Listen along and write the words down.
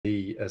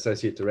the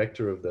Associate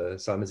Director of the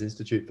Simons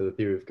Institute for the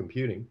Theory of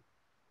Computing.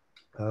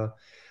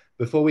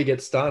 Before we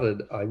get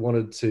started, I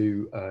wanted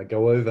to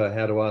go over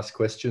how to ask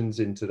questions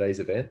in today's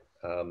event.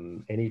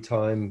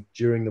 Anytime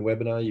during the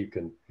webinar, you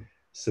can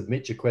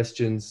submit your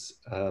questions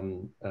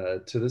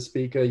to the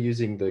speaker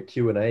using the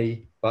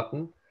Q&A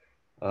button.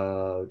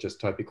 Just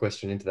type your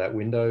question into that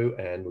window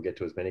and we'll get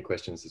to as many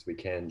questions as we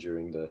can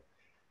during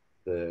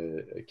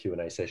the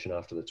Q&A session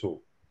after the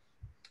talk.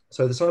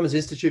 So the Simons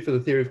Institute for the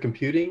Theory of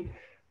Computing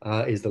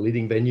is the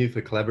leading venue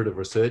for collaborative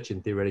research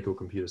in theoretical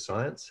computer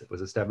science. It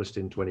was established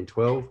in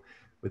 2012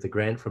 with a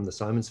grant from the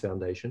Simons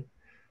Foundation.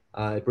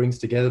 It brings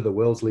together the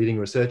world's leading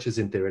researchers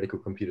in theoretical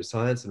computer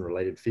science and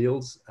related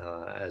fields,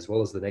 as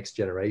well as the next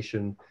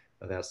generation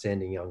of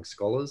outstanding young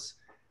scholars,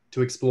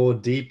 to explore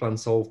deep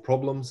unsolved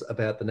problems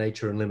about the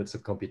nature and limits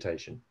of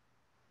computation.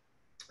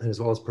 And as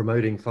well as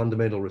promoting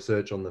fundamental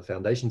research on the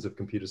foundations of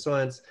computer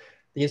science,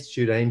 the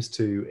Institute aims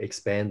to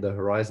expand the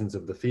horizons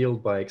of the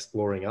field by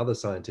exploring other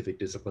scientific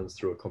disciplines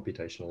through a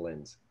computational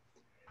lens.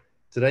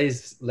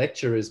 Today's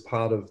lecture is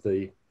part of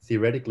the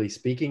Theoretically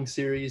Speaking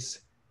series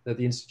that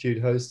the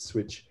Institute hosts,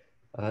 which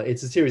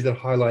it's a series that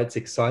highlights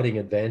exciting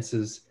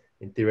advances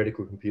in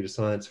theoretical computer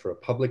science for a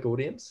public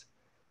audience.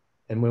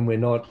 And when we're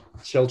not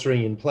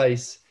sheltering in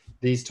place,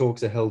 these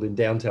talks are held in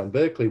downtown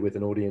Berkeley with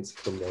an audience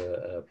from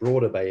the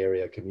broader Bay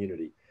Area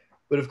community.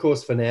 But of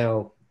course, for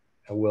now,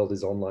 our world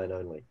is online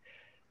only.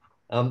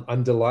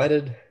 I'm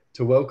delighted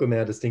to welcome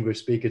our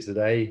distinguished speaker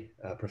today,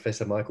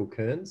 Professor Michael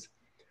Kearns.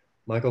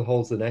 Michael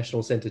holds the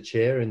National Center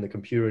Chair in the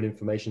Computer and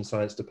Information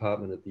Science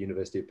Department at the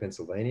University of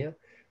Pennsylvania,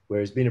 where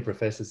he's been a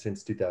professor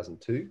since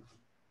 2002.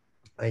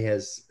 He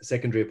has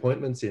secondary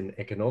appointments in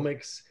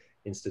economics,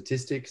 in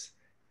statistics,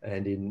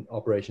 and in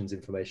operations,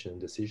 information, and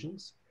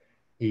decisions.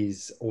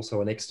 He's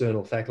also an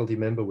external faculty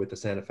member with the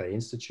Santa Fe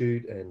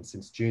Institute, and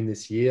since June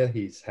this year,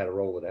 he's had a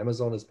role at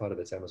Amazon as part of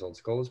its Amazon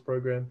Scholars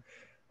Program.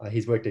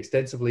 He's worked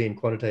extensively in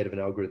quantitative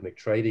and algorithmic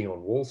trading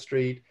on Wall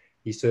Street.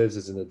 He serves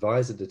as an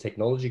advisor to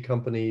technology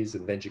companies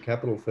and venture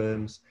capital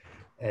firms,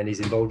 and he's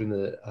involved in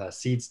the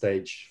seed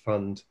stage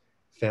fund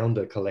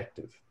Founder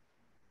Collective.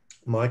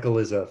 Michael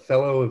is a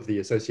fellow of the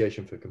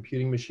Association for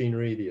Computing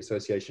Machinery, the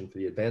Association for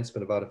the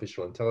Advancement of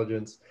Artificial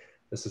Intelligence,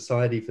 the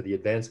Society for the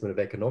Advancement of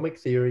Economic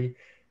Theory,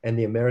 and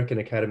the American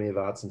Academy of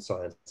Arts and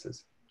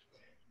Sciences.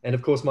 And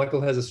of course,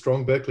 Michael has a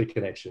strong Berkeley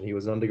connection. He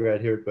was an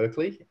undergrad here at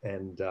Berkeley,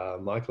 and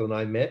Michael and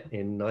I met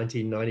in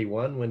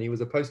 1991 when he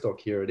was a postdoc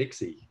here at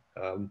ICSE.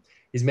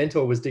 His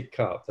mentor was Dick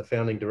Karp, the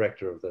founding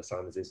director of the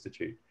Simons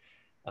Institute.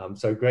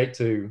 So great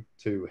to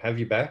have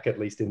you back, at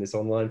least in this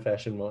online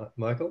fashion,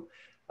 Michael.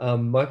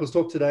 Michael's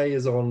talk today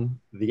is on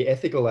the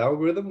ethical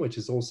algorithm, which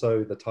is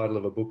also the title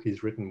of a book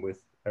he's written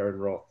with Aaron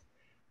Roth.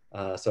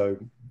 So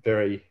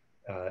very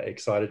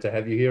excited to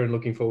have you here and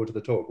looking forward to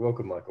the talk.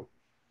 Welcome, Michael.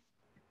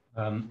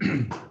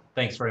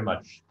 Thanks very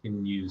much.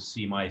 Can you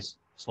see my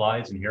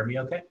slides and hear me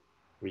okay?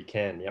 We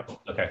can, yep.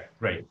 Okay,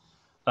 great.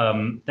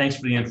 Thanks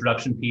for the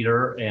introduction,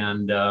 Peter,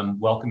 and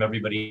welcome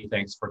everybody.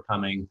 Thanks for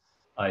coming.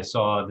 I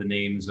saw the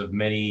names of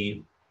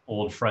many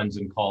old friends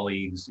and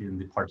colleagues in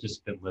the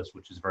participant list,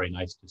 which is very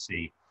nice to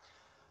see.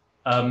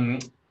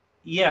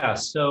 Yeah,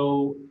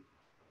 so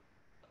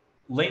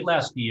late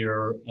last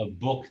year, a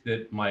book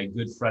that my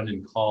good friend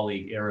and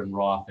colleague Aaron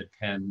Roth at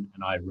Penn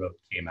and I wrote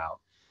came out.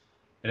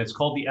 And it's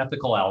called The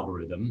Ethical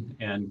Algorithm.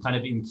 And kind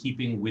of in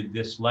keeping with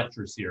this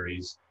lecture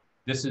series,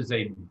 this is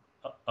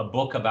a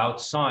book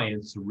about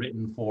science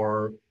written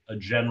for a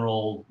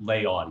general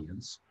lay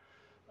audience.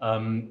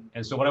 And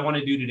so what I want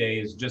to do today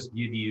is just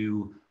give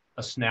you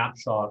a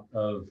snapshot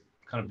of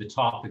kind of the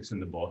topics in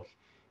the book.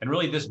 And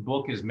really this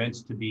book is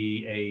meant to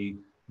be a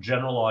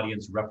general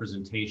audience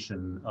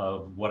representation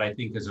of what I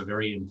think is a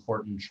very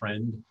important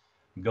trend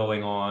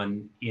going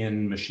on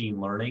in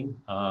machine learning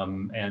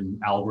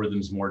and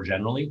algorithms more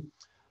generally.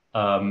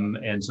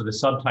 And so the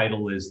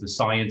subtitle is The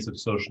Science of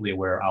Socially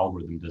Aware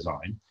Algorithm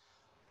Design.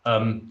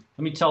 Let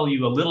me tell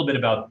you a little bit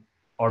about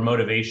our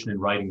motivation in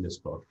writing this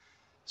book.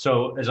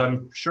 So as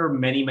I'm sure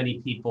many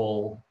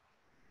people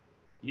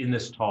in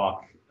this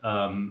talk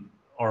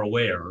are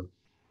aware,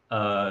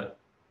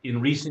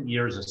 in recent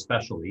years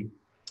especially,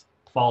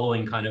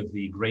 following kind of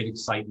the great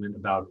excitement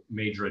about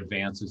major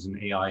advances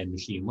in AI and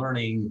machine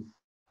learning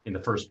in the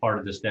first part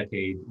of this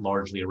decade,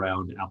 largely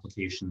around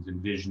applications in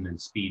vision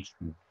and speech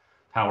and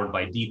powered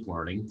by deep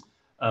learning,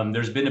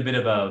 there's been a bit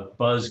of a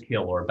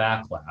buzzkill or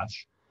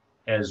backlash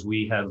as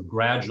we have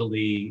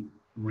gradually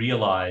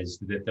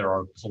realized that there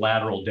are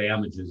collateral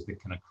damages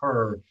that can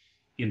occur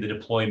in the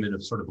deployment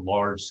of sort of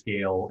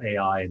large-scale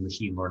AI and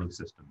machine learning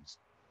systems.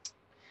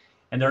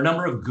 And there are a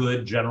number of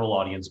good general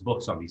audience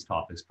books on these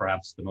topics.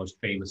 Perhaps the most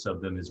famous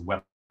of them is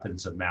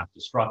Weapons of Math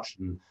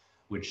Destruction,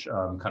 which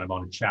kind of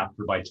on a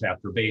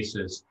chapter-by-chapter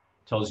basis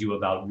tells you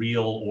about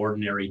real,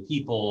 ordinary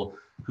people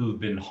who've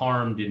been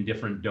harmed in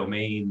different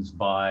domains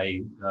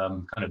by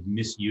kind of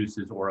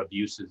misuses or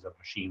abuses of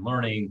machine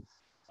learning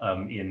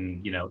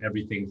in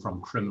everything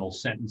from criminal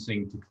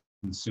sentencing to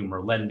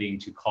consumer lending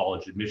to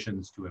college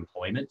admissions to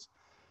employment.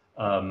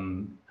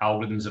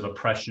 Algorithms of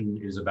oppression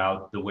is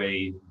about the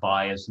way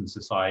bias in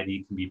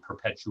society can be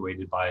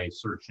perpetuated by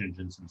search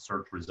engines and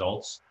search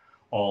results,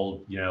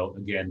 all,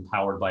 again,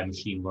 powered by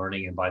machine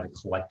learning and by the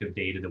collective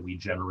data that we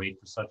generate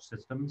for such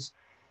systems.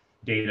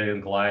 Data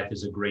and Goliath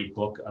is a great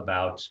book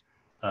about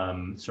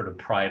sort of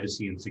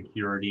privacy and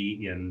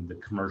security in the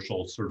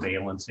commercial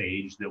surveillance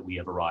age that we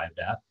have arrived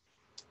at.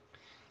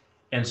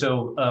 And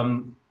so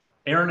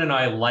Aaron and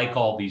I like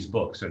all these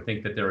books and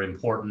think that they're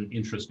important,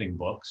 interesting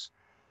books.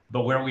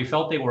 But where we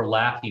felt they were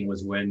lacking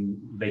was when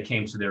they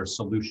came to their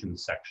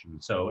solutions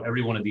section. So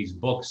every one of these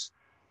books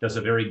does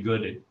a very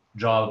good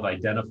job of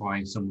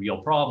identifying some real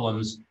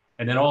problems.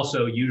 And then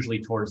also usually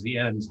towards the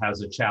end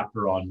has a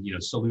chapter on,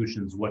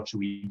 solutions. What should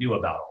we do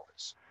about all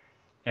this?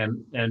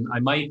 And I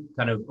might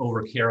kind of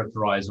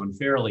overcharacterize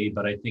unfairly,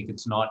 but I think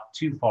it's not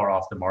too far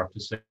off the mark to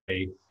say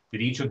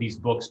that each of these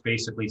books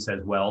basically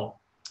says, well,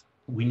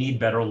 we need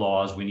better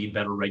laws, we need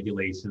better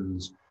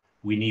regulations,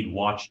 we need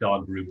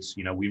watchdog groups.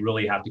 We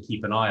really have to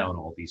keep an eye on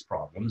all these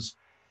problems.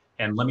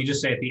 And let me just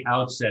say at the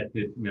outset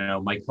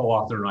that my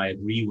co-author and I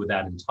agree with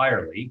that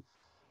entirely.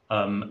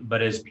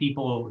 But as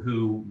people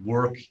who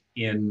work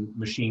in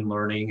machine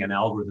learning and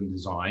algorithm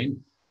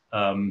design,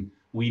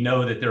 we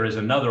know that there is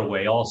another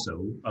way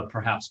also, a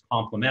perhaps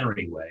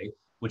complementary way,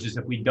 which is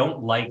if we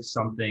don't like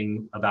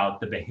something about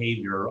the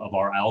behavior of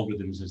our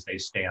algorithms as they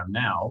stand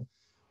now,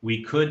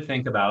 we could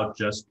think about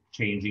just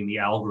changing the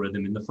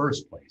algorithm in the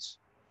first place.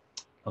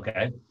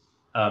 Okay,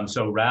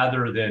 so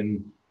rather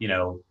than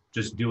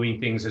just doing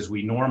things as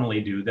we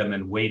normally do them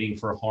and waiting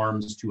for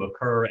harms to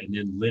occur and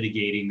then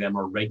litigating them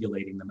or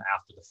regulating them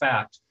after the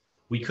fact,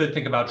 we could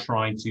think about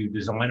trying to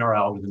design our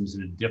algorithms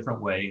in a different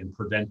way and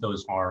prevent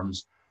those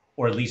harms,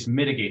 or at least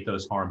mitigate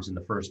those harms in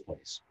the first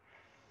place.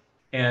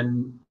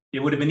 And it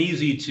would have been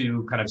easy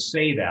to kind of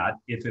say that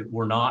if it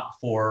were not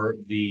for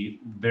the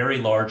very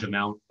large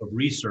amount of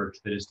research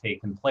that has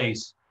taken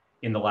place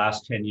in the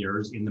last 10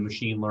 years in the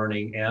machine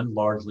learning and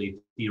largely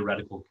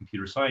theoretical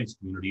computer science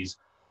communities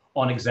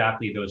on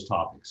exactly those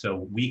topics.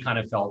 So we kind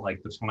of felt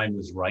like the time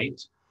was right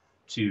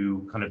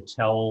to kind of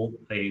tell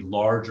a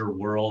larger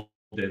world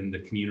than the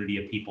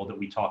community of people that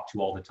we talk to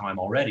all the time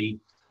already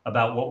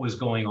about what was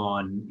going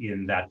on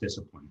in that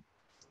discipline.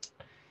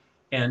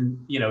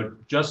 And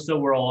just so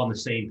we're all on the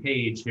same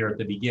page here at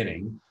the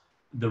beginning,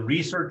 the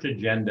research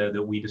agenda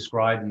that we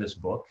describe in this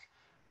book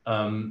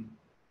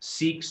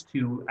seeks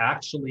to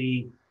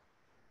actually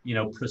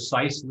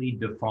precisely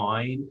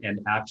define and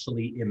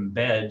actually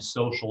embed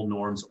social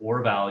norms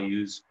or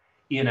values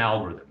in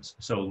algorithms.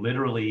 So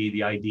literally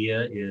the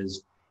idea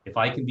is, if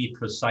I can be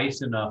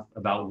precise enough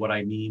about what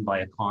I mean by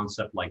a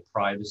concept like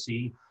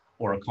privacy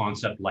or a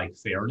concept like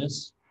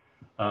fairness,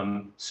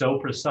 so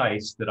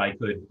precise that I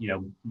could,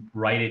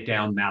 write it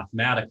down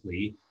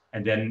mathematically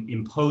and then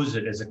impose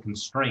it as a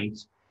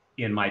constraint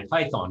in my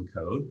Python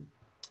code,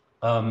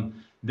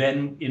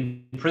 then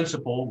in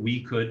principle, we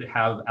could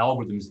have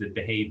algorithms that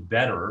behave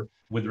better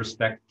with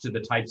respect to the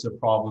types of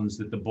problems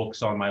that the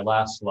books on my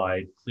last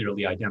slide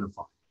clearly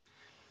identify.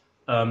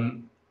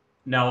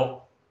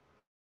 Now,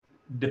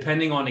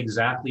 depending on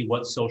exactly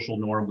what social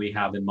norm we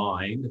have in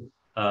mind,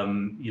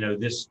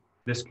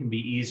 this can be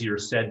easier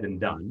said than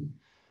done.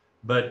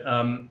 But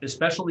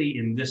especially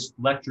in this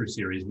lecture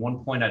series,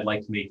 one point I'd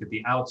like to make at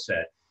the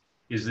outset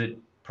is that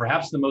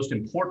perhaps the most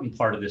important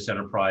part of this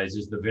enterprise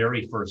is the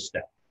very first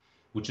step,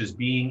 which is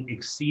being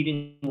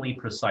exceedingly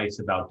precise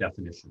about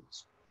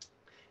definitions.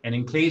 And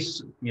in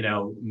case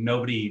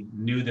nobody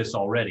knew this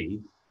already,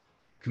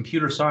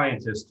 computer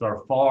scientists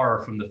are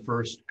far from the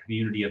first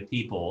community of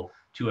people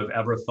to have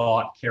ever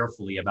thought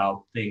carefully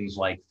about things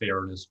like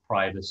fairness,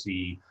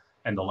 privacy,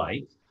 and the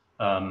like.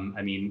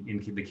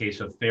 In the case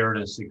of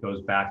fairness, it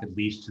goes back at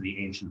least to the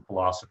ancient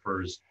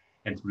philosophers,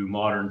 and through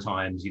modern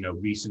times,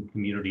 recent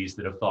communities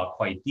that have thought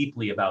quite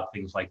deeply about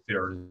things like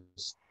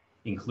fairness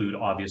include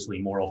obviously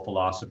moral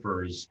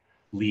philosophers,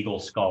 legal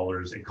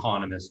scholars,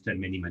 economists, and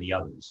many, many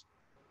others.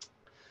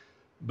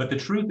 But the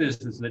truth is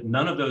that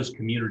none of those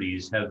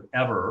communities have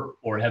ever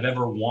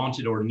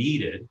wanted or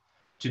needed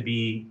to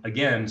be,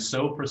 again,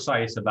 so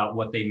precise about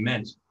what they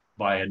meant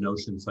by a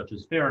notion such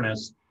as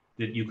fairness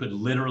that you could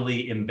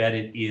literally embed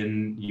it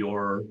in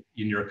your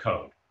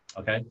code,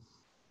 okay?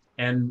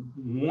 And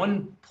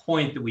one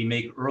point that we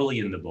make early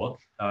in the book,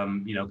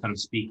 kind of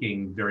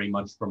speaking very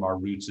much from our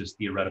roots as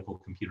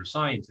theoretical computer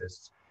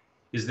scientists,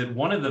 is that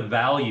one of the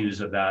values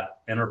of that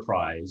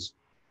enterprise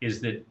is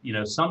that,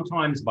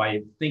 sometimes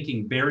by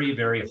thinking very,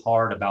 very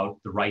hard about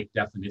the right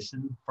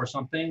definition for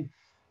something,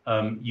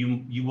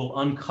 you will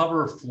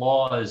uncover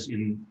flaws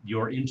in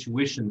your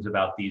intuitions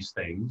about these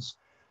things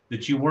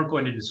that you weren't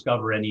going to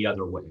discover any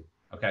other way,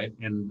 okay?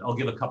 And I'll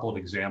give a couple of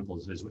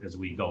examples as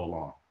we go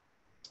along.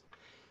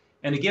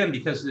 And again,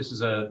 because this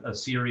is a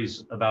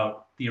series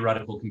about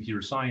theoretical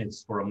computer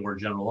science for a more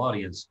general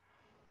audience,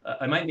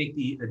 I might make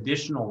the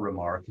additional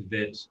remark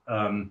that,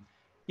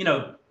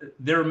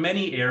 there are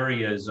many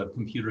areas of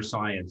computer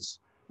science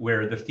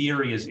where the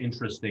theory is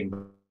interesting,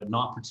 but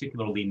not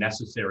particularly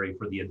necessary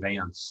for the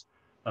advance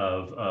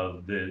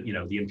of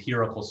the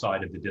empirical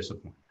side of the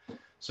discipline.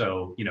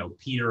 So,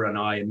 Peter and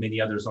I and many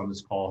others on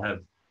this call have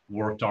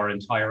worked our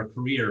entire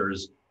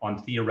careers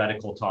on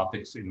theoretical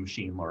topics in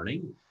machine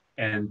learning.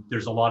 And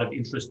there's a lot of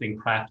interesting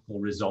practical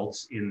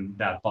results in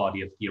that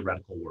body of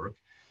theoretical work.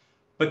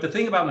 But the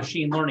thing about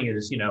machine learning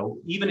is,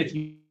 even if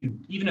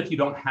you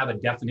don't have a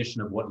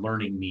definition of what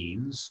learning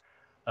means,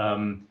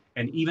 and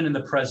even in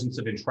the presence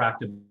of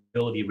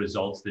intractability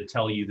results that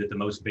tell you that the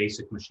most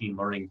basic machine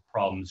learning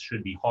problems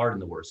should be hard in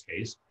the worst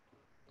case,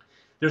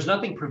 there's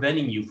nothing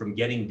preventing you from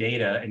getting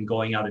data and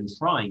going out and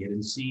trying it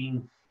and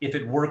seeing if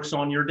it works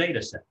on your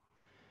data set.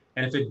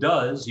 And if it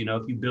does,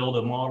 if you build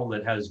a model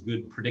that has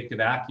good predictive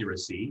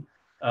accuracy,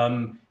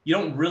 you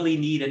don't really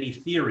need any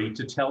theory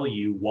to tell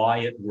you why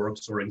it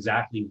works or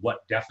exactly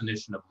what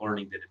definition of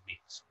learning that it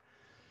means.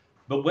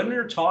 But when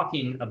we're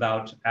talking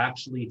about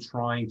actually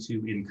trying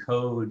to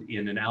encode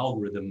in an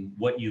algorithm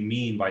what you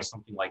mean by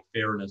something like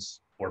fairness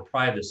or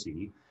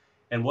privacy,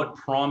 and what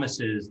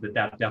promises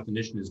that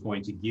definition is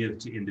going to give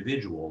to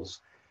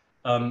individuals,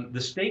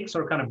 the stakes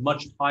are kind of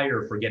much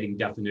higher for getting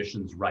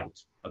definitions right,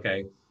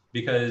 okay?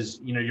 Because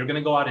you're going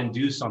to go out and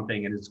do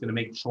something and it's going to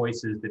make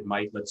choices that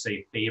might, let's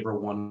say, favor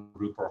one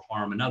group or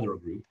harm another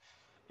group.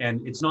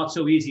 And it's not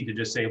so easy to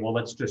just say, well,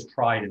 let's just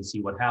try it and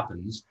see what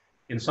happens.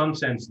 In some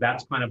sense,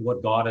 that's kind of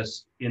what got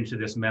us into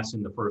this mess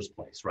in the first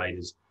place, right?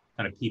 Is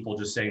kind of people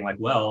just saying like,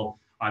 well,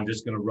 I'm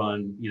just going to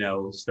run,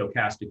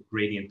 stochastic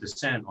gradient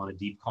descent on a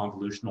deep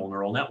convolutional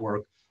neural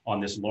network on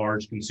this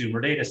large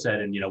consumer data set.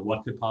 And,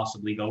 what could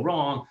possibly go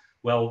wrong?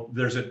 Well,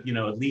 there's at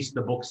least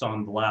the books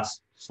on the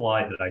last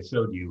slide that I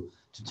showed you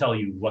to tell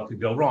you what could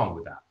go wrong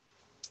with that.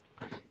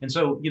 And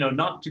so,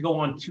 not to go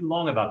on too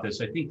long about this,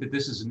 I think that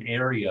this is an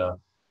area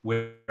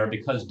where,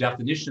 because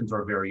definitions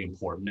are very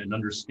important and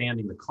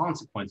understanding the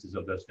consequences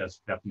of those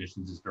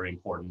definitions is very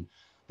important,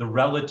 the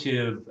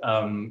relative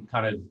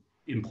kind of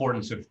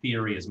importance of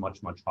theory is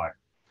much, much higher.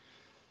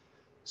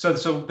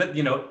 But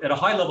at a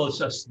high level,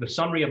 the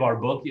summary of our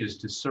book is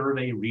to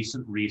survey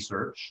recent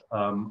research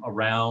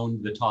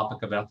around the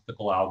topic of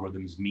ethical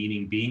algorithms,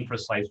 meaning being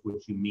precise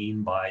what you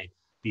mean by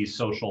these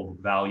social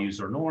values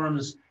or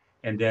norms,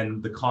 and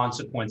then the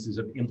consequences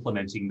of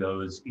implementing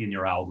those in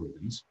your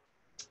algorithms.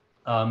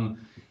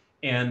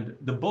 And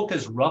the book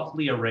is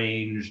roughly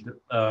arranged,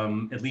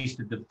 at least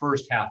at the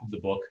first half of the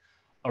book,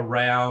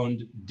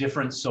 around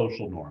different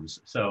social norms.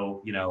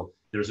 So,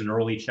 there's an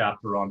early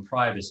chapter on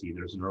privacy.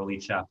 There's an early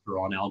chapter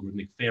on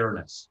algorithmic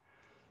fairness.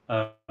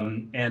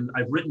 And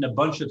I've written a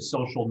bunch of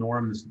social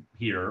norms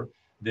here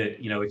that,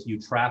 if you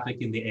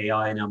traffic in the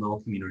AI and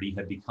ML community,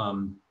 have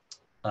become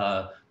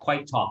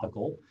quite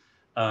topical.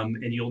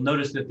 And you'll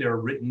notice that they're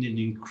written in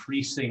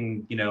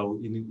increasingly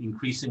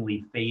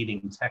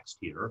fading text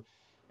here.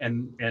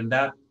 And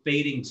that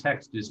fading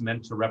text is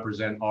meant to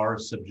represent our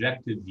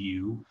subjective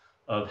view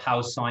of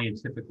how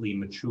scientifically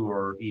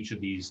mature each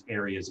of these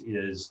areas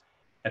is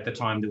at the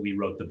time that we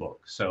wrote the book.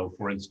 So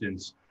for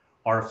instance,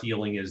 our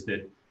feeling is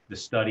that the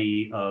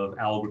study of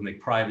algorithmic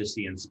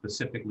privacy and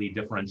specifically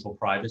differential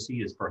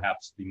privacy is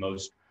perhaps the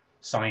most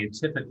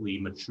scientifically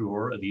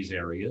mature of these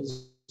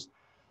areas.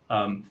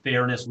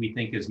 Fairness, we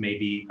think, is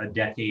maybe a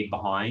decade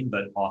behind,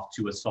 but off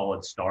to a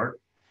solid start.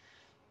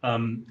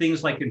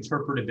 Things like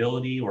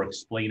interpretability or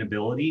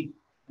explainability,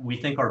 we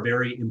think are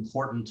very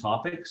important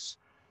topics,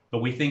 but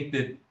we think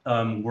that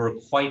we're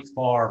quite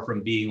far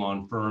from being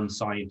on firm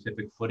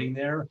scientific footing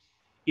there,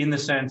 in the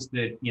sense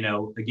that,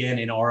 again,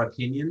 in our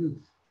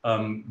opinion,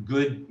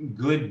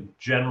 good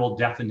general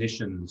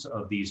definitions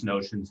of these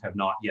notions have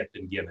not yet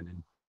been given.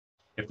 And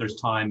if there's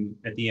time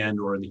at the end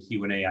or in the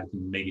Q&A, I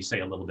can maybe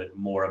say a little bit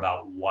more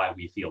about why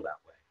we feel that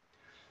way.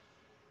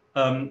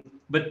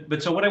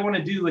 But so what I want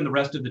to do in the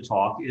rest of the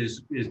talk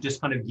is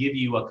just kind of give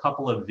you a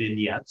couple of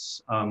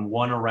vignettes,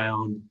 one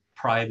around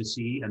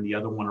privacy and the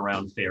other one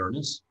around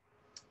fairness.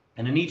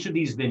 And in each of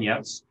these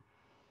vignettes,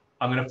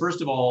 I'm going to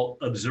first of all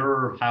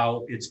observe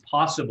how it's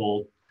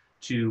possible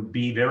to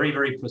be very,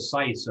 very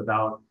precise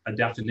about a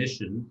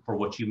definition for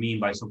what you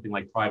mean by something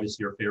like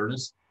privacy or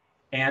fairness,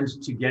 and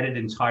to get it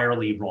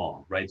entirely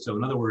wrong, right? So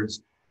in other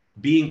words,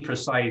 being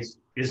precise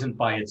isn't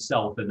by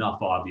itself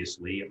enough,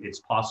 obviously. It's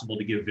possible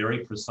to give very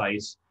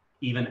precise,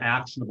 even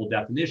actionable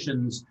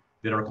definitions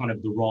that are kind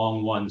of the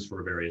wrong ones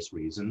for various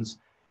reasons.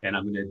 And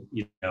I'm going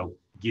to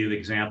give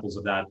examples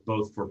of that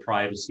both for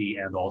privacy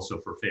and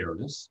also for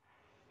fairness.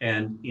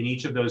 And in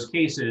each of those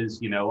cases,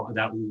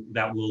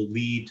 that will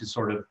lead to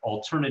sort of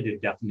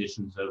alternative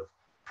definitions of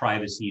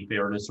privacy,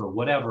 fairness, or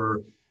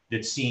whatever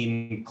that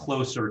seem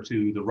closer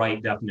to the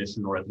right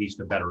definition, or at least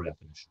a better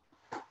definition.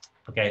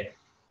 Okay,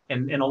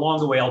 and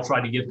along the way, I'll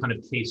try to give kind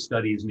of case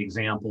studies and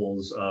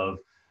examples of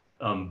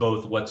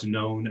both what's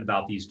known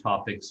about these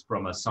topics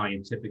from a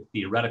scientific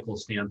theoretical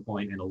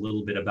standpoint, and a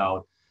little bit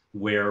about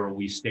where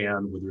we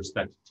stand with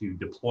respect to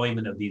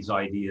deployment of these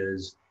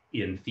ideas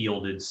in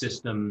fielded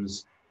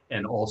systems,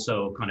 and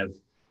also kind of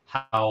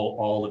how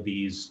all of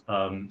these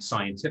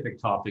scientific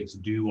topics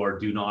do or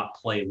do not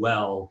play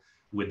well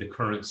with the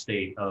current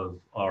state of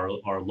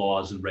our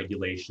laws and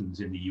regulations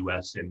in the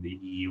US and the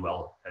EU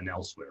and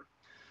elsewhere.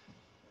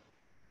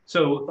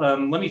 So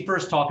let me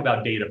first talk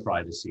about data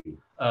privacy.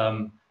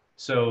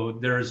 So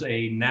there's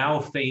a now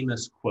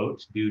famous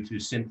quote due to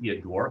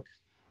Cynthia Dwork,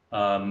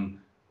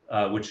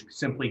 which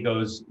simply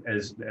goes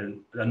as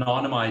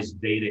anonymized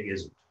data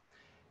isn't.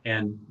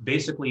 And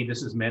basically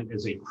this is meant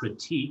as a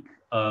critique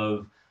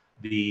of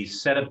the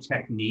set of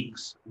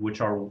techniques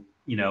which are,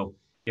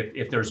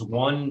 if there's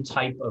one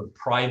type of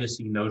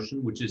privacy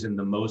notion which is in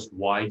the most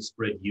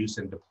widespread use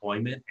and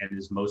deployment and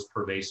is most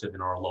pervasive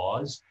in our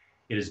laws,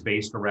 it is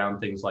based around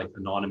things like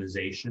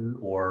anonymization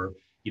or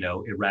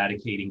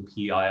eradicating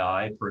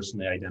PII,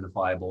 personally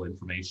identifiable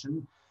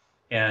information.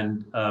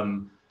 And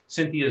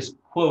Cynthia's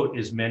quote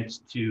is meant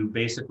to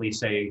basically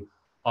say,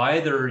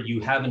 either you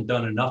haven't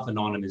done enough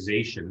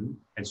anonymization,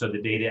 and so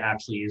the data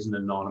actually isn't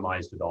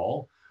anonymized at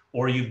all,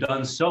 or you've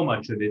done so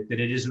much of it that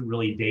it isn't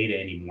really data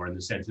anymore in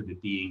the sense of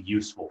it being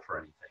useful for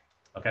anything,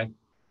 okay?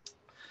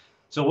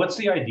 So what's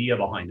the idea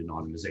behind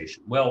anonymization?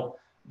 Well,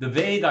 the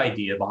vague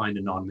idea behind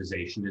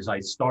anonymization is I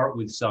start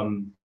with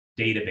some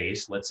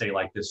database, let's say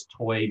like this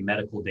toy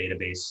medical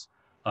database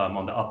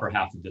on the upper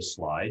half of this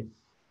slide.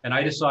 And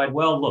I decide,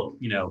 well, look,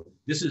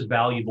 this is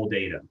valuable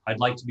data. I'd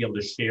like to be able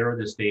to share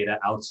this data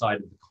outside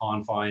of the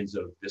confines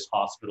of this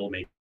hospital.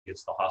 Maybe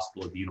it's the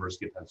hospital at the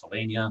University of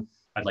Pennsylvania.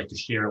 I'd like to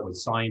share it with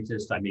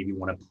scientists. I maybe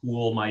want to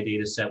pool my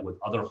data set with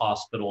other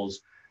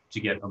hospitals to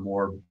get a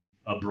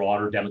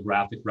broader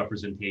demographic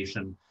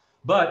representation.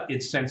 But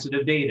it's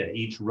sensitive data.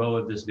 Each row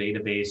of this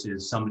database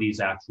is somebody's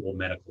actual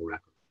medical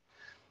record.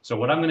 So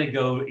what I'm going to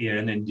go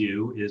in and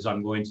do is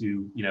I'm going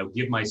to,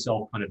 give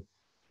myself kind of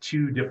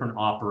two different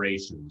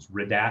operations,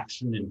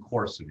 redaction and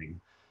coarsening.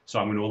 So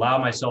I'm going to allow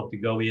myself to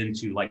go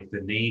into like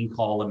the name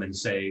column and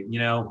say,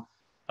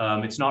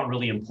 it's not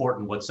really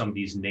important what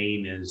somebody's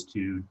name is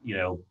to,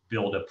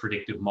 build a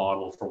predictive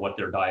model for what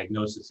their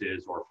diagnosis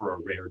is or for a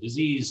rare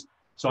disease.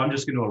 So I'm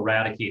just going to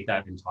eradicate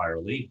that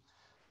entirely.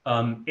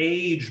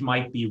 Age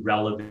might be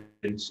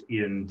relevant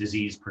in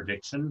disease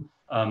prediction,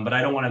 but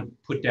I don't want to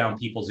put down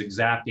people's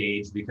exact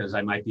age because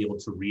I might be able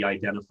to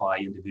re-identify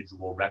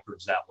individual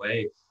records that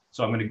way.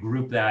 So I'm going to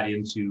group that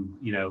into,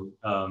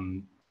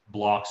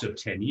 blocks of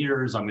 10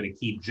 years. I'm going to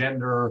keep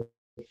gender.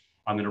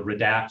 I'm going to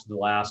redact the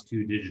last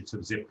 2 digits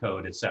of zip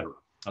code, et cetera.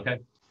 Okay.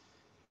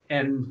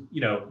 And,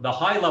 the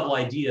high level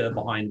idea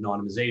behind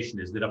anonymization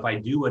is that if I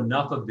do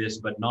enough of this,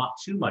 but not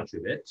too much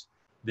of it,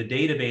 the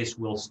database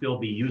will still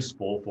be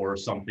useful for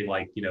something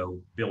like,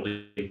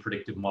 building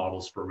predictive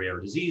models for rare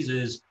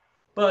diseases,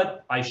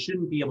 but I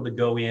shouldn't be able to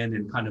go in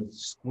and kind of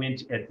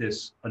squint at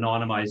this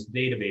anonymized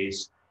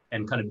database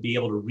and kind of be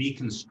able to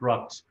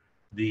reconstruct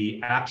the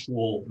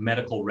actual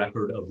medical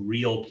record of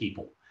real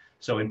people.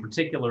 So in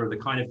particular, the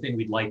kind of thing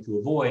we'd like to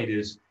avoid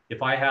is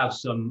if I have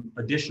some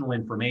additional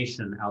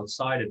information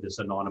outside of this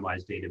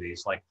anonymized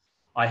database, like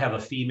I have a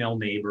female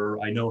neighbor,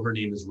 I know her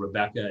name is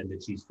Rebecca and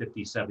that she's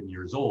 57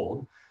 years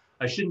old,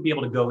 I shouldn't be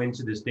able to go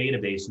into this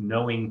database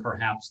knowing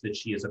perhaps that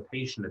she is a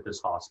patient at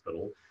this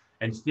hospital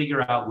and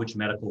figure out which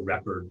medical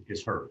record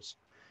is hers.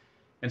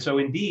 And so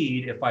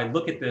indeed, if I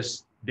look at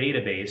this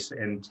database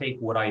and take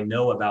what I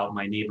know about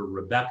my neighbor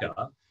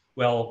Rebecca,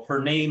 well,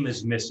 her name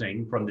is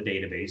missing from the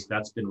database,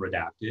 that's been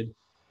redacted.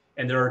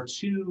 And there are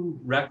 2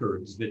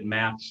 records that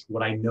match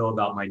what I know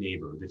about my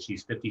neighbor, that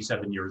she's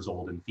 57 years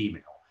old and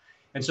female.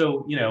 And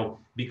so,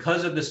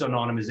 because of this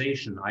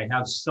anonymization, I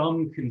have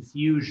some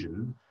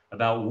confusion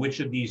about which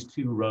of these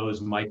 2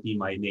 rows might be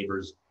my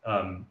neighbor's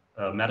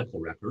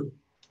medical record.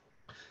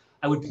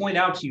 I would point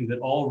out to you that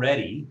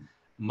already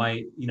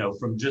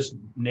from just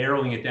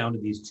narrowing it down to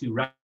these 2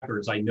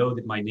 records, I know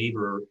that my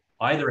neighbor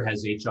either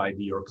has HIV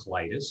or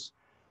colitis,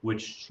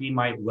 which she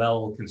might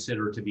well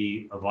consider to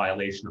be a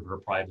violation of her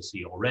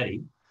privacy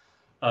already.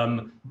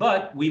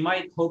 But we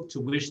might hope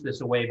to wish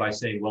this away by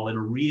saying, well, in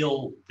a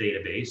real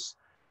database,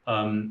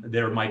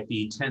 there might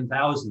be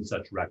 10,000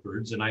 such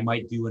records, and I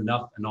might do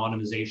enough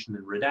anonymization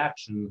and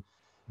redaction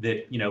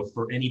that,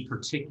 for any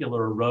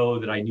particular row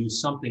that I knew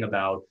something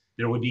about,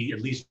 there would be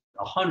at least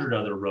 100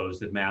 other rows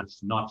that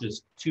matched, not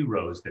just 2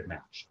 rows that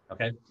match,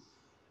 okay?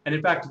 And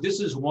in fact, this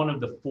is one of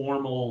the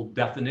formal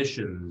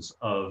definitions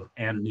of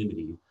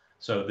anonymity.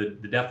 So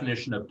the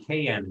definition of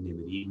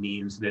k-anonymity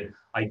means that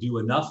I do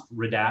enough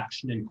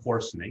redaction and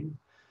coarsening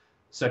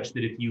such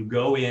that if you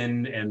go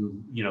in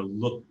and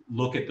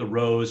look at the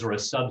rows or a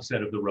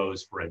subset of the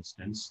rows, for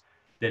instance,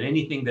 that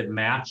anything that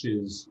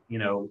matches a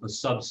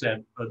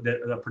subset,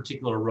 a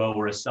particular row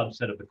or a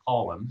subset of the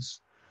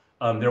columns,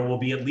 there will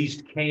be at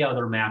least k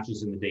other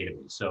matches in the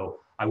database. So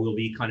I will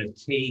be kind of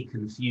k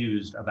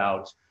confused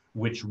about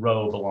which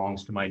row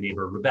belongs to my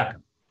neighbor Rebecca.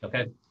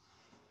 Okay.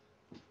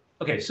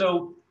 Okay.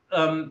 So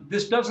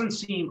this doesn't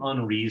seem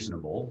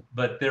unreasonable,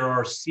 but there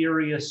are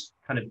serious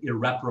kind of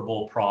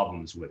irreparable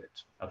problems with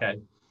it. Okay.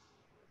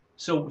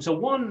 So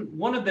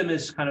one of them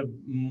is kind of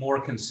more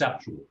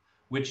conceptual,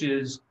 which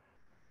is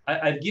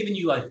I've given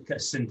you like a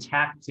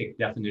syntactic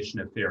definition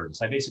of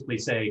fairness. I basically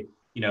say,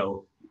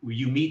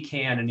 you meet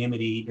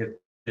k-anonymity if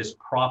this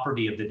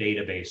property of the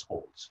database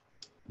holds.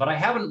 But I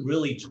haven't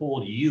really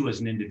told you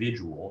as an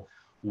individual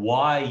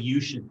why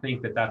you should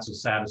think that that's a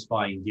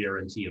satisfying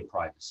guarantee of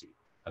privacy,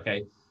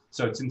 okay?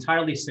 So it's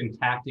entirely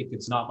syntactic.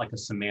 It's not like a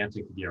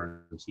semantic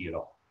guarantee at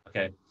all,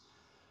 okay?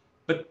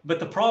 But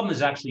the problem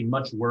is actually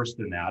much worse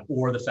than that,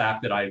 or the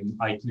fact that I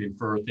can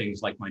infer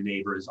things like my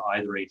neighbor is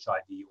either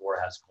HIV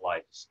or has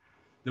colitis.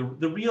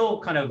 The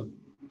real kind of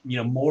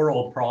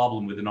moral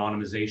problem with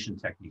anonymization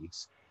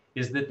techniques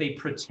is that they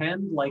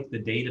pretend like the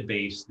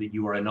database that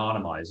you are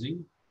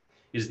anonymizing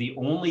is the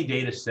only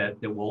data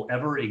set that will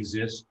ever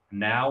exist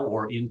now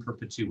or in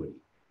perpetuity.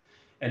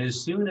 And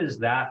as soon as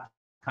that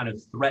kind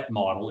of threat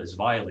model is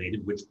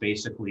violated, which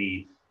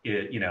basically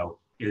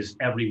is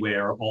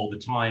everywhere all the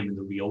time in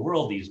the real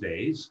world these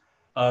days,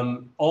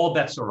 all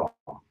bets are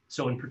off.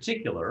 So in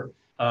particular,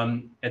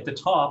 at the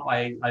top,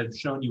 I've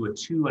shown you a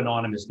two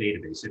anonymous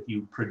database. If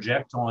you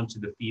project onto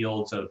the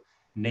fields of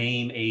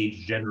name,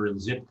 age, gender, and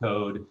zip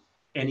code,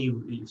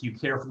 if you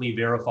carefully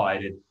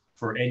verified it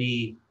for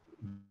any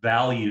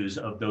values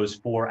of those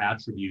four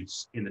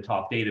attributes in the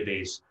top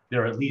database,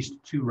 there are at least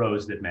two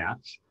rows that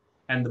match.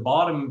 And the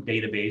bottom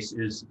database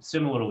is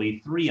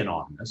similarly three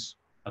anonymous,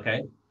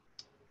 okay?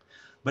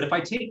 But if I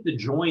take the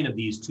join of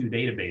these two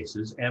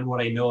databases and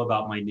what I know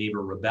about my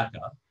neighbor,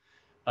 Rebecca,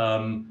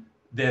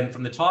 then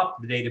from the top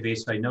of the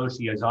database, I know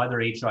she has either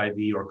HIV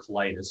or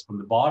colitis. From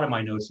the bottom,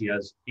 I know she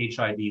has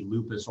HIV,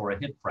 lupus, or a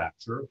hip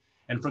fracture.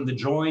 And from the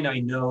join, I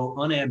know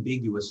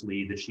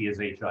unambiguously that she has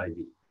HIV,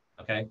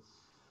 okay?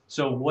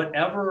 So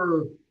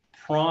whatever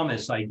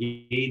promise I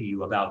gave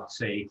you about,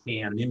 say,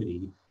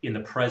 k-anonymity in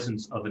the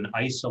presence of an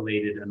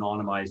isolated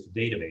anonymized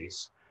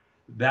database,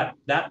 that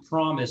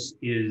promise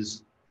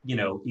is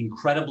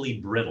incredibly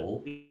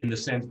brittle in the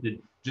sense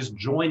that just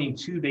joining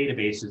two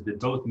databases that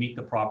both meet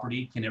the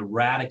property can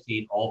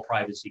eradicate all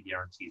privacy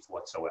guarantees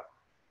whatsoever,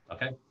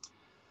 okay?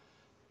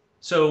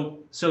 So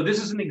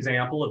this is an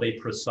example of a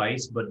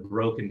precise but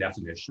broken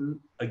definition.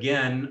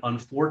 Again,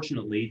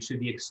 unfortunately, to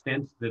the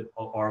extent that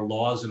our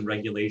laws and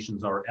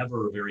regulations are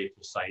ever very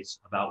precise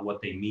about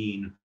what they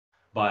mean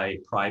by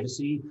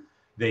privacy,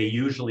 they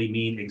usually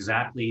mean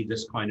exactly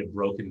this kind of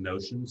broken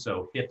notion.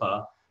 So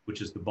HIPAA,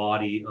 which is the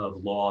body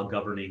of law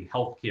governing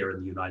healthcare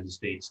in the United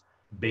States,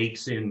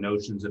 bakes in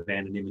notions of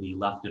anonymity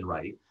left and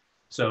right.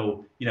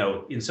 So,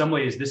 in some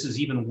ways, this is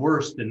even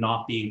worse than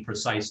not being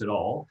precise at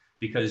all,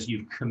 because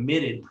you've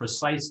committed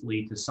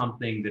precisely to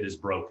something that is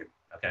broken,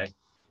 okay?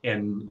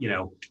 And,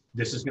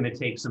 this is gonna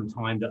take some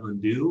time to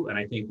undo, and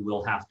I think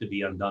will have to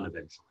be undone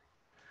eventually.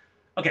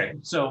 Okay,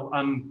 so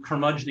I'm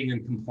curmudgeoning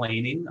and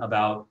complaining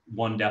about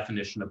one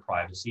definition of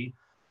privacy.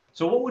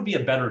 So what would be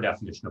a better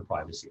definition of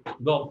privacy?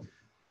 Well,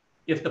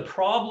 if the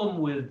problem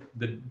with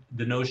the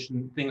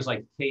notion, things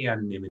like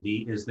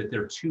k-anonymity, is that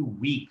they're too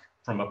weak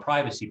from a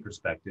privacy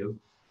perspective,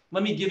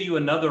 let me give you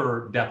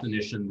another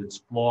definition that's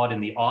flawed in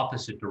the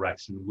opposite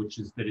direction, which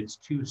is that it's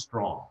too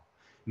strong.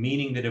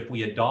 Meaning that if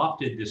we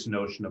adopted this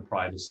notion of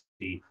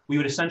privacy, we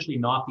would essentially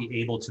not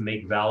be able to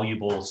make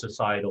valuable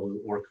societal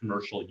or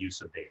commercial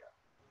use of data.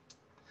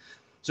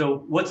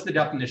 So what's the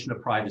definition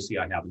of privacy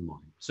I have in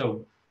mind?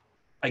 So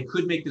I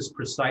could make this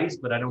precise,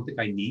 but I don't think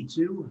I need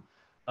to.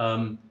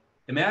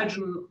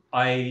 Imagine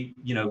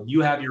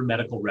you have your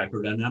medical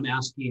record, and I'm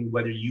asking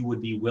whether you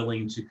would be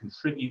willing to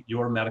contribute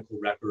your medical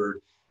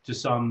record to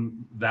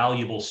some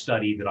valuable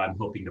study that I'm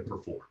hoping to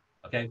perform,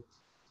 okay?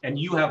 And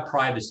you have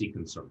privacy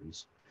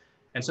concerns.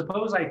 And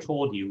suppose I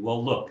told you,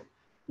 well, look,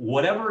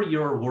 whatever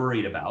you're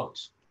worried about,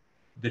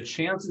 the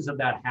chances of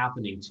that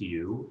happening to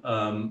you,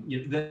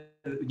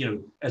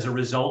 as a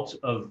result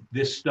of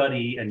this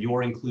study and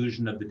your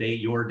inclusion of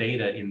your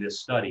data in this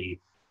study,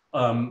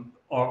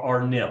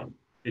 are nil.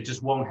 It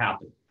just won't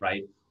happen,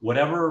 right?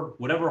 Whatever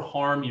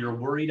harm you're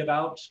worried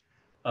about,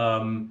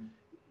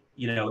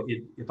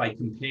 if I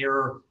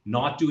compare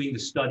not doing the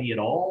study at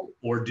all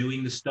or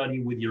doing the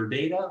study with your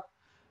data,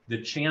 the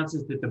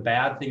chances that the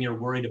bad thing you're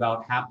worried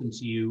about happen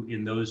to you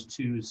in those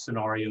two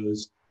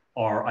scenarios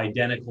are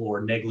identical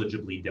or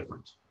negligibly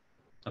different,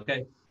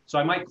 okay? So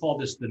I might call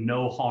this the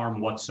no harm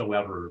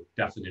whatsoever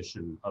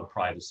definition of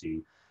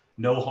privacy.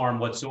 No harm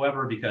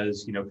whatsoever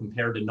because,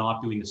 compared to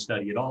not doing the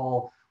study at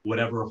all,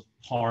 whatever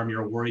harm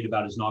you're worried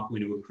about is not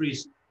going to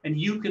increase. And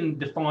you can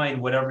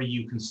define whatever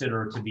you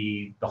consider to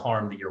be the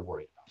harm that you're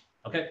worried about,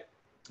 okay?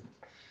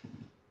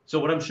 So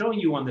what I'm showing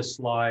you on this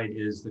slide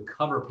is the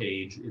cover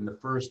page in the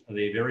first of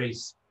a very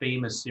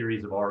famous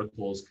series of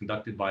articles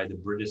conducted by the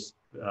British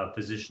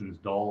physicians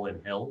Dahl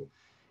and Hill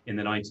in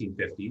the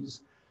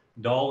 1950s.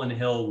 Dahl and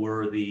Hill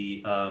were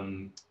the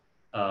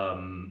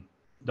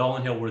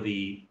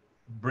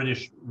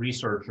British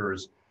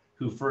researchers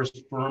who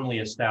first firmly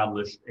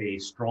established a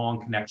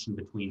strong connection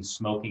between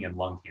smoking and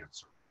lung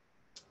cancer.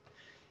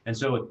 And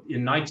so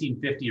in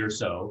 1950 or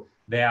so,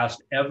 they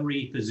asked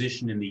every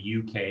physician in the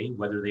UK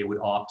whether they would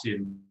opt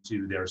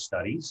into their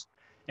studies,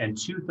 and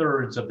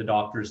 2/3 of the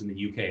doctors in the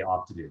UK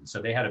opted in.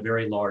 So they had a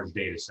very large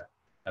data set,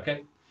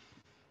 okay?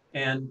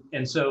 And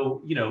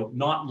so,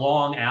 not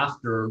long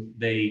after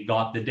they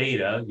got the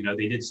data,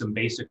 they did some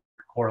basic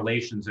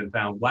correlations and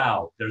found,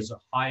 wow, there's a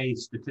high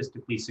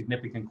statistically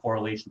significant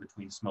correlation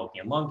between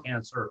smoking and lung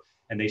cancer.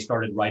 And they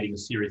started writing a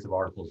series of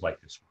articles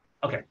like this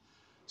one. Okay,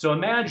 so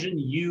imagine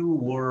you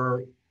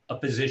were a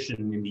physician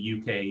in the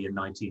UK in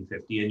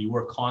 1950, and you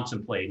were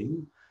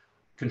contemplating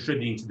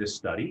contributing to this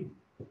study.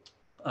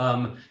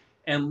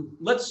 And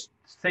let's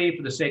say,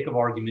 for the sake of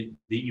argument,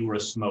 that you were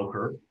a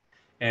smoker.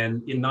 And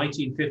in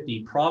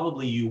 1950,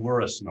 probably you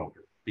were a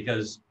smoker,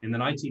 because in the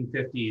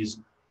 1950s,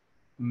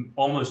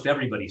 almost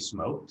everybody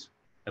smoked,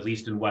 at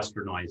least in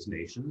westernized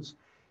nations.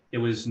 It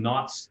was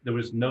not, there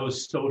was no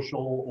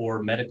social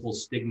or medical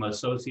stigma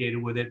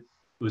associated with it.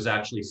 It was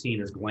actually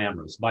seen as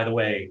glamorous. By the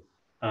way,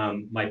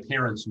 my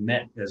parents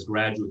met as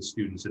graduate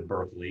students at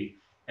Berkeley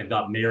and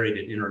got married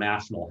at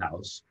International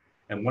House.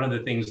 And one of the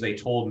things they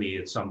told me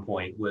at some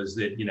point was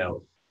that, you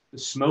know,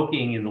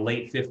 smoking in the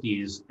late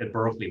 50s at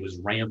Berkeley was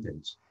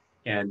rampant.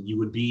 And you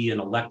would be in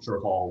a lecture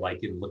hall,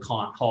 like in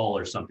LeConte Hall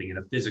or something, in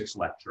a physics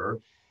lecture,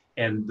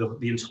 and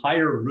the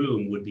entire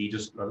room would be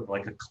just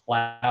like a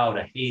cloud,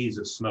 a haze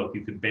of smoke.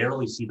 You could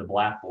barely see the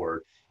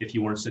blackboard if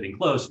you weren't sitting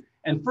close.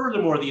 And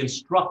furthermore, the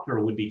instructor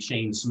would be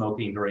chain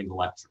smoking during the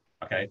lecture,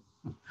 okay?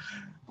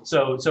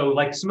 So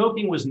like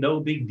smoking was no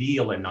big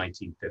deal in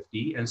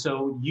 1950. And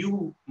so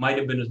you might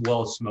have been as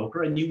well a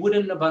smoker, and you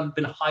wouldn't have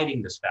been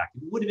hiding this fact.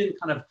 It would have been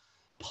kind of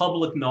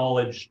public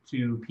knowledge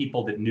to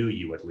people that knew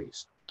you, at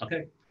least,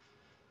 okay?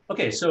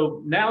 Okay,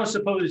 so now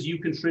suppose you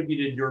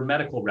contributed your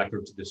medical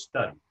record to this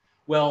study.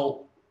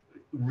 Well,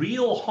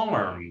 real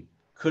harm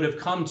could have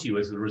come to you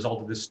as a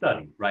result of this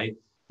study, right?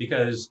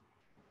 Because,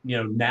 you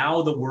know,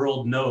 now the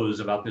world knows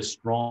about this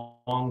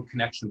strong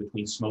connection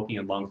between smoking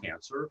and lung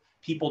cancer.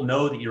 People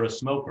know that you're a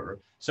smoker.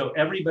 So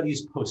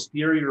everybody's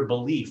posterior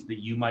belief that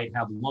you might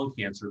have lung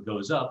cancer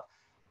goes up,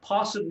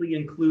 possibly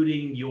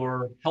including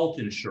your health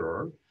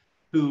insurer,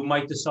 who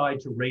might decide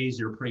to raise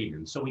your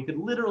premium. So we could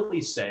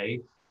literally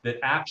say that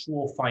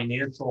actual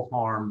financial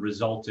harm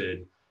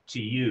resulted to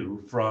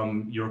you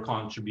from your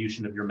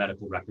contribution of your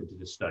medical record to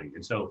this study.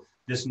 And so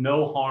this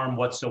no harm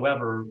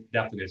whatsoever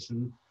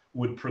definition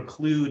would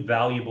preclude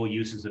valuable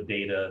uses of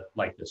data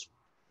like this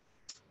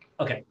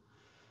one. Okay,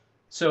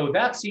 so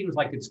that seems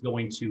like it's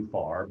going too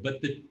far, but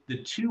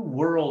the two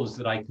worlds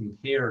that I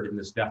compared in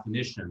this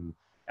definition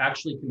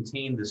actually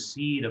contain the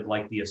seed of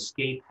like the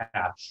escape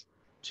hatch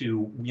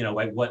to, you know,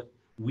 like what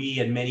we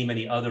and many,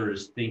 many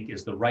others think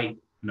is the right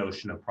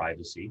notion of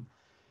privacy.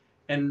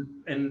 And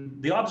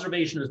the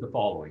observation is the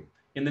following.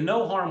 In the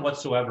no harm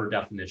whatsoever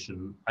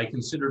definition, I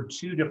considered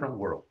two different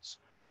worlds.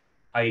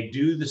 I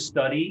do the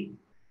study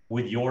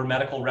with your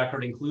medical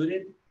record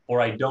included, or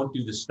I don't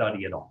do the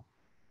study at all,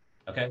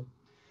 okay?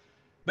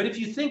 But if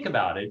you think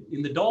about it,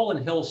 in the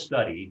Dolan Hill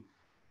study,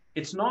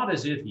 it's not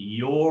as if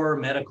your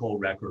medical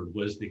record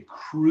was the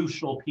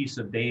crucial piece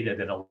of data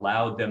that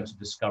allowed them to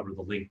discover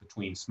the link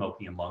between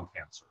smoking and lung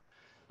cancer.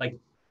 Like,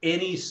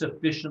 any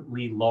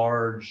sufficiently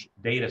large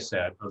data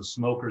set of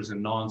smokers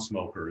and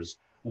non-smokers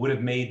would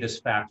have made this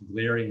fact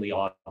glaringly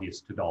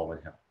obvious to Dolan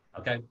Hill,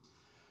 okay?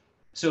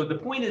 So the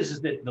point is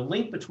that the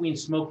link between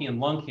smoking and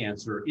lung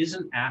cancer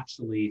isn't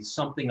actually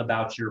something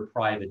about your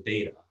private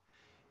data.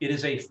 It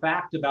is a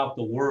fact about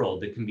the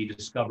world that can be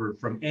discovered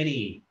from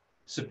any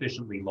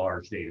sufficiently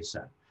large data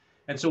set.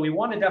 And so we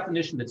want a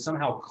definition that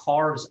somehow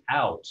carves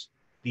out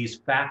these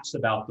facts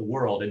about the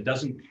world and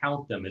doesn't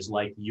count them as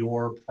like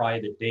your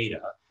private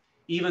data,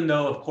 even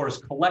though, of course,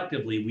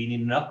 collectively, we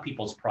need enough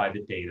people's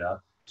private data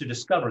to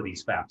discover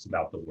these facts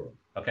about the world,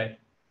 okay?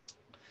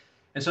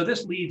 And so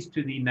this leads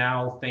to the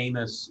now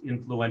famous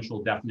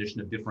influential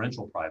definition of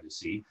differential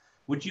privacy,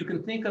 which you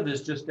can think of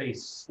as just a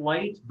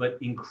slight but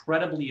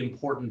incredibly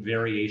important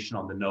variation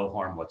on the no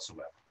harm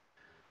whatsoever.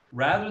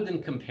 Rather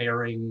than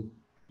comparing,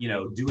 you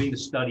know, doing the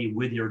study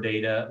with your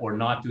data or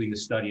not doing the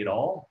study at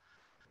all,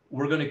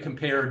 we're going to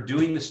compare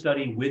doing the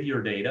study with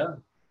your data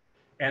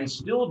and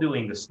still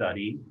doing the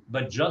study,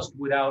 but just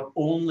without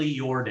only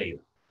your data.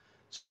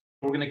 So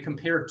we're going to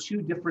compare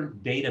two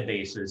different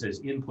databases as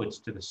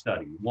inputs to the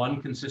study,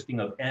 one consisting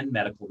of n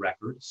medical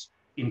records,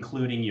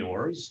 including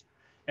yours,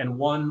 and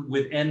one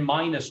with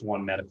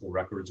n-1 medical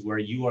records where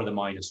you are the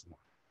 -1.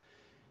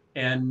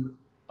 And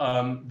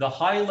the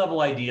high-level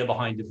idea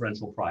behind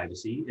differential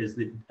privacy is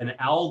that an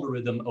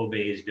algorithm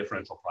obeys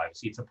differential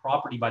privacy. It's a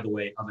property, by the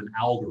way, of an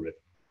algorithm,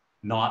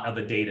 not of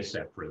a data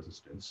set, for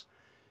instance.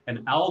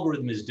 An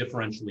algorithm is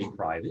differentially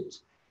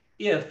private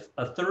if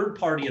a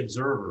third-party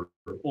observer,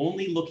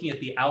 only looking at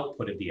the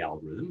output of the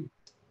algorithm,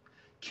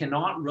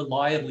 cannot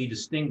reliably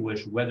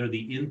distinguish whether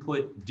the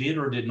input did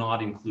or did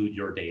not include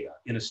your data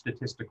in a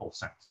statistical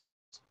sense,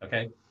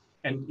 okay?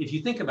 And if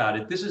you think about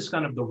it, this is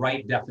kind of the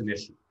right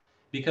definition,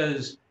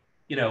 because,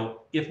 you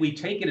know, if we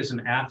take it as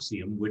an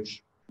axiom,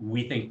 which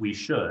we think we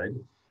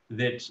should,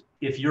 that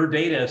if your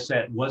data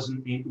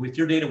wasn't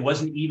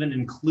even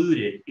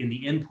included in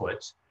the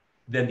input,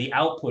 then the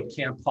output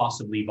can't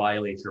possibly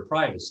violate your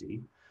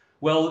privacy.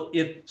 Well,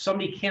 if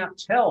somebody can't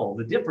tell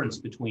the difference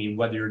between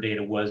whether your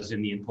data was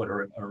in the input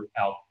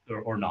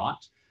or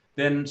not,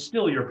 then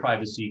still your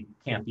privacy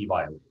can't be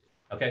violated,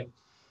 okay?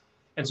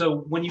 And so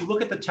when you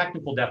look at the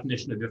technical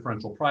definition of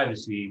differential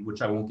privacy,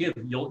 which I won't give,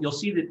 you'll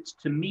see that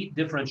to meet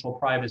differential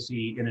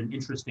privacy in an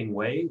interesting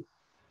way,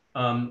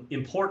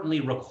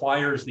 importantly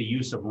requires the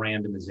use of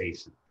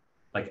randomization.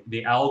 Like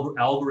the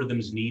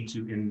algorithms need to,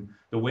 in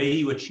the way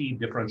you achieve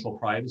differential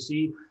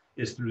privacy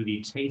is through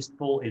the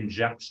tasteful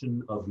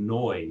injection of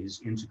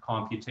noise into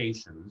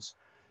computations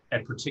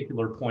at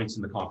particular points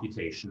in the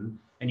computation.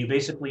 And you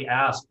basically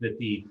ask that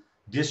the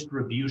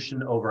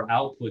distribution over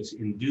outputs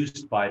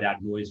induced by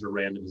that noise or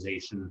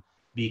randomization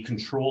be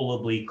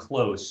controllably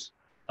close.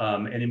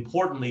 And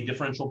importantly,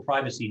 differential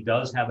privacy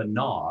does have a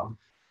knob,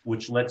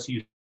 which lets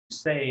you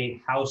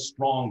say how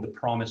strong the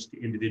promise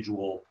to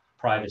individual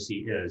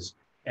privacy is.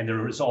 And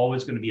there is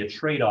always going to be a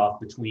trade-off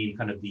between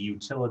kind of the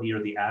utility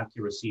or the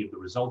accuracy of the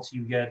results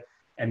you get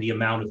and the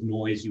amount of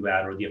noise you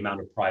add or the amount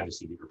of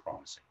privacy that you're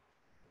promising.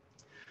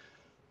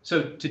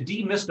 So to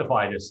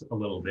demystify this a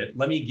little bit,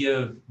 let me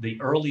give the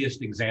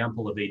earliest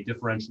example of a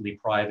differentially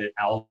private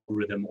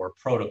algorithm or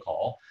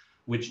protocol,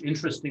 which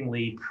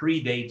interestingly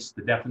predates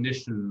the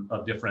definition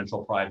of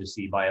differential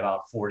privacy by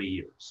about 40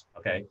 years,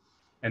 okay?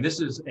 And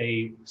this is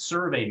a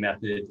survey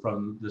method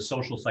from the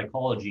social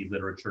psychology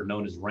literature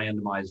known as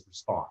randomized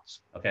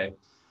response, okay?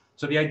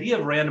 So the idea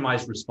of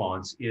randomized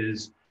response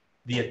is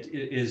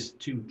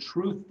to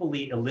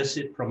truthfully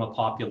elicit from a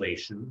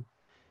population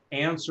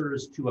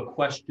answers to a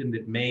question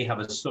that may have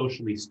a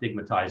socially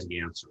stigmatized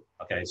answer,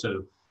 okay?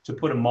 So to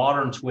put a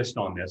modern twist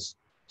on this,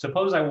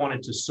 suppose I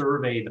wanted to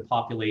survey the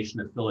population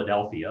of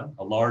Philadelphia,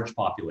 a large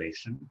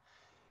population,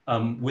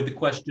 with the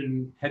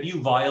question, have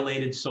you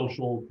violated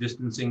social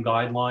distancing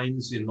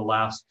guidelines in the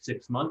last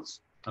 6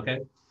 months, okay?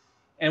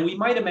 And we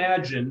might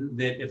imagine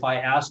that if I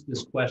asked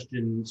this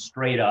question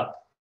straight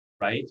up,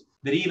 right,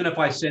 that even if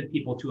I sent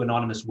people to an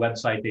anonymous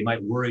website, they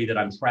might worry that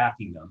I'm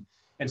tracking them.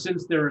 And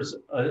since there's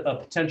a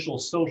potential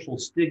social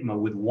stigma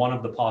with one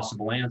of the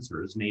possible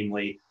answers,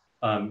 namely,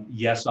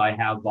 yes, I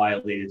have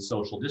violated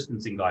social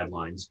distancing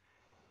guidelines,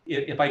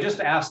 if I just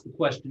ask the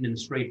question in a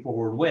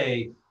straightforward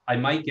way, I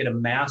might get a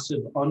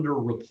massive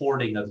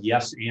underreporting of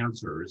yes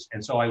answers.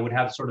 And so I would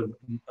have sort of,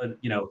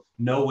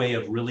 no way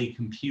of really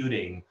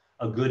computing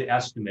a good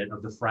estimate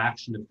of the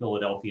fraction of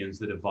Philadelphians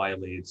that have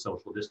violated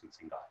social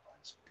distancing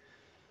guidelines.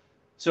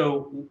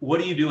 So what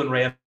do you do in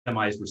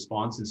randomized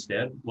response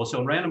instead? Well, so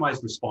in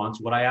randomized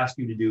response, what I ask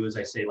you to do is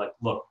I say, like,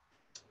 look,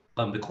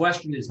 the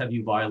question is, have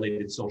you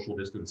violated social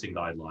distancing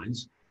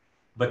guidelines?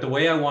 But the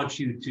way I want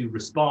you to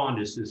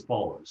respond is as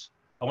follows.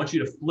 I want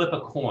you to flip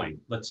a coin,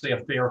 let's say a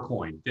fair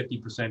coin,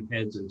 50%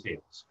 heads and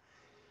tails.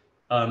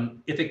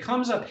 If it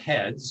comes up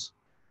heads,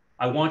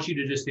 I want you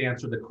to just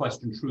answer the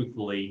question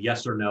truthfully,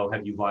 yes or no,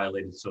 have you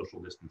violated social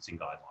distancing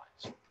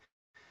guidelines?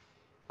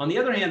 On the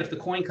other hand, if the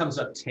coin comes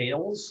up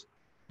tails,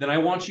 then I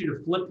want you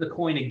to flip the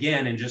coin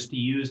again and just to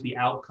use the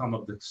outcome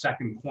of the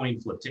second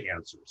coin flip to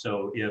answer.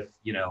 So if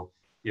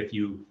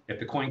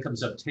the coin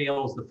comes up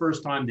tails the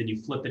first time, then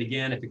you flip it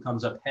again. If it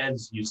comes up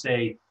heads, you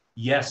say,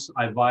 yes,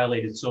 I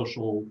violated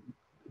social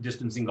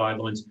distancing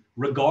guidelines,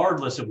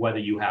 regardless of whether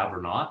you have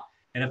or not.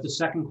 And if the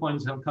second coin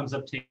comes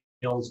up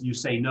tails, you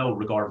say no,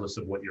 regardless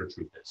of what your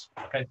truth is,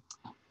 okay?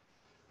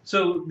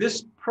 So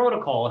this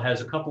protocol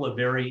has a couple of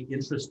very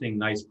interesting,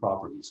 nice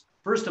properties.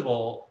 First of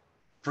all,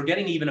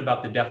 forgetting even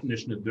about the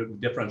definition of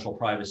differential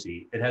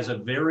privacy, it has a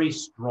very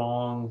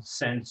strong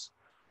sense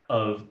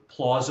of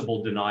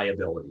plausible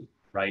deniability,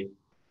 right?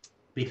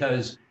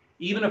 Because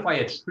even if I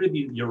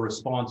attribute your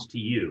response to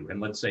you,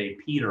 and let's say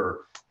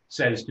Peter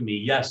says to me,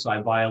 yes,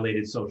 I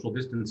violated social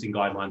distancing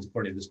guidelines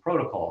according to this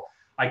protocol,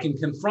 I can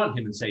confront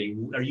him and say,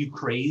 are you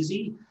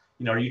crazy?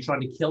 Are you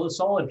trying to kill us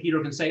all? And Peter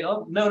can say,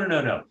 oh,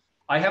 no.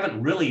 I haven't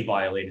really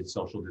violated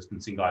social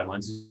distancing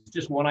guidelines. It's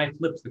just when I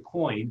flipped the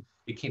coin,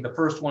 the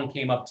first one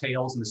came up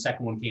tails and the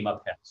second one came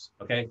up heads,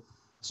 okay?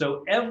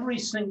 So every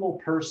single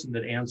person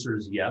that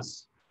answers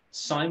yes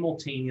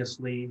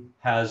simultaneously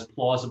has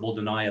plausible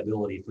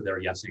deniability for their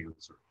yes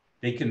answer.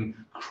 They can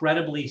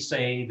credibly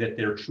say that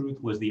their truth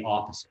was the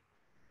opposite,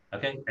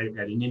 okay, at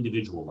an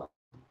individual level.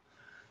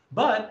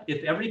 But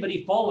if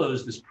everybody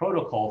follows this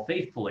protocol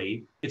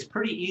faithfully, it's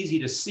pretty easy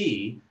to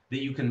see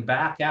that you can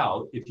back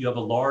out, if you have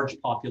a large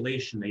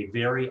population, a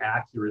very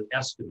accurate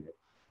estimate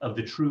of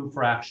the true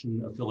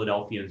fraction of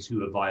Philadelphians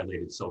who have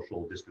violated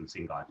social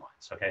distancing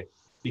guidelines, okay?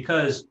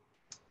 Because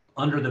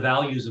under the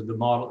values of the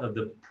model of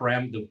the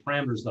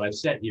parameters that I've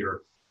set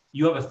here,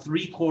 you have a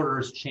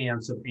 3/4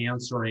 chance of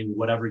answering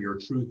whatever your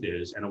truth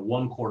is and a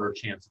 1/4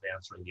 chance of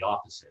answering the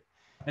opposite.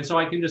 And so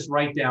I can just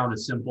write down a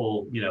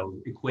simple,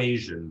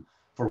 equation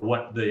for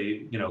what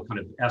the,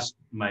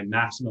 my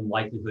maximum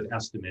likelihood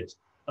estimate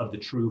of the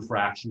true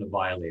fraction of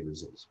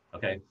violators is,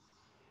 okay?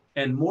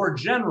 And more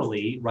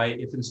generally, right,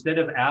 if instead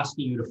of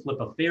asking you to flip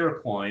a fair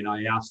coin,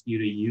 I ask you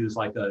to use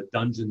like a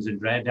Dungeons and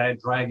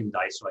Dragon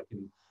dice so I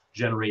can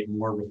generate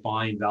more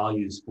refined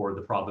values for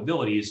the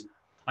probabilities,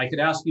 I could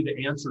ask you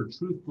to answer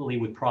truthfully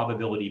with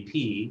probability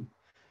P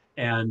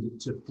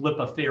and to flip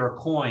a fair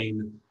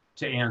coin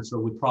to answer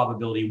with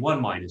probability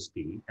 1 minus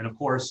P. And of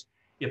course,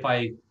 if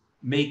I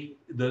make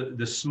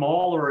the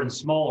smaller and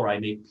smaller I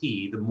make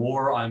P, the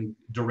more I'm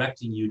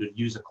directing you to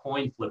use a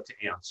coin flip to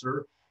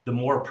answer, the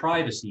more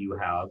privacy you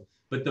have,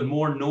 but the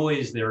more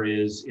noise there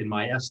is in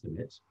my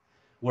estimate.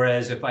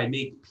 Whereas if I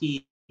make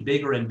P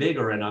bigger and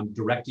bigger and I'm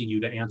directing you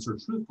to answer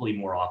truthfully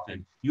more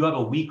often, you have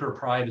a weaker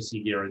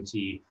privacy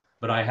guarantee,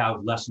 but I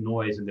have less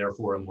noise and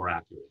therefore a more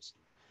accuracy.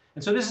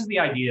 And so this is the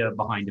idea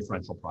behind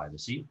differential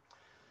privacy.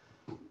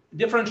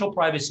 Differential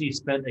privacy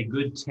spent a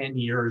good 10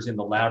 years in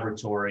the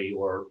laboratory,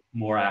 or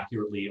more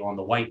accurately on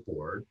the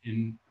whiteboard.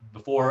 In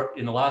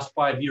the last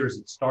 5 years,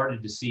 it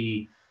started to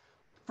see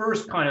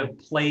first kind of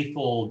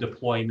playful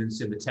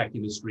deployments in the tech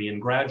industry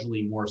and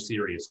gradually more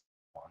serious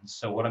ones.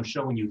 So what I'm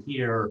showing you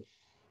here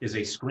is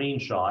a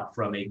screenshot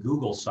from a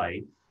Google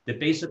site that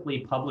basically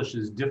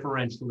publishes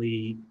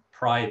differentially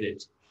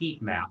private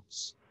heat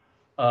maps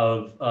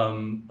of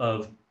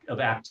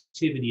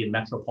activity in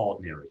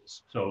metropolitan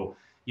areas. So,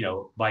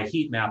 by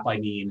heat map, I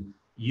mean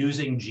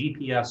using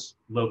GPS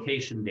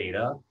location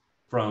data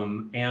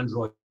from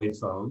Android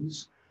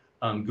phones.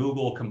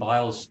 Google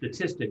compiles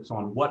statistics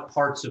on what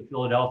parts of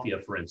Philadelphia,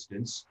 for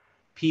instance,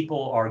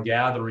 people are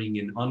gathering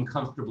in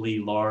uncomfortably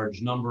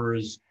large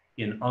numbers,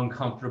 in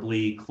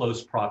uncomfortably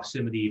close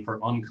proximity for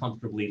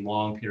uncomfortably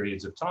long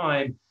periods of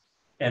time,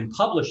 and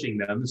publishing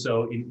them.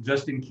 So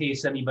just in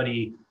case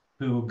anybody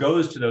who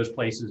goes to those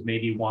places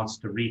maybe wants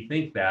to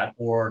rethink that,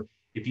 or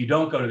if you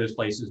don't go to those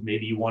places,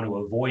 maybe you want to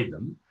avoid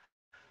them.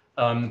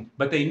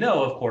 But they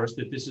know, of course,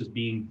 that this is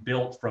being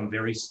built from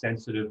very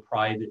sensitive,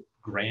 private,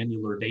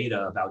 granular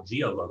data about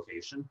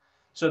geolocation.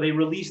 So they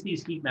release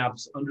these heat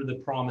maps under the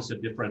promise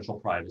of differential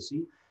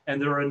privacy.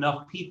 And there are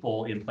enough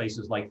people in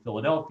places like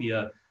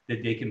Philadelphia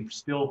that they can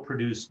still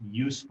produce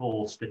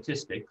useful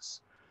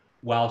statistics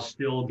while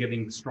still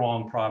giving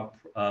strong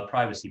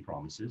privacy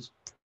promises.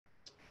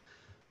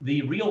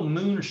 The real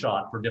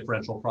moonshot for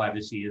differential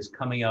privacy is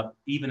coming up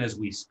even as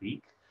we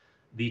speak.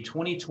 The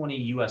 2020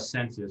 US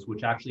Census,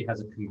 which actually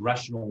has a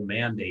congressional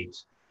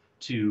mandate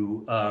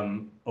to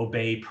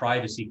obey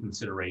privacy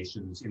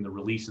considerations in the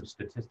release of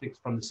statistics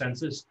from the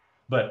census,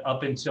 but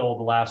up until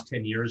the last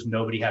 10 years,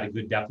 nobody had a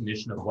good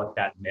definition of what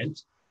that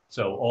meant.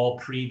 So all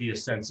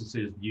previous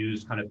censuses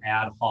used kind of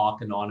ad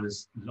hoc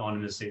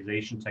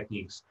anonymization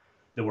techniques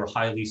that were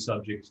highly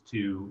subject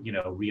to,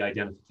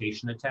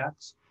 re-identification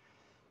attacks.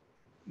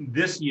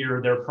 This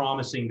year, they're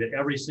promising that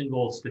every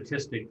single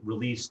statistic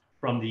released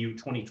from the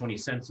 2020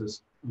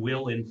 census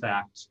will, in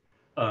fact,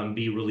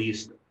 be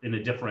released in a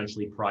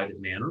differentially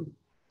private manner,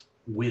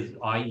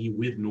 i.e.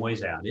 with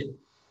noise added.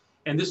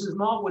 And this is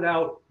not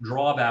without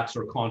drawbacks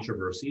or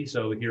controversy.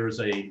 So here's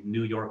a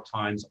New York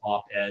Times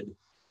op-ed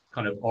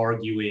kind of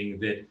arguing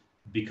that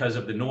because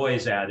of the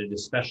noise added,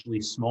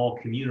 especially small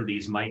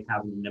communities might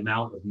have an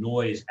amount of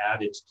noise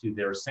added to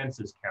their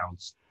census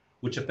counts,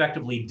 which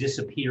effectively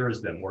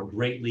disappears them or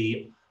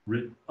greatly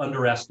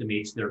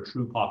underestimates their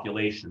true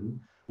population,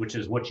 which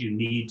is what you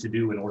need to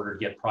do in order to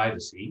get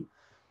privacy.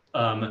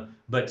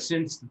 But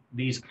since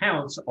these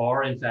counts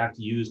are in fact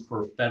used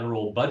for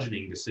federal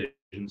budgeting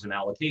decisions and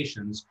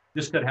allocations,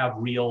 this could have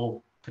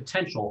real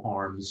potential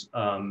harms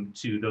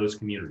to those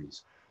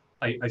communities.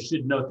 I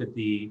should note that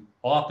the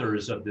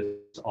authors of this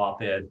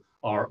op-ed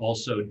are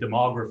also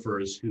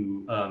demographers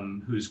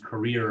whose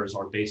careers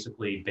are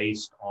basically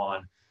based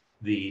on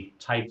the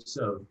types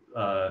of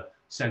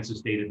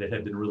census data that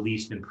have been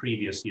released in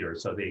previous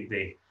years. So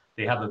they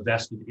have a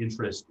vested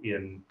interest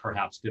in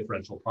perhaps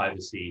differential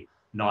privacy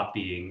not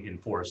being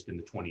enforced in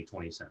the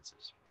 2020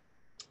 census.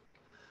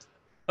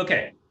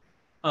 Okay,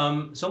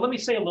 so let me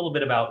say a little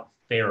bit about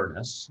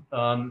fairness.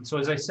 So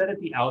as I said at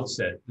the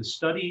outset, the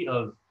study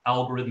of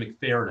algorithmic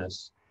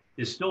fairness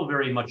is still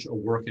very much a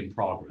work in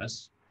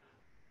progress.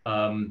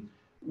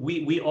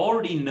 We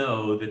already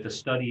know that the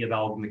study of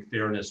algorithmic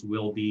fairness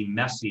will be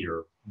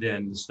messier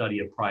than the study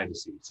of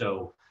privacy.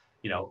 So,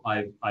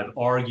 I've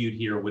argued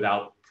here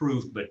without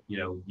proof, but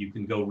you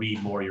can go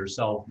read more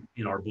yourself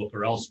in our book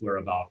or elsewhere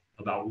about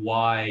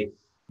why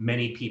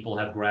many people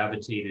have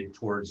gravitated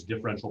towards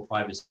differential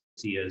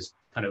privacy as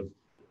kind of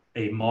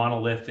a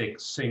monolithic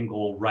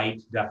single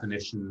right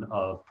definition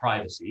of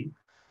privacy.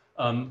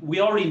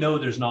 We already know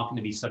there's not going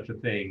to be such a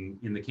thing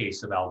in the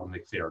case of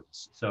algorithmic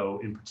fairness.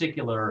 So in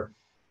particular,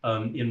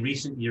 in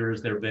recent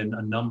years, there have been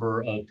a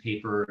number of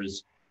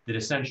papers that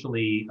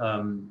essentially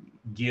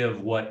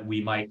give what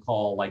we might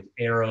call like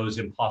Arrow's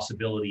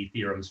impossibility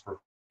theorems for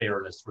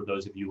fairness for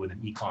those of you with an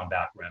econ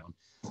background.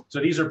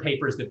 So these are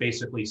papers that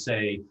basically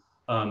say,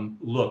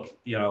 look,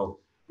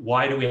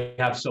 why do we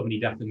have so many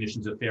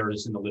definitions of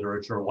fairness in the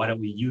literature? Why don't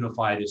we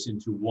unify this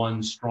into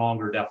one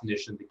stronger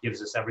definition that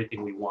gives us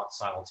everything we want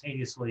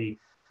simultaneously?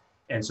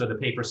 And so the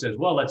paper says,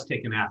 well, let's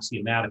take an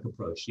axiomatic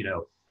approach.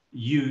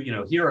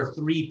 Here are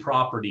three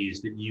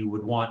properties that you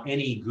would want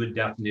any good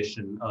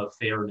definition of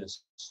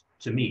fairness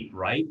to meet,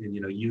 right? And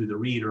you, the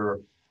reader,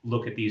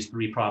 look at these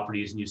three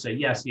properties and you say,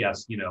 yes,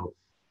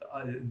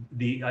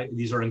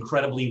 these are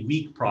incredibly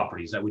weak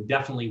properties. I would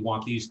definitely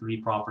want these three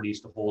properties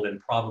to hold, and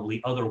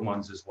probably other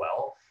ones as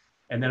well.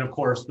 And then, of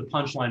course, the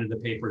punchline of the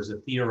paper is a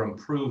theorem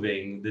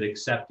proving that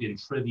except in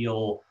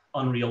trivial,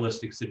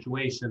 unrealistic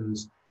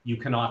situations, you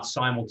cannot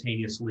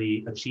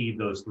simultaneously achieve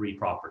those three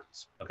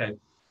properties, okay?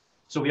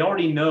 So we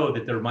already know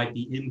that there might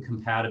be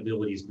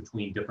incompatibilities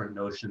between different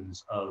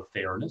notions of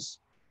fairness.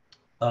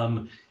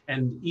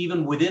 And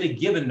even within a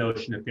given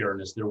notion of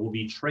fairness, there will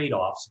be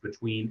trade-offs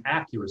between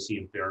accuracy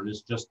and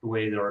fairness, just the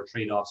way there are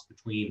trade-offs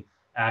between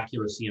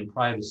accuracy and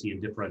privacy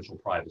and differential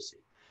privacy.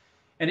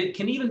 And it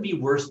can even be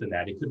worse than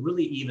that. It could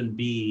really even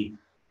be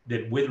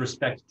that with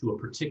respect to a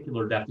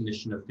particular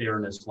definition of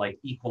fairness, like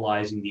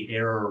equalizing the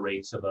error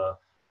rates of a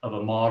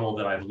model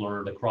that I've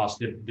learned across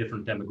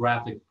different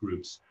demographic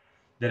groups,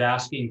 that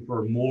asking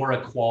for more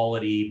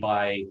equality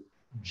by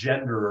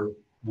gender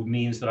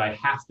means that I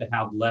have to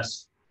have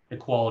less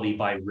equality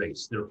by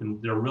race.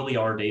 There really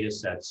are data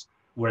sets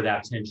where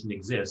that tension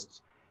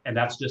exists. And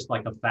that's just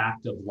like a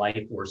fact of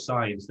life or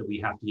science that we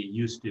have to get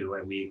used to,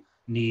 and we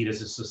need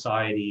as a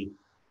society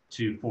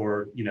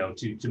to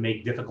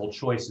make difficult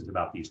choices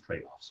about these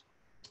trade-offs.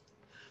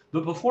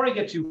 But before I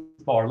get too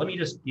far, let me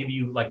just give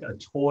you like a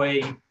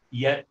toy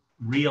yet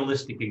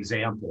realistic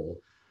example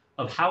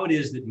of how it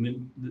is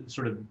that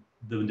sort of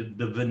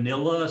the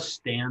vanilla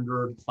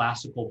standard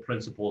classical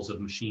principles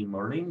of machine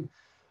learning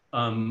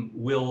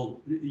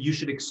you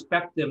should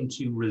expect them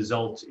to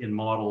result in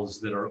models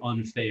that are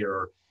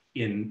unfair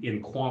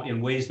in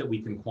ways that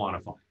we can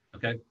quantify,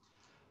 okay?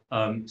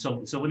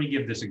 So let me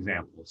give this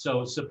example.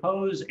 So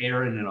suppose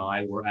Aaron and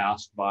I were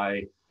asked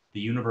by the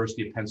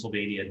University of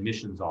Pennsylvania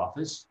admissions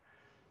office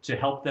to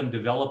help them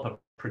develop a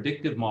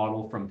predictive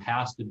model from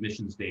past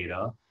admissions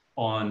data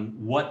on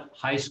what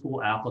high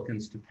school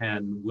applicants to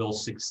Penn will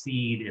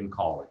succeed in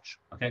college,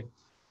 okay?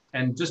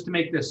 And just to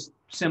make this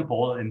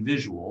simple and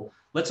visual,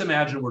 let's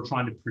imagine we're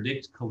trying to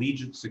predict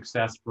collegiate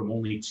success from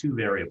only two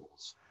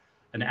variables: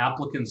 an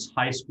applicant's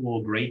high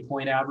school grade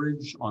point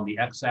average on the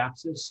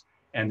x-axis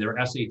and their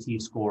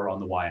SAT score on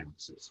the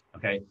y-axis,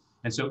 okay?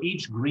 And so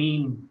each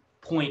green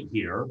point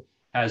here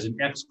has an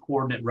x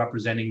coordinate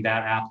representing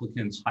that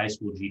applicant's high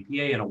school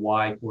GPA and a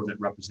y coordinate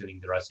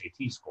representing their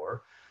SAT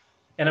score.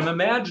 And I'm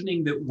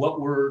imagining that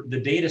the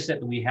data set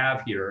that we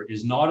have here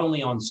is not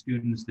only on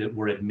students that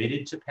were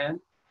admitted to Penn,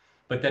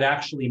 but that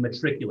actually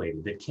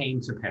matriculated, that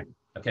came to Penn,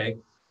 okay?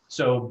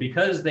 So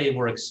because they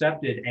were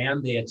accepted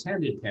and they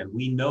attended Penn,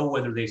 we know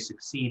whether they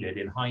succeeded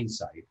in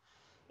hindsight.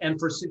 And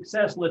for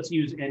success, let's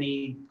use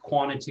any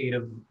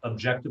quantitative,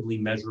 objectively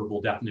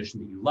measurable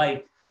definition that you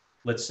like.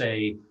 Let's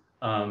say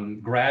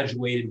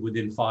graduated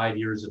within 5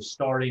 years of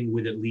starting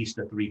with at least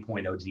a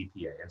 3.0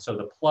 GPA. And so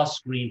the plus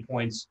green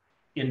points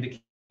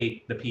indicate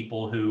the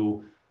people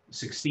who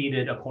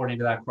succeeded according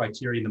to that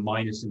criteria, and the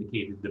minus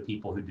indicated the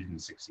people who didn't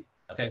succeed,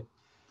 okay?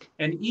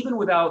 And even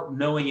without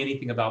knowing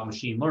anything about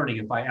machine learning,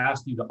 if I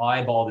asked you to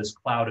eyeball this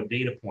cloud of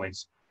data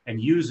points and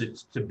use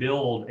it to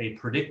build a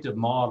predictive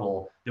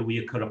model that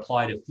we could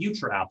apply to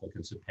future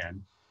applicants at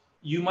Penn,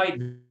 you might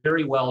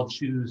very well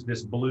choose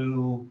this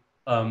blue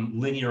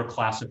linear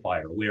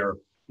classifier, where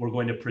we're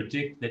going to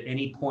predict that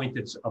any point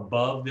that's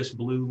above this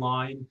blue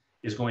line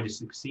is going to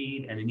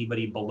succeed, and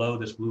anybody below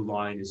this blue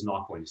line is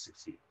not going to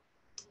succeed.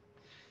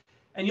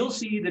 And you'll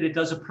see that it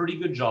does a pretty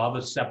good job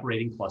of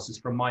separating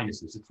pluses from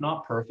minuses. It's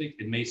not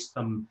perfect. It makes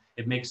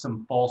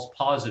some false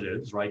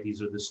positives, right?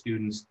 These are the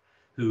students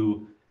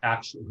who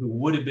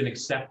would have been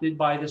accepted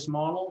by this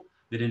model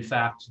that in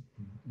fact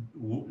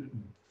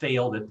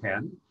failed at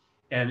Penn.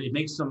 And it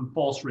makes some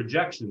false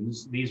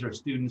rejections. These are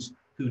students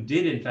who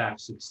did in fact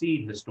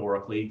succeed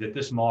historically that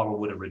this model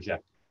would have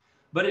rejected.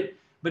 But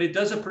it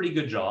does a pretty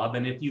good job.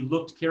 And if you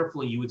looked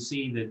carefully, you would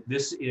see that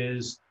this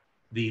is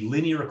the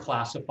linear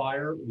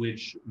classifier,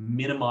 which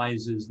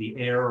minimizes the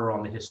error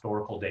on the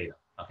historical data,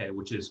 okay,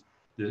 which is,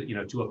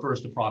 to a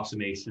first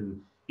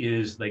approximation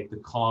is like the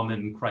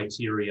common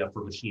criteria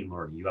for machine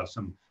learning. You have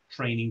some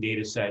training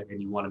data set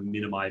and you want to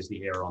minimize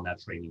the error on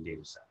that training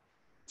data set,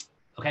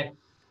 okay?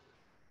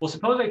 Well,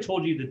 suppose I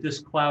told you that this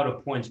cloud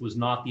of points was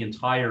not the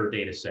entire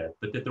data set,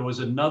 but that there was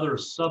another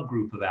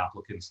subgroup of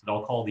applicants that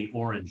I'll call the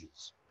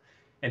oranges.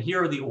 And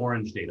here are the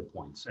orange data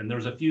points. And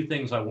there's a few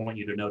things I want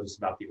you to notice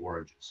about the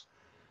oranges.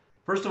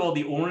 First of all,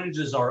 the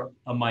oranges are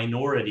a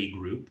minority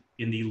group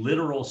in the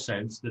literal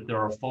sense that there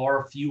are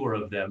far fewer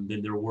of them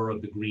than there were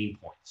of the green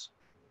points.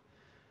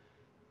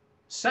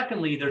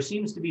 Secondly, there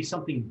seems to be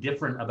something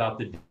different about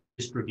the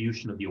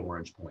distribution of the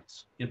orange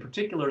points. In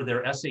particular,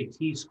 their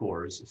SAT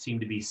scores seem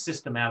to be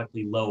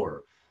systematically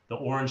lower. The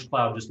orange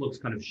cloud just looks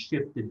kind of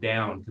shifted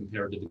down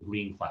compared to the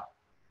green cloud,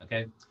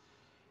 okay?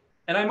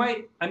 And I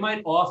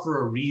might offer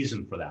a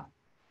reason for that.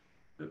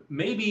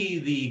 Maybe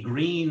the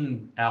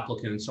green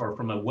applicants are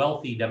from a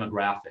wealthy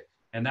demographic,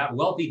 and that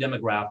wealthy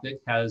demographic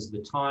has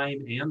the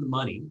time and the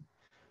money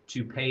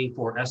to pay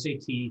for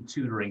SAT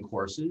tutoring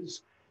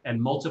courses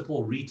and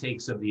multiple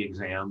retakes of the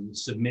exam,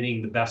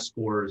 submitting the best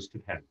scores to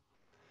Penn.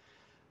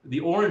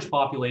 The orange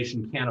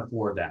population can't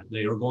afford that.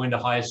 They are going to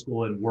high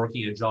school and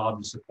working a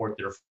job to support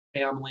their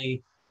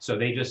family, so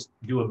they just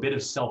do a bit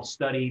of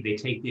self-study. They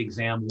take the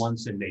exam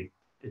once and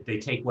they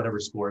take whatever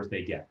scores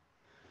they get.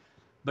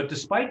 But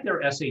despite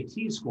their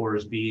SAT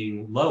scores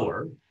being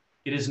lower,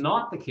 it is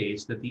not the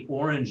case that the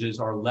oranges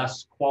are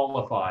less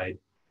qualified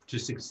to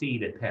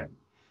succeed at Penn.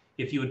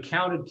 If you had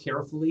counted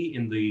carefully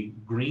in the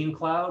green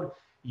cloud,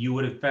 you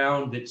would have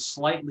found that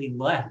slightly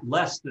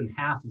less than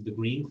half of the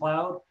green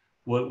cloud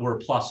were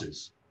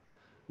pluses,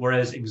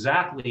 whereas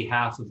exactly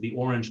half of the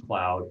orange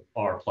cloud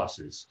are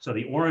pluses. So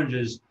the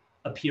oranges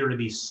appear to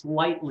be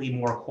slightly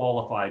more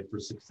qualified for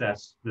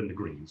success than the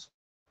greens.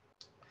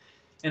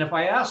 And if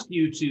I asked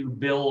you to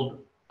build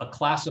a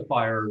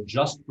classifier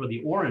just for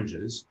the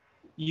oranges,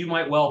 you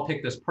might well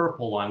pick this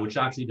purple line, which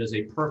actually does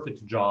a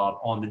perfect job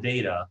on the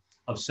data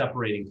of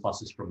separating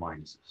pluses from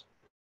minuses.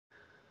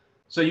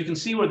 So you can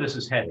see where this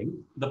is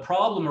heading. The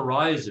problem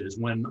arises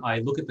when I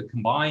look at the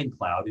combined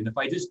cloud, and if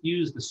I just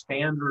use the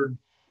standard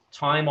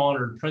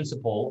time-honored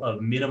principle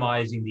of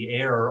minimizing the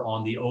error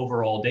on the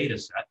overall data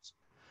set,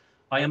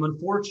 I am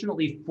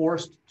unfortunately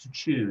forced to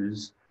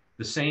choose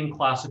the same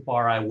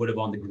classifier I would have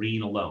on the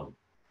green alone.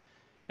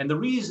 And the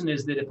reason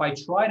is that if I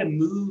try to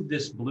move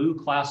this blue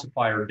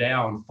classifier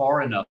down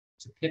far enough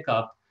to pick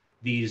up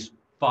these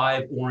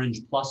 5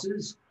 orange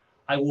pluses,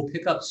 I will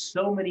pick up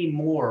so many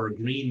more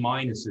green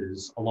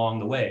minuses along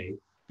the way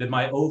that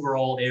my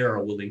overall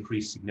error will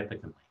increase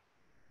significantly,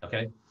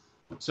 okay?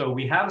 So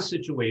we have a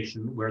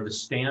situation where the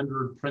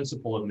standard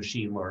principle of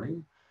machine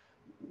learning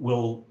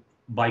will,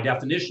 by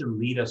definition,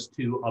 lead us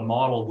to a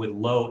model with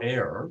low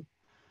error,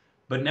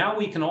 but now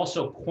we can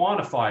also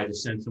quantify the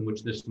sense in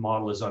which this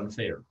model is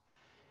unfair.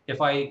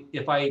 If I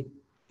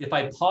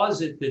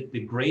posit that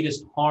the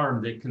greatest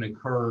harm that can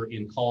occur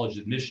in college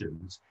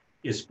admissions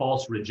is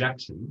false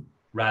rejection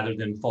rather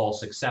than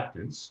false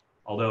acceptance,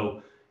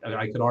 although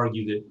I could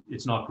argue that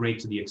it's not great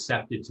to be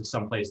accepted to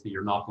some place that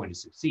you're not going to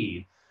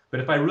succeed. But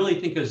if I really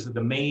think as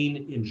the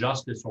main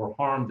injustice or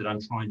harm that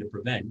I'm trying to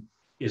prevent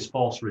is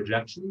false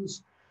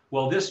rejections,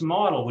 well, this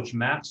model, which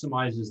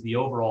maximizes the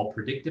overall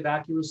predictive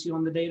accuracy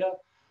on the data,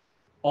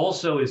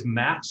 also is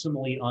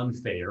maximally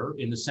unfair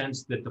in the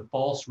sense that the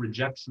false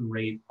rejection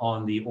rate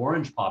on the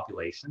orange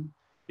population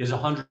is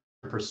 100%,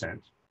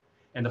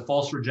 and the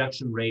false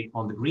rejection rate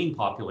on the green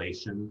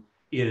population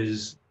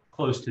is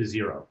close to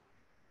 0,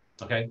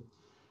 okay?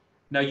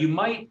 Now you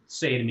might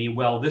say to me,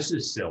 well, this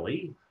is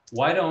silly.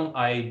 Why don't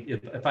I,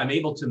 if I'm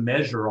able to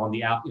measure on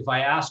the app, if I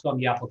ask on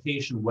the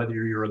application whether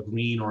you're a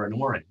green or an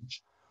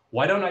orange,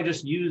 why don't I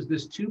just use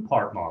this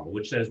 2-part model,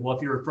 which says, well,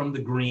 if you're from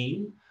the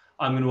green,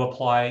 I'm going to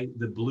apply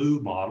the blue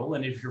model.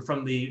 And if you're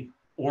from the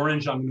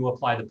orange, I'm going to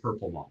apply the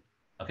purple model,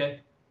 okay?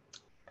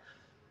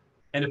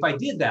 And if I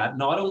did that,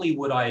 not only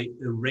would I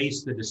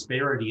erase the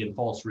disparity in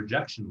false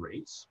rejection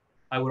rates,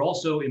 I would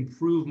also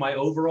improve my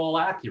overall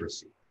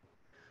accuracy.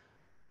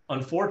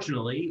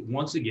 Unfortunately,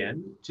 once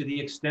again, to the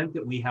extent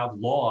that we have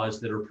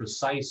laws that are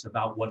precise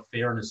about what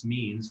fairness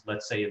means,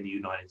 let's say in the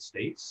United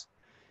States,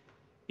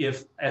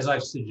 if, as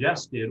I've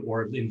suggested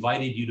or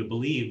invited you to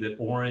believe that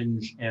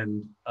orange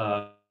and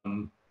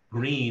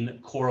green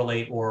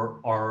correlate or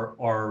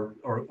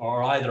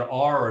either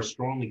are or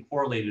strongly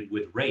correlated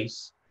with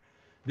race,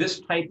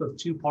 this type of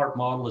 2-part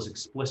model is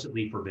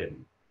explicitly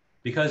forbidden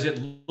because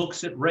it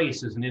looks at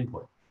race as an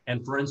input.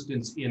 And for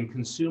instance, in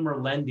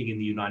consumer lending in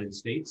the United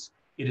States,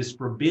 it is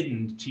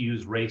forbidden to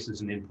use race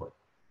as an input.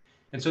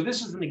 And so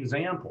this is an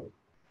example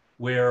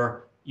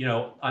where, you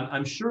know,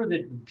 I'm sure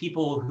that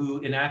people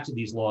who enacted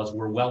these laws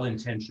were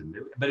well-intentioned,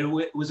 but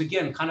it was,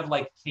 again, kind of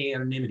like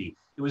anonymity.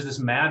 It was this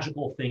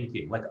magical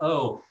thinking, like,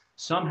 oh,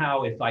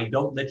 somehow if I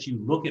don't let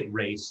you look at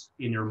race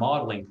in your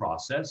modeling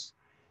process,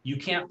 you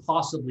can't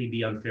possibly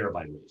be unfair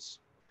by race.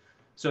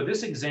 So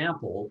this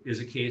example is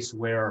a case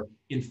where,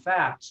 in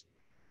fact,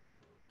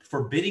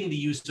 forbidding the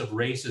use of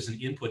race as an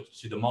input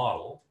to the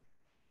model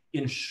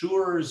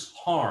ensures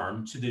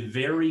harm to the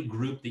very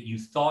group that you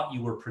thought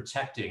you were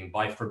protecting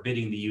by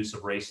forbidding the use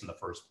of race in the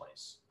first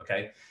place,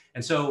 okay?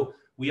 And so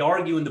we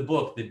argue in the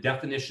book that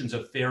definitions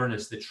of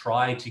fairness that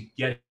try to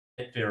get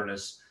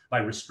fairness by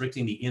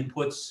restricting the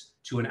inputs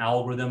to an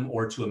algorithm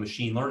or to a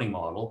machine learning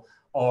model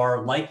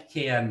are, like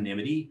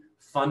k-anonymity,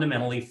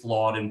 fundamentally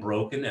flawed and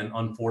broken and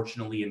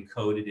unfortunately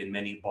encoded in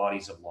many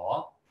bodies of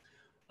law.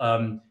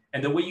 And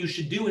then what you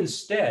should do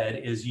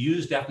instead is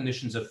use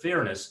definitions of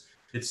fairness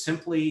that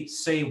simply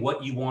say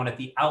what you want at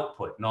the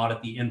output, not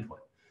at the input.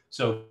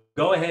 So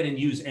go ahead and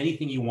use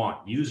anything you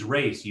want. Use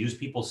race, use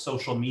people's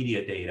social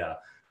media data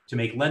to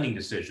make lending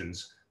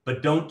decisions,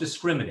 but don't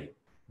discriminate.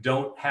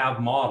 Don't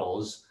have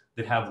models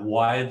that have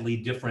widely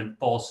different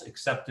false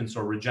acceptance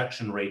or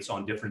rejection rates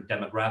on different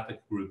demographic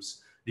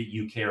groups that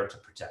you care to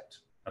protect,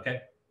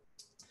 okay?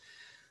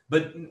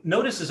 But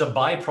notice as a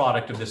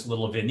byproduct of this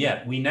little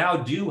vignette, we now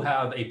do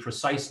have a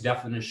precise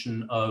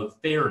definition of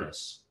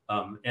fairness.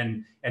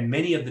 And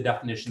many of the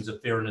definitions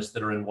of fairness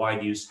that are in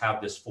wide use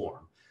have this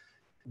form.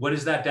 What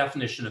is that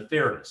definition of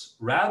fairness?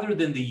 Rather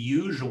than the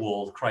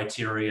usual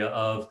criteria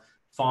of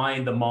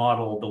find the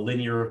model, the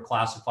linear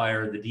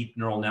classifier, the deep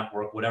neural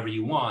network, whatever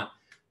you want,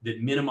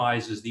 that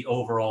minimizes the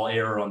overall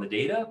error on the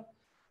data,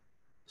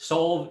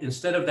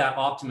 instead of that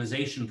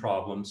optimization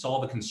problem,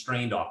 solve a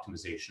constrained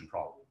optimization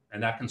problem.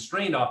 And that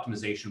constrained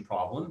optimization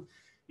problem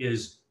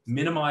is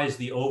minimize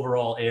the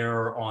overall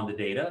error on the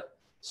data,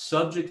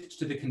 subject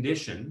to the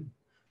condition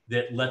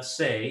that, let's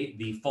say,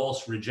 the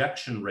false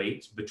rejection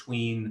rate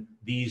between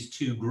these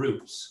two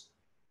groups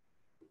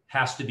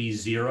has to be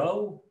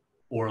 0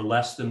 or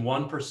less than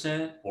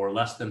 1% or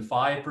less than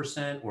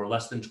 5% or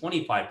less than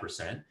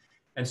 25%.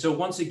 And so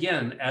once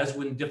again, as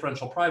with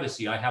differential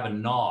privacy, I have a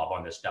knob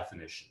on this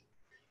definition.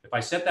 If I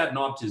set that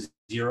knob to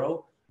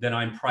 0, then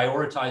I'm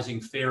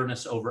prioritizing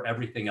fairness over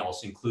everything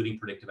else, including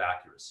predictive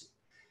accuracy.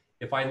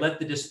 If I let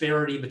the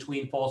disparity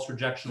between false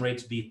rejection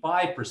rates be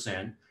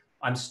 5%,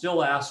 I'm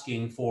still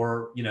asking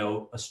for,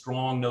 a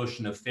strong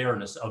notion of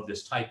fairness of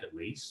this type at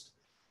least.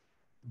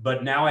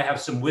 But now I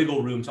have some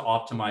wiggle room to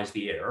optimize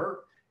the error.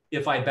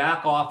 If I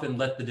back off and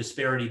let the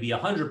disparity be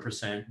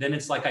 100%, then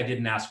it's like I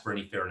didn't ask for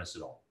any fairness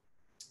at all.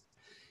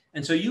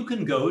 And so you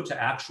can go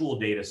to actual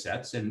data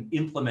sets and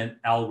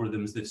implement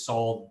algorithms that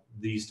solve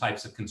these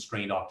types of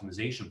constrained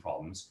optimization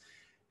problems.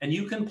 And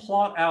you can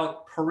plot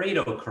out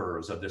Pareto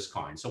curves of this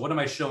kind. So what am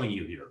I showing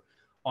you here?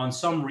 On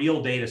some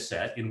real data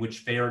set in which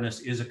fairness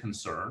is a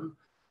concern,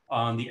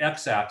 on the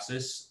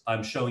x-axis,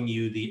 I'm showing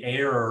you the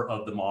error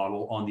of the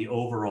model on the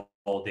overall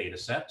data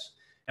set.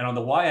 And on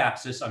the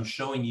y-axis, I'm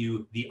showing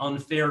you the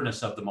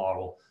unfairness of the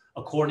model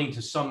according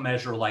to some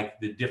measure like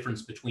the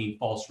difference between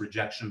false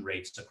rejection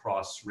rates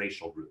across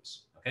racial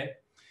groups, okay?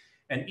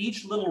 And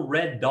each little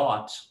red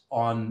dot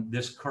on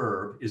this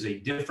curve is a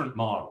different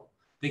model.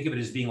 Think of it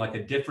as being like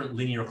a different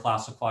linear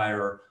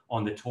classifier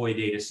on the toy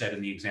data set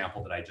in the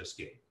example that I just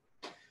gave.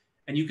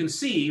 And you can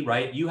see,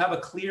 right, you have a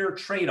clear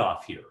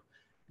trade-off here.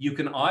 You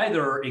can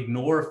either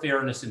ignore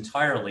fairness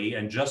entirely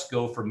and just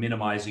go for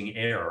minimizing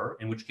error,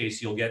 in which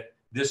case you'll get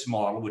this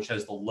model, which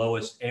has the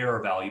lowest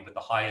error value, but the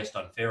highest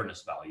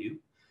unfairness value.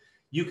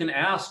 You can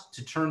ask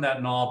to turn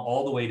that knob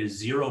all the way to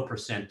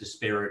 0%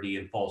 disparity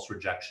in false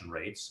rejection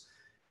rates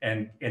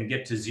and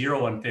get to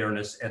 0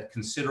 unfairness at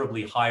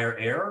considerably higher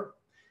error.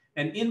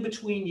 And in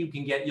between,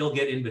 you'll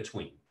get in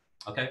between,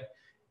 okay?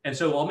 And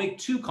so I'll make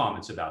 2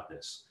 comments about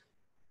this.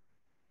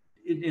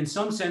 In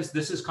some sense,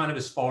 this is kind of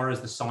as far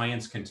as the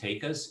science can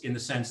take us, in the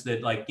sense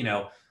that, like,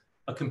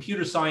 a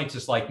computer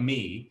scientist like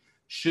me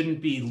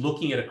shouldn't be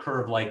looking at a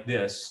curve like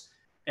this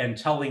and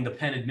telling the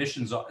Penn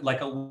admissions,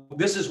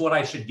 this is what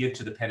I should give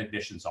to the Penn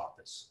admissions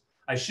office.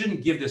 I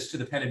shouldn't give this to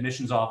the Penn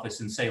admissions office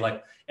and say,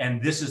 like,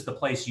 and this is the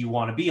place you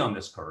want to be on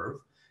this curve,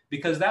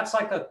 because that's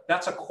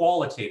a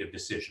qualitative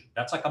decision.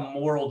 That's like a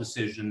moral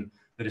decision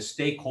that a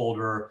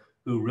stakeholder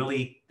who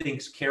really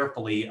thinks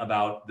carefully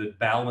about the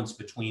balance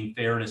between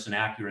fairness and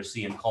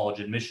accuracy in college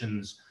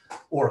admissions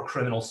or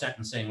criminal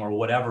sentencing or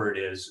whatever it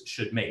is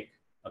should make,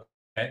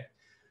 okay?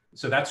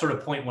 So that's sort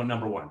of point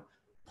number one.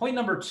 Point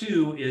number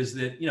 2 is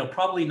that,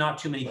 probably not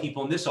too many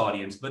people in this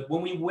audience, but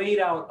when we wade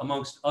out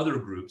amongst other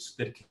groups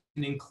that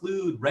can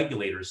include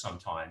regulators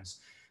sometimes,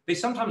 they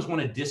sometimes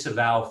want to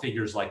disavow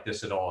figures like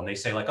this at all. And they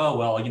say, like, oh,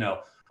 well,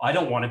 I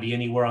don't want to be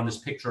anywhere on this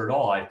picture at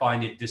all. I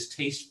find it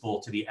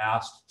distasteful to be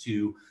asked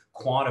to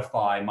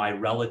quantify my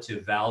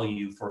relative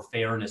value for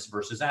fairness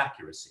versus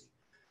accuracy.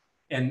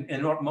 And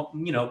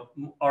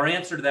our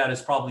answer to that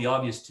is probably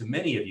obvious to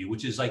many of you,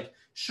 which is like,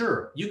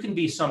 sure, you can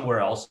be somewhere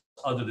else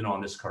other than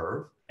on this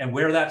curve. And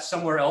where that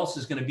somewhere else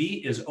is going to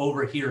be is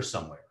over here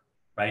somewhere,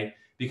 right?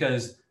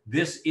 Because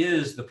this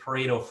is the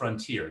Pareto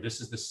frontier.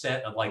 This is the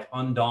set of like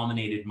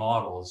undominated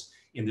models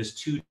in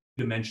this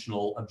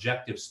 2-dimensional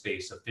objective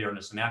space of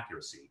fairness and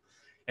accuracy.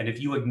 And if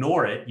you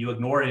ignore it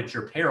at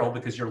your peril,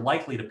 because you're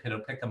likely to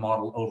pick a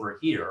model over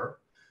here,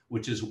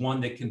 which is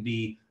one that can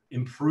be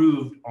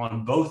improved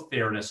on both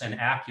fairness and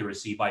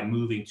accuracy by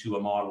moving to a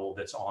model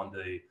that's on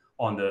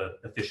the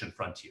efficient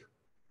frontier.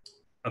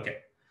 Okay,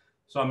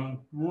 so I'm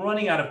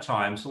running out of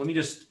time. So let me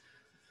just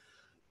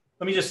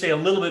say a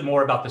little bit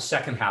more about the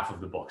second half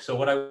of the book.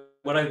 So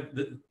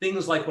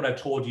things like what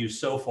I've told you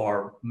so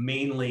far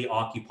mainly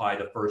occupy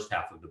the first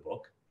half of the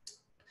book.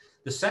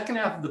 The second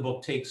half of the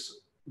book takes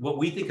what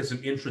we think is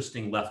an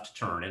interesting left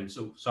turn. And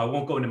so I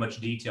won't go into much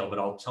detail, but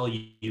I'll tell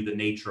you the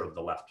nature of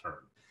the left turn.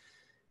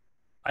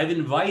 I've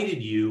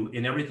invited you,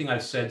 in everything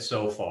I've said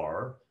so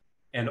far,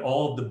 and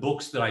all of the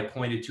books that I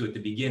pointed to at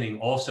the beginning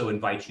also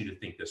invite you to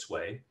think this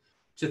way,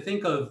 to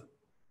think of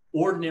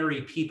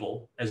ordinary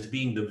people as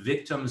being the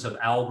victims of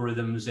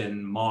algorithms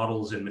and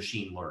models and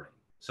machine learning.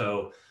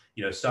 So,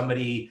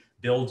 somebody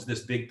builds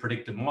this big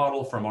predictive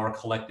model from our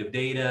collective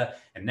data,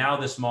 and now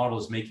this model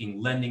is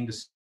making lending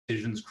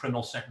decisions,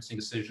 criminal sentencing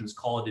decisions,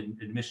 college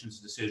admissions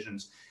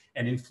decisions,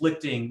 and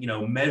inflicting,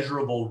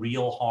 measurable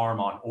real harm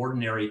on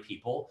ordinary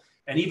people.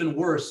 And even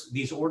worse,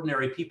 these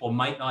ordinary people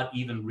might not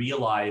even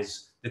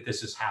realize that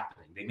this is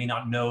happening. They may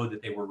not know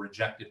that they were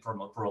rejected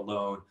for a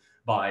loan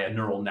by a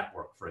neural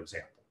network, for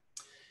example.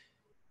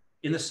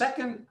 In the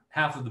second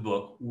half of the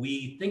book,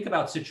 we think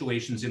about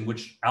situations in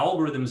which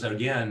algorithms,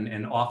 again,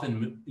 and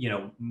often,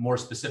 more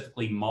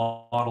specifically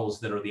models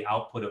that are the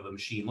output of a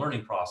machine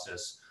learning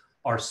process,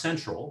 are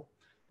central.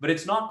 But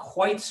it's not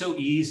quite so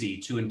easy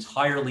to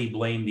entirely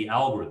blame the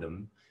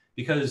algorithm,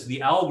 because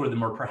the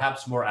algorithm, or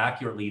perhaps more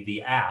accurately,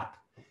 the app,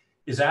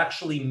 is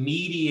actually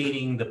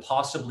mediating the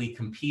possibly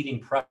competing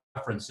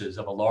preferences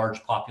of a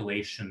large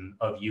population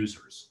of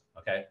users,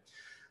 okay?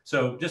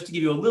 So just to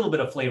give you a little bit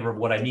of flavor of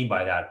what I mean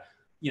by that,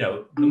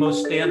 the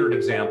most standard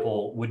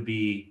example would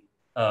be,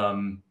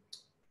 the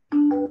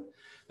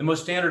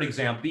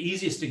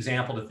easiest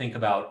example to think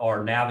about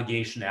are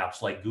navigation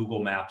apps like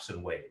Google Maps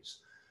and Waze.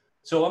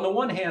 So on the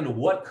one hand,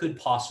 what could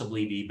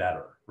possibly be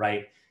better,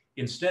 right?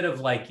 Instead of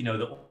like,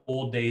 the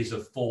old days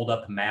of fold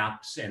up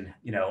maps and,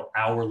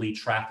 hourly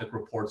traffic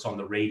reports on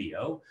the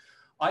radio,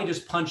 I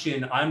just punch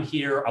in, I'm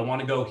here, I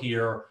want to go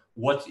here,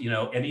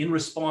 and in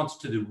response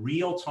to the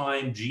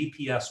real-time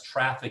GPS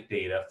traffic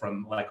data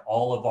from like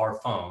all of our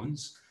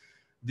phones,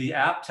 the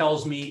app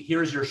tells me,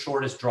 here's your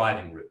shortest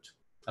driving route,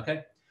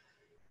 okay?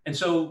 And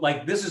so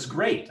like, this is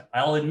great.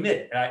 I'll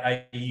admit,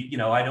 I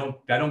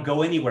don't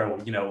go anywhere,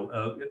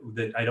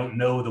 that I don't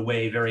know the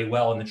way very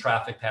well in the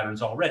traffic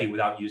patterns already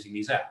without using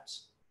these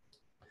apps.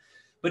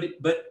 But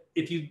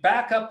if you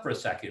back up for a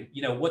second,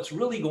 what's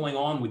really going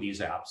on with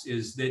these apps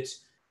is that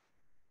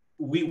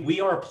we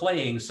are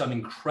playing some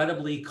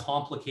incredibly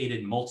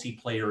complicated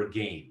multiplayer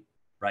game,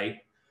 right?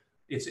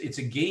 It's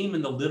a game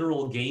in the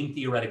literal game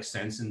theoretic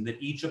sense, in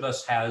that each of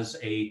us has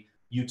a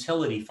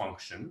utility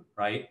function,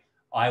 right?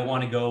 I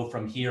want to go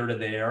from here to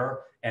there,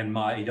 and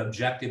my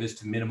objective is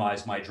to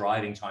minimize my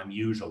driving time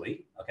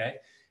usually, okay?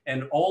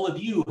 And all of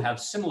you have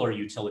similar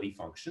utility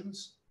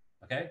functions,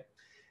 okay?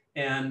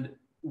 And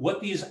what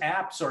these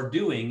apps are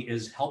doing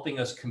is helping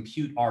us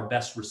compute our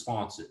best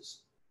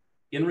responses.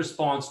 In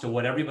response to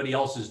what everybody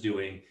else is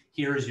doing,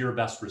 here's your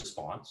best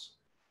response.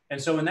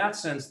 And so in that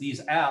sense,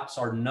 these apps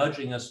are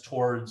nudging us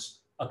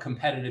towards a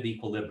competitive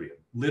equilibrium.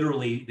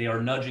 Literally, they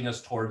are nudging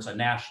us towards a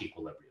Nash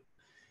equilibrium.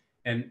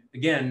 And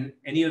again,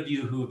 any of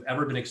you who've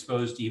ever been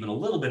exposed to even a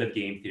little bit of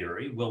game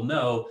theory will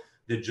know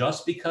that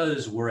just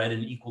because we're at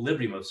an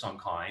equilibrium of some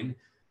kind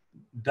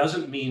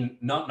doesn't mean,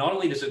 not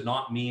only does it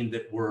not mean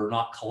that we're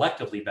not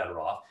collectively better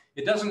off,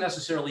 it doesn't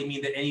necessarily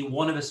mean that any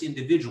one of us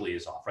individually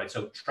is off, right?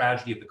 So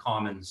Tragedy of the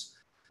Commons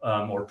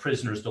or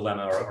Prisoner's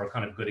Dilemma are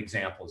kind of good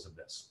examples of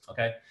this,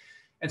 okay?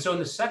 And so in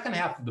the second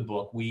half of the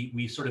book,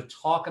 we sort of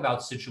talk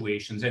about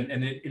situations,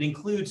 and it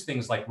includes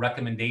things like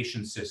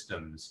recommendation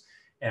systems,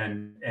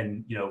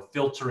 and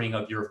filtering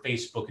of your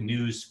Facebook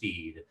news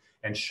feed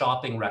and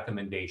shopping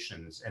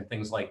recommendations and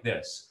things like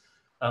this.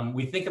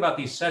 We think about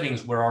these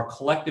settings where our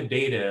collective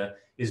data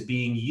is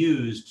being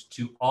used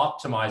to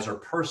optimize or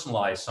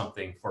personalize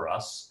something for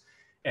us,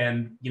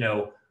 and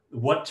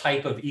what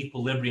type of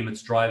equilibrium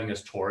it's driving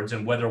us towards,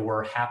 and whether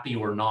we're happy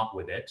or not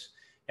with it.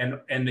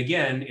 And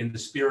again, in the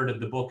spirit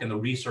of the book and the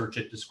research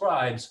it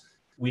describes,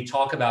 we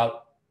talk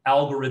about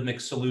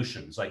algorithmic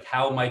solutions, like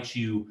how might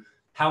you,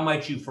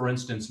 for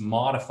instance,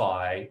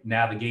 modify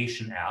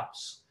navigation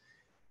apps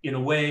in a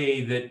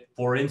way that,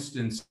 for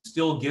instance,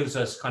 still gives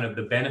us kind of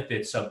the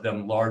benefits of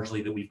them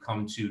largely that we've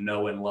come to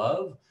know and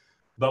love,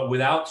 but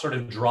without sort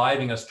of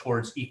driving us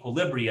towards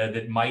equilibria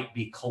that might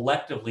be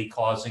collectively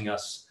causing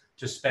us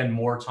to spend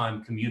more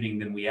time commuting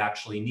than we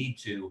actually need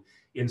to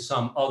in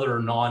some other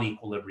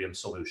non-equilibrium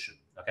solution,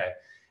 okay?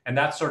 And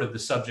that's sort of the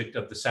subject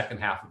of the second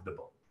half of the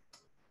book.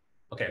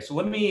 Okay, so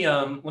let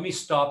me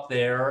stop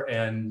there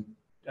and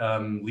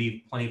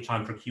leave plenty of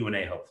time for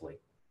Q&A, hopefully.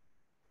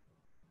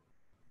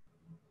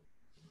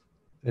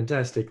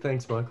 Fantastic.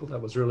 Thanks, Michael.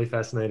 That was really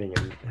fascinating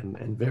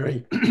and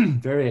very,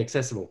 very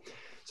accessible.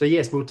 So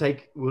yes, we'll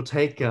take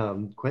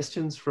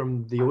questions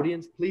from the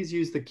audience. Please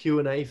use the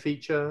Q&A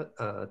feature.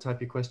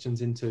 Type your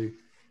questions into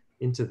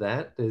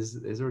that.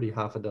 There's already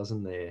half a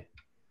dozen there,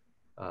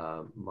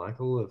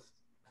 Michael. Of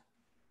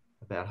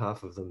about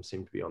half of them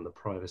seem to be on the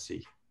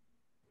privacy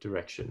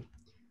direction.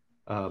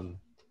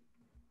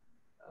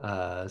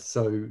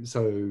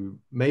 So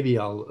maybe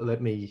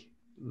let me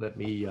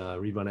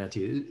read one out to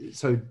you.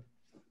 So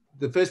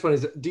the first one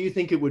is, do you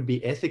think it would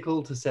be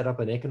ethical to set up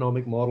an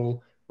economic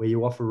model where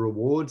you offer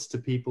rewards to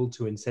people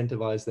to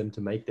incentivize them to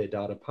make their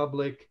data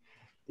public?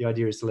 The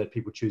idea is to let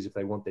people choose if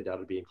they want their data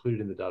to be included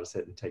in the data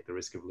set and take the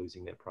risk of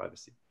losing their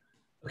privacy.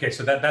 Okay,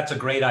 so that's a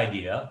great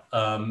idea.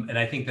 And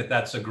I think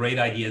that's a great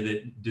idea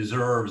that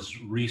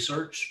deserves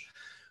research.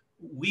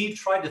 We've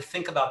tried to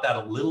think about that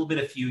a little bit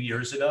a few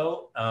years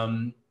ago,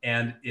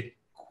 and it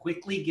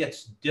quickly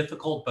gets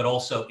difficult, but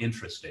also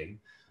interesting.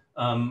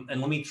 And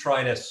let me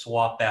try to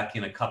swap back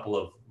in a couple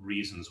of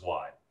reasons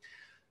why.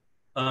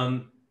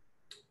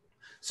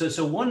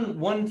 So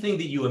one thing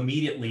that you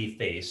immediately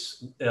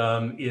face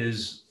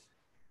is,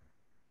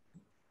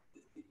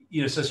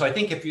 so I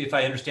think if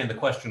I understand the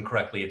question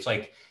correctly, it's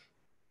like,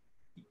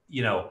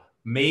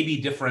 maybe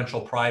differential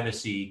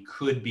privacy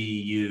could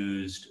be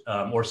used,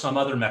 or some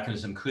other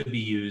mechanism could be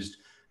used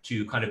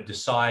to kind of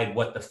decide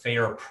what the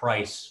fair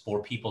price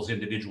for people's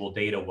individual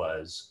data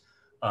was,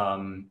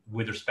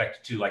 with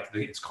respect to like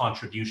its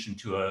contribution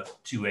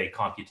to a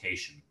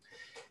computation.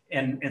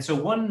 And so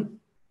one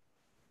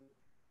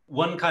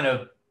kind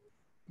of,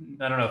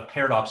 I don't know if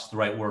paradox is the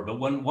right word, but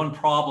one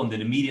problem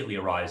that immediately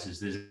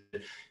arises is,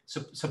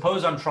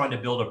 suppose I'm trying to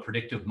build a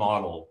predictive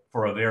model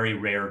for a very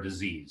rare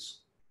disease,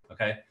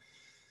 okay?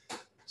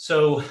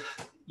 So,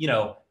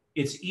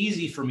 it's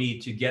easy for me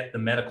to get the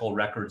medical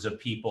records of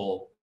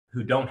people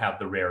who don't have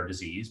the rare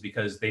disease,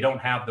 because they don't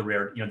have the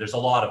rare, there's a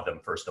lot of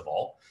them, first of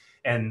all.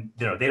 And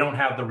they don't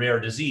have the rare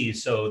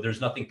disease, so there's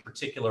nothing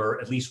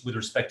particular, at least with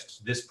respect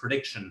to this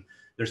prediction,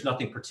 there's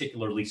nothing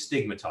particularly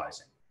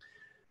stigmatizing.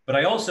 But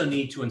I also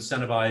need to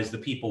incentivize the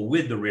people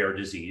with the rare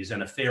disease,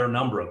 and a fair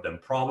number of them,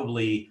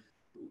 probably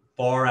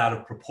far out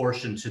of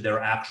proportion to their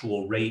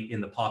actual rate in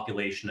the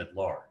population at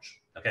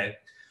large. Okay.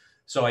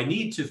 So I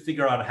need to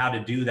figure out how to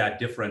do that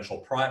differential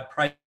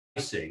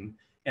pricing.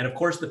 And of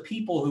course, the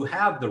people who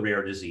have the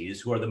rare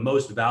disease, who are the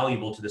most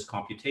valuable to this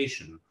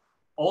computation,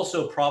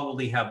 also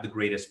probably have the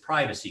greatest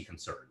privacy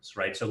concerns,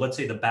 right? So let's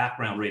say the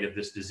background rate of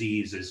this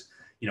disease is,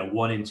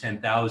 1 in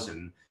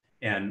 10,000.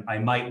 And I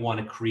might want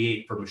to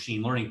create, for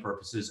machine learning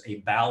purposes, a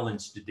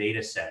balanced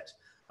data set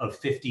of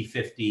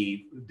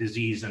 50-50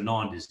 disease and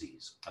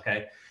non-disease,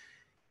 okay?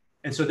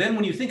 And so then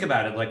when you think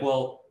about it, like,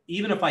 well,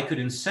 even if I could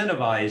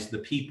incentivize the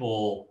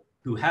people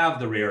who have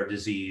the rare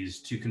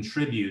disease to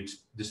contribute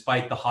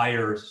despite the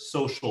higher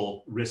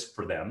social risk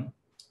for them,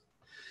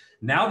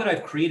 now that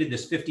I've created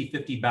this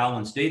 50-50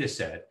 balanced data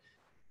set,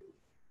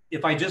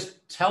 if I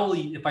just tell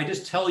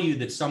you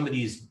that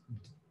somebody's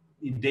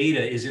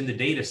data is in the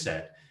data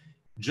set,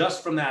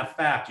 just from that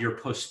fact, your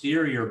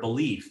posterior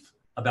belief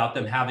about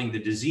them having the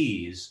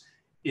disease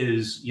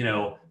is,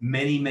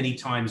 many, many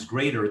times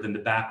greater than the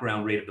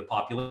background rate of the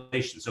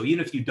population. So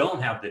even if you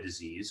don't have the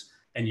disease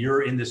and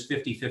you're in this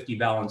 50-50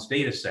 balanced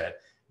data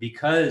set,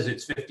 because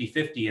it's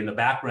 50-50 and the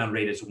background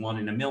rate is 1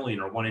 in a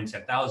million or 1 in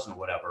 10,000 or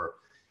whatever.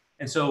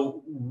 And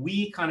so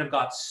we kind of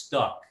got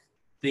stuck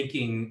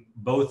thinking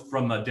both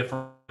from a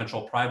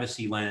differential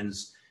privacy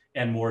lens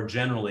and more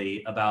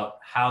generally about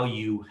how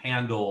you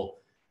handle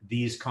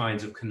these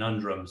kinds of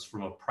conundrums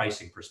from a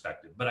pricing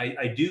perspective. But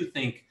I do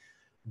think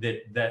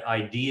that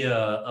idea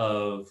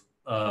of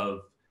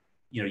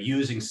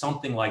using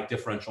something like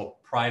differential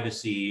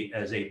privacy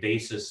as a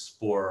basis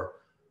for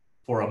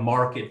a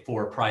market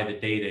for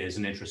private data is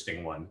an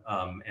interesting one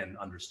and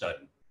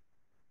understudied.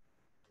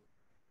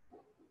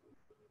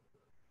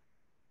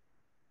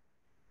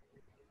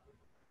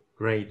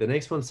 Great. The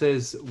next one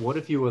says, what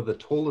if you were the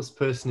tallest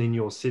person in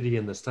your city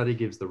and the study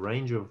gives the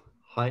range of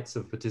heights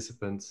of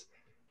participants,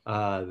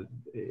 a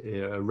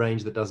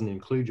range that doesn't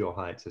include your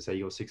height? So say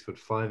you're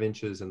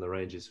 6'5" and the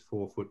range is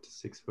 4 foot to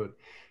 6 foot.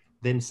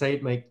 Then say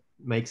it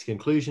makes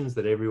conclusions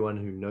that everyone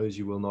who knows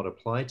you will not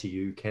apply to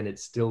you. Can it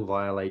still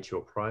violate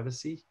your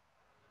privacy?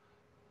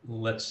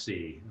 Let's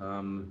see.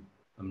 I'm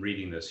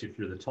reading this. If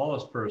you're the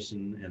tallest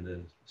person and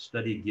the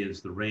study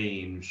gives the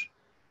range,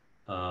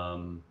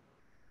 I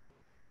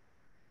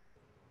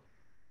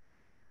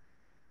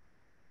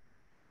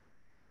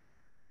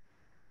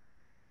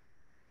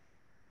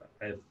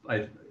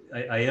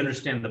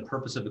understand the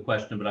purpose of the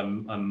question, but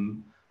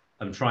I'm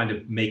trying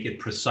to make it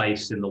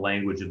precise in the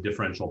language of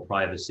differential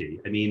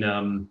privacy. I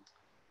mean,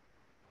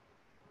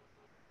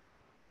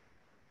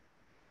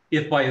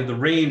 if by the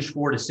range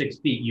 4 to 6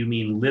 feet, you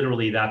mean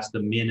literally that's the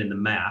min and the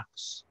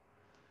max,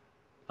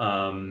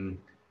 and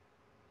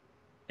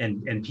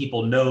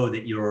people know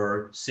that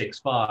you're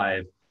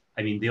 6'5",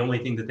 I mean, the only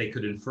thing that they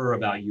could infer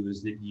about you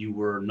is that you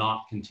were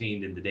not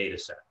contained in the data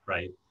set,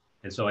 right?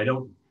 And so I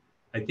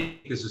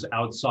think this is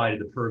outside of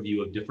the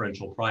purview of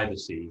differential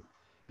privacy,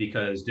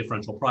 because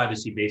differential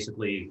privacy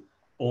basically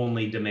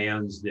only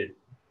demands that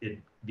it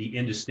be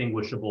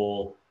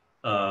indistinguishable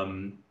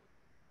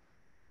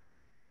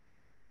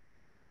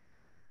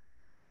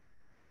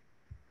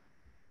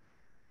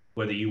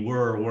whether you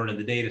were or weren't in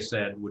the data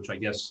set, which I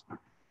guess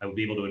I would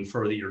be able to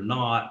infer that you're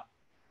not.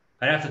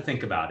 I'd have to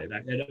think about it.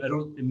 I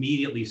don't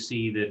immediately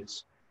see that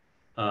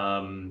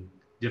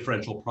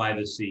differential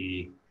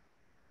privacy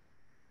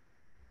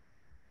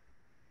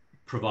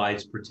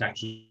provides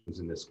protections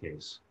in this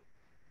case.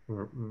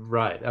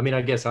 Right. I mean,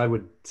 I guess I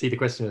would see the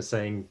question as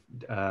saying,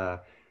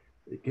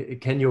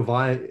 can your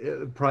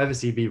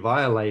privacy be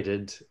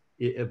violated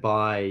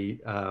by,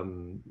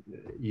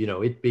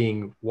 it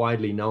being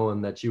widely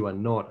known that you are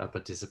not a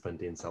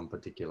participant in some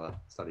particular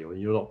study, or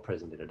you're not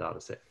present in a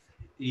data set?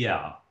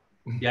 Yeah.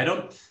 I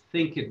don't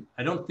think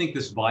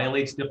this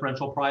violates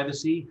differential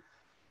privacy,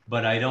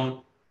 but I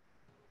don't.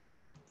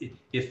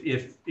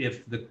 If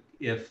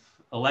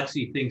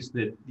Alexei thinks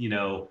that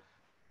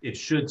it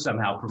should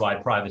somehow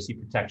provide privacy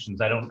protections,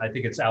 I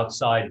think it's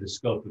outside the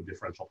scope of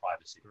differential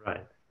privacy.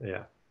 Right.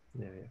 Yeah.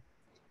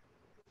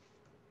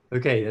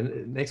 Okay,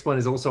 and next one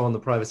is also on the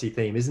privacy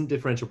theme. Isn't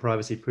differential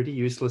privacy pretty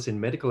useless in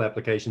medical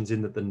applications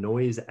in that the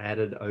noise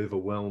added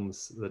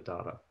overwhelms the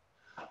data?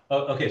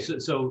 Oh, okay,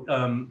 so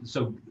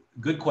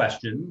good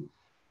question.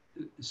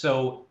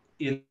 So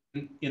in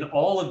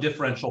all of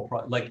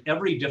like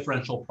every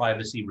differential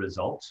privacy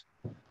result,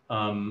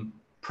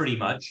 pretty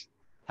much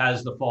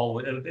has the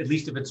following, at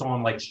least if it's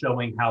on like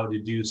showing how to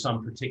do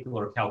some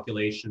particular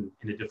calculation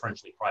in a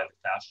differentially private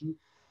fashion,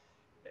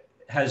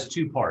 has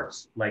two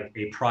parts, like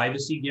a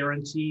privacy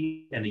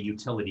guarantee and a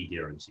utility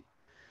guarantee.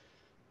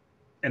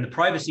 And the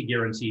privacy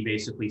guarantee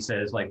basically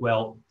says like,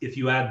 well, if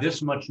you add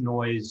this much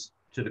noise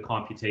to the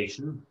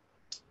computation,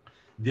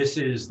 this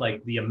is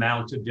like the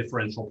amount of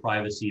differential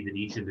privacy that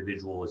each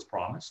individual is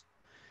promised.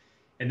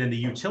 And then the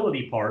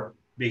utility part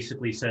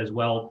basically says,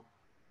 well,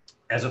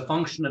 as a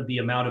function of the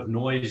amount of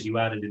noise you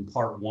added in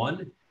part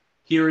one,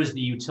 here is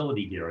the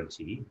utility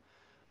guarantee.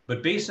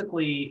 But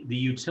basically, the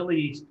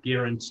utility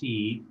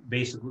guarantee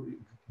basically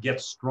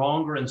gets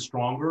stronger and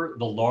stronger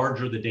the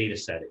larger the data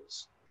set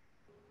is.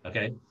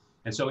 Okay.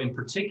 And so in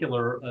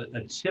particular,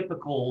 a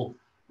typical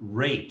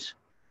rate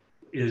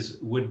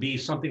would be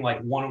something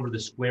like 1 over the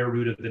square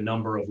root of the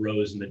number of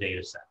rows in the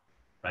data set,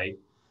 right?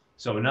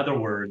 So in other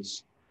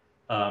words,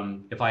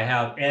 if I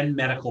have n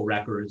medical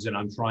records and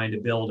I'm trying to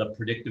build a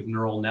predictive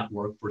neural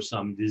network for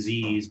some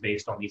disease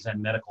based on these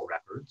n medical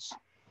records,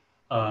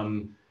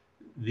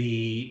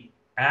 the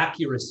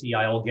accuracy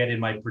I'll get in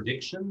my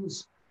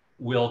predictions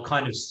will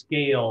kind of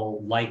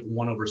scale like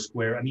 1 over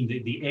square. I mean,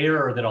 the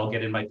error that I'll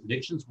get in my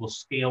predictions will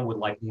scale with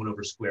like 1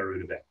 over square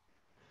root of n.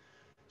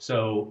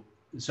 So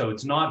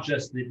it's not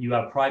just that you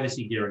have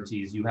privacy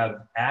guarantees, you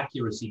have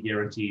accuracy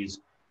guarantees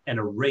and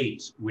a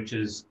rate which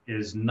is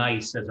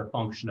nice as a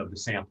function of the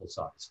sample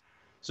size.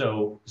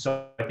 So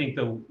I think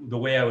the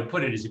way I would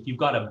put it is if you've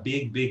got a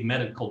big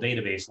medical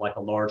database like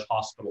a large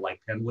hospital like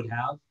Penn would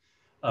have,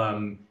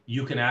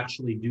 you can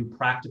actually do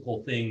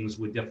practical things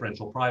with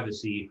differential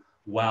privacy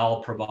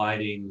while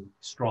providing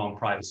strong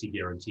privacy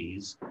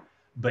guarantees.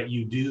 But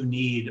you do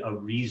need a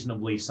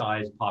reasonably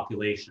sized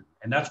population,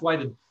 and that's why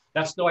the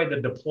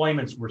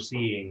deployments we're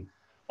seeing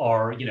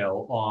are,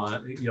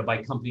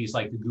 by companies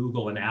like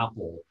Google and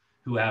Apple,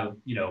 who have,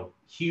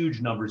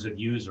 huge numbers of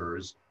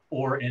users,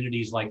 or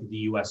entities like the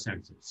US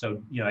Census.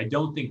 So, I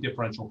don't think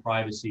differential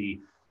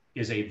privacy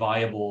is a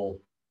viable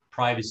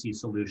privacy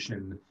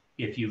solution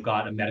if you've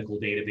got a medical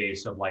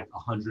database of like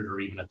 100 or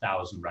even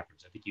 1,000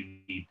 records. I think you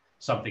need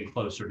something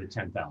closer to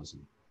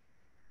 10,000.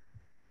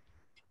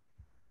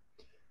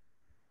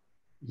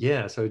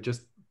 Yeah, so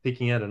just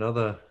picking out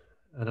another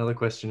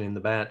question in the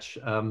batch.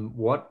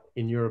 What,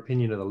 in your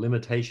opinion, are the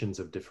limitations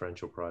of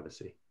differential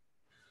privacy?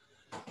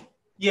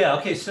 Yeah,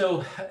 okay,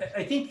 so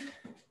I think,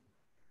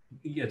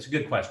 it's a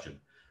good question.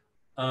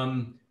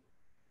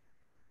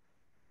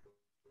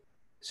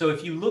 So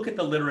if you look at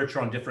the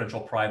literature on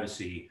differential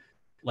privacy,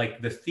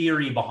 like the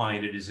theory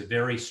behind it is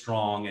very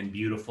strong and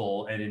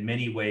beautiful, and in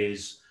many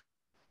ways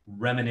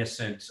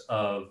reminiscent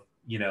of,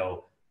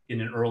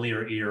 in an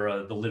earlier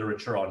era, the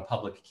literature on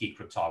public key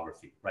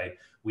cryptography, right?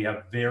 We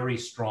have very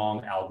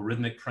strong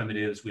algorithmic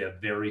primitives. We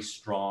have very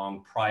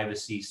strong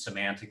privacy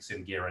semantics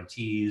and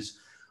guarantees.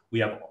 We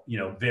have,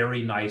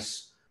 very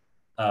nice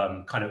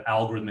kind of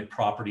algorithmic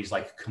properties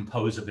like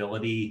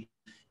composability.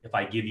 If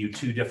I give you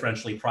 2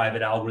 differentially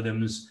private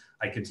algorithms,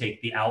 I can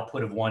take the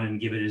output of one and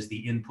give it as the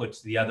input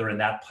to the other, and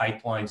that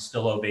pipeline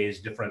still obeys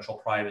differential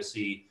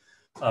privacy.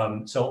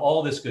 So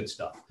all this good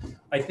stuff.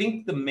 I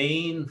think the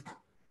main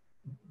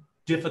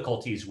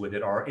difficulties with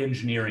it are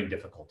engineering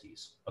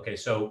difficulties. Okay,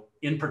 so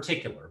in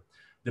particular,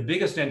 the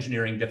biggest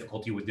engineering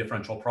difficulty with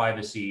differential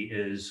privacy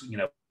is,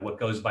 what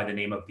goes by the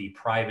name of the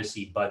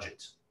privacy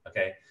budget.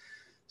 Okay,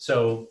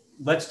 so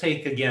let's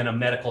take again a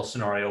medical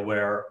scenario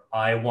where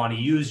I want to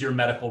use your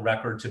medical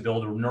record to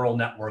build a neural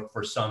network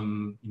for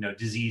some,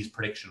 disease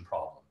prediction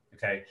problem.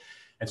 Okay,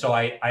 and so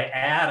I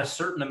add a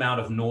certain amount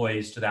of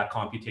noise to that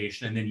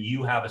computation, and then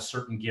you have a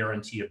certain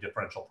guarantee of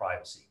differential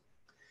privacy.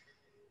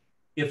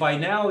 If I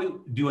now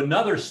do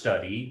another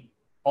study,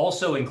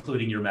 also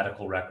including your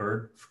medical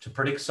record, to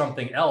predict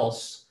something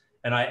else,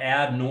 and I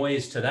add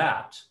noise to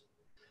that,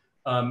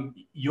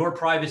 your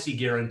privacy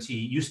guarantee,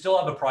 you still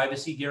have a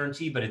privacy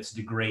guarantee, but it's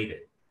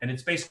degraded. And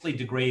it's basically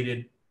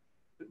degraded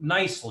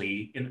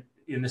nicely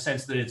in the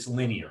sense that it's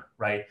linear,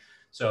 right?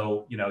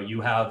 So,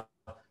 you have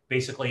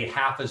basically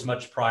half as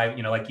much private,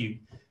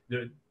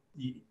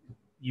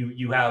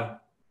 you have,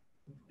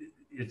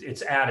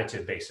 it's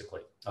additive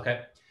basically,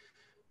 okay?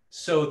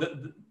 So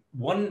the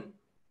one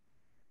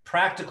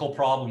practical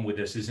problem with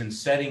this is in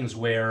settings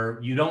where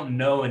you don't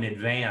know in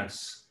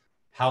advance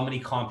how many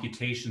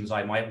computations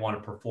I might want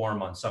to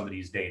perform on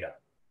somebody's data,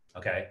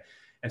 okay?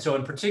 And so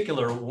in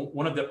particular,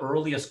 one of the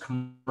earliest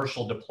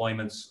commercial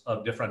deployments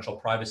of differential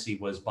privacy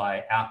was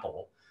by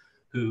Apple,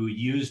 who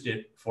used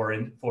it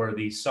for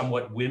the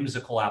somewhat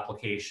whimsical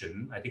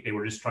application. I think they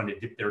were just trying to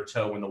dip their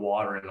toe in the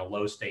water in a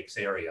low stakes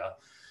area,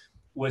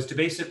 was to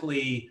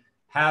basically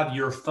have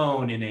your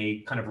phone in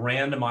a kind of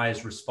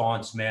randomized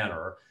response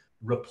manner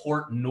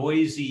report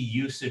noisy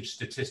usage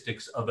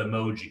statistics of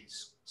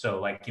emojis.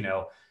 So like,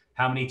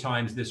 how many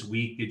times this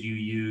week did you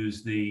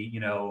use the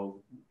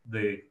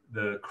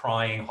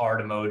crying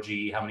heart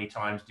emoji? How many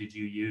times did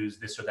you use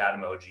this or that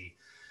emoji?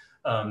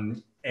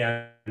 And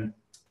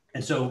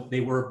so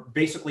they were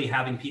basically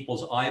having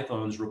people's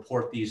iPhones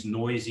report these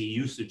noisy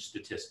usage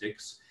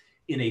statistics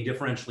in a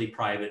differentially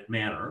private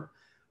manner,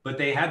 but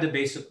they had to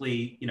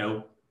basically,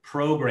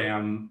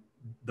 program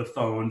the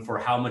phone for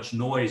how much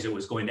noise it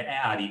was going to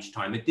add each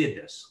time it did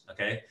this,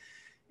 okay?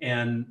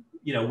 And,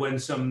 when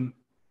some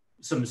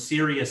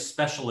serious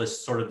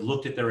specialists sort of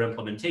looked at their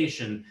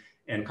implementation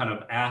and kind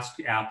of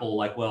asked Apple,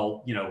 like,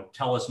 well,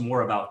 tell us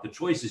more about the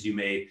choices you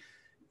made,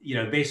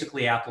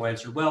 basically Apple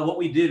answered, well, what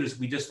we did is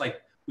we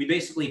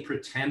basically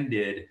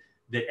pretended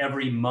that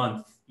every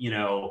month,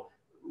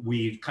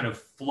 we kind of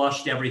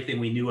flushed everything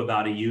we knew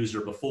about a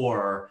user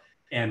before,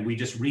 and we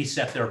just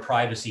reset their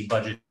privacy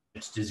budget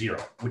to 0,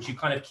 which you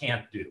kind of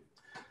can't do.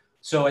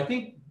 So I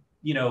think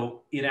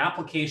in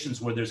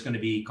applications where there's going to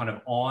be kind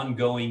of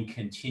ongoing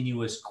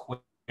continuous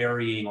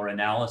querying or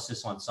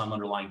analysis on some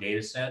underlying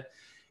data set,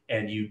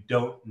 and you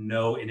don't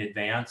know in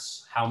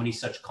advance how many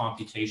such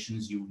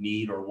computations you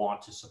need or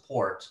want to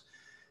support,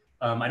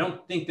 I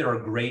don't think there are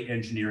great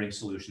engineering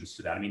solutions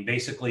to that. I mean,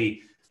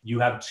 basically, you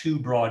have two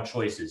broad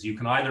choices. You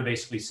can either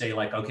basically say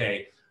like,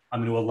 okay, I'm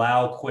going to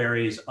allow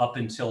queries up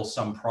until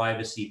some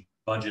privacy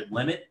budget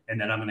limit, and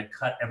then I'm going to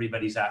cut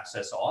everybody's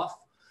access off.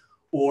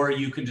 Or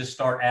you can just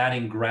start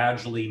adding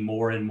gradually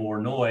more and more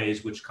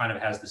noise, which kind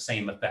of has the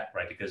same effect,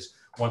 right? Because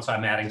once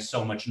I'm adding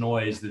so much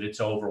noise that it's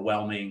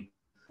overwhelming,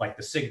 like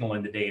the signal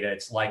in the data,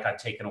 it's like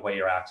I've taken away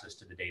your access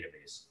to the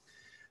database.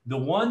 The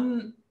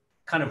one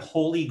kind of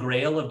holy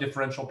grail of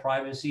differential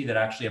privacy that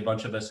actually a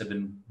bunch of us have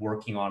been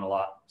working on a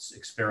lot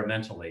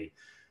experimentally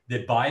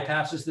that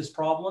bypasses this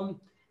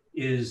problem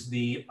is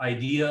the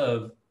idea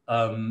of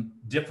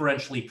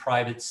differentially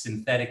private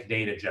synthetic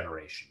data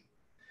generation.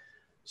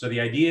 So the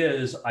idea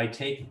is I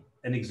take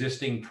an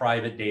existing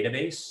private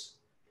database,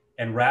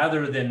 and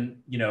rather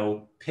than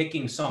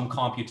picking some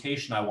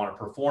computation I want to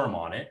perform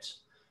on it,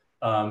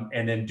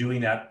 and then doing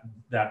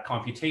that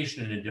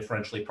computation in a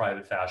differentially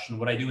private fashion,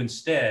 what I do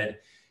instead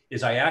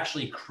is I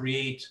actually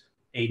create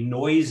a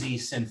noisy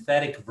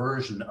synthetic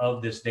version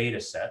of this data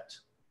set,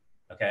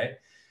 okay,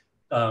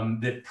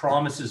 that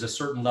promises a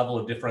certain level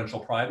of differential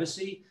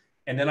privacy.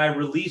 And then I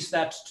release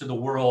that to the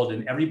world,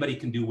 and everybody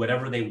can do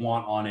whatever they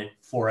want on it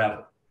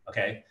forever,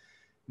 okay?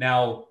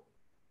 Now,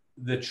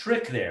 the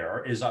trick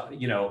there is,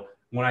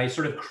 when I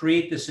sort of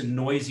create this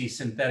noisy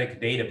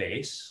synthetic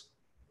database,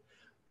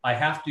 I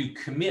have to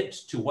commit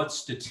to what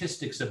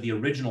statistics of the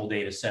original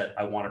data set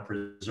I want to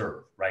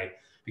preserve, right?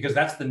 Because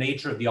that's the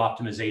nature of the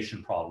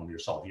optimization problem you're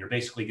solving. You're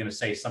basically going to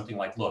say something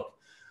like, look,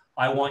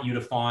 I want you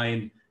to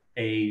find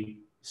a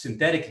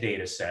synthetic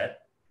data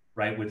set,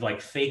 right, with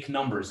like fake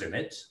numbers in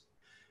it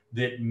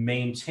that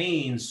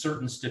maintains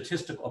certain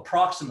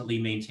approximately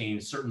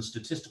maintains certain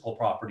statistical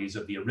properties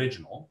of the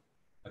original,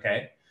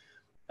 okay?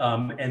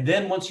 And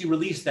then once you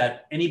release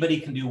that, anybody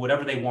can do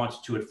whatever they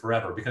want to it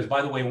forever. Because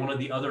by the way, one of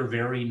the other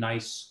very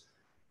nice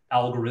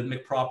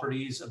algorithmic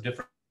properties of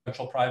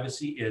differential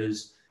privacy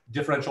is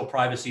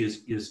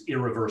is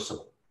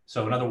irreversible.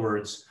 So in other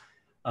words,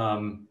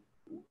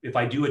 if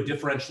I do a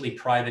differentially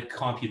private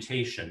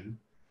computation,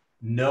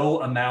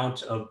 no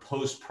amount of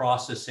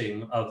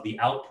post-processing of the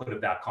output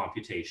of that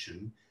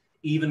computation,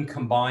 even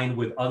combined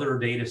with other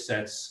data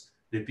sets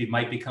that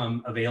might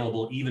become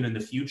available even in the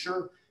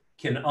future,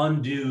 can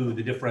undo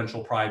the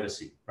differential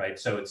privacy, right?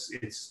 So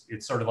it's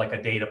sort of like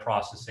a data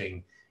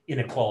processing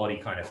inequality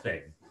kind of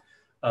thing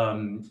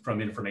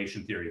from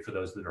information theory, for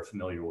those that are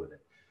familiar with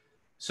it.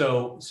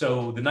 So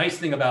the nice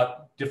thing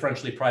about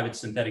differentially private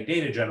synthetic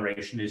data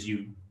generation is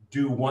you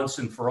do once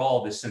and for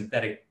all this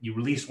synthetic, you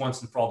release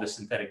once and for all this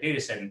synthetic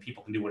data set, and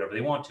people can do whatever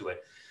they want to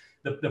it.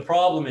 The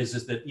problem is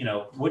that,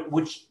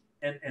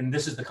 and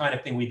this is the kind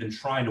of thing we've been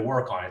trying to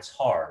work on, it's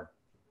hard,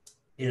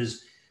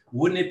 is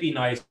wouldn't it be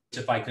nice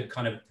if I could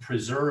kind of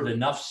preserve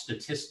enough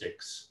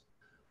statistics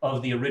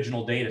of the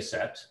original data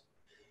set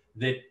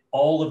that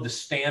all of the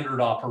standard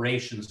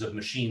operations of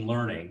machine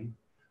learning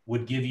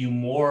would give you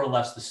more or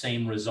less the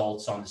same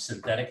results on the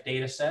synthetic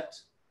data set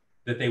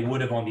that they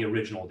would have on the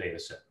original data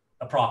set,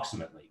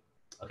 approximately,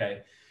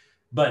 okay?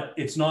 But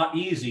it's not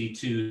easy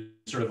to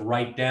sort of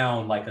write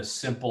down like a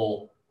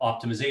simple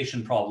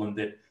optimization problem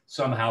that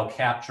somehow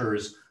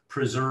captures,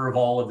 preserve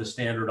all of the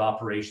standard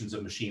operations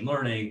of machine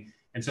learning.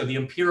 And so the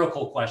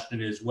empirical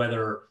question is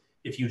whether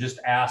if you just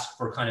ask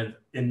for kind of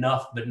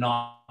enough but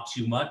not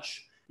too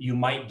much, you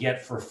might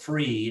get for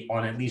free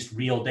on at least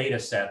real data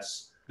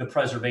sets the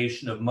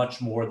preservation of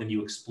much more than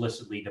you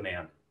explicitly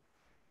demanded.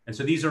 And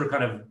so these are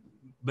kind of,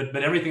 but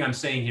everything I'm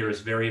saying here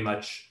is very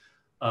much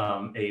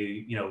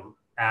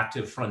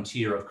active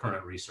frontier of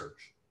current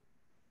research.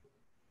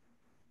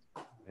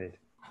 Right.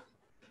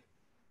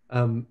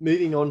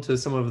 Moving on to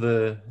some of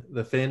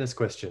the fairness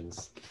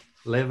questions.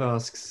 Lev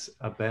asks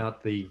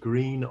about the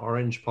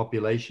green-orange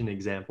population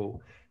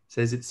example.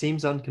 Says it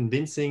seems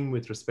unconvincing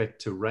with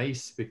respect to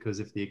race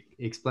because if the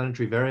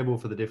explanatory variable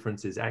for the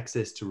difference is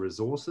access to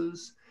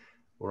resources,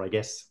 or I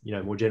guess,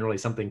 more generally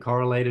something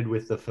correlated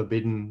with the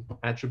forbidden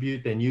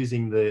attribute, then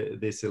using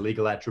this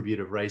illegal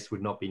attribute of race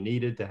would not be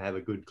needed to have a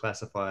good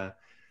classifier.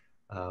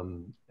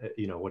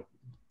 What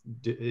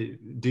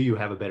do you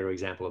have a better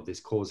example of this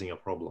causing a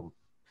problem?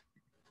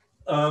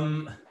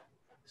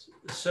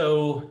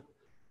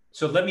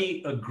 So let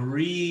me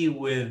agree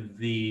with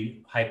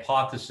the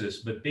hypothesis,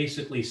 but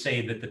basically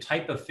say that the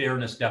type of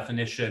fairness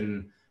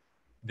definition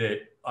that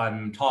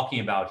I'm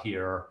talking about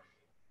here,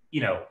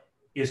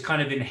 is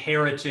kind of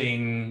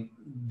inheriting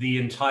the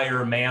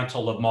entire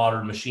mantle of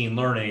modern machine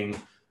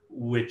learning,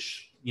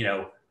 which,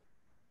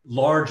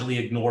 largely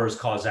ignores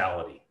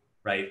causality,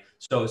 right?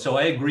 So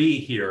I agree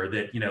here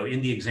that,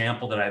 in the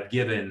example that I've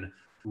given,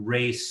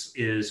 race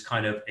is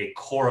kind of a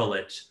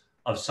correlate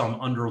of some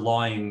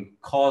underlying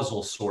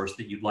causal source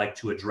that you'd like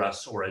to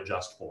address or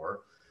adjust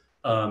for.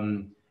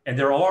 And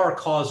there are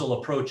causal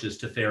approaches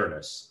to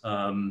fairness.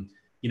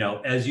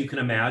 As you can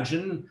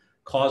imagine,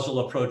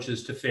 causal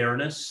approaches to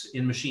fairness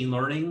in machine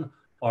learning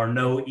are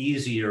no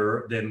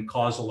easier than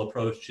causal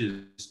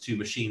approaches to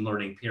machine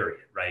learning,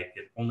 period, right?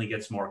 It only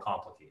gets more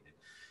complicated.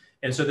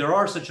 And so there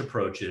are such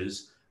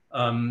approaches.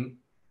 And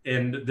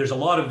there's a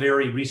lot of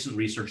very recent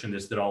research in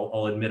this that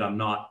I'll admit I'm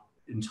not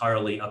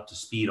entirely up to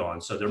speed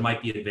on. So there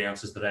might be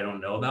advances that I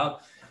don't know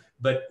about.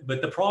 But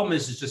the problem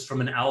is just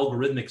from an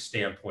algorithmic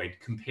standpoint,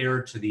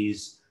 compared to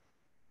these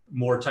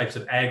more types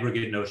of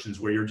aggregate notions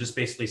where you're just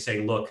basically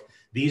saying, look,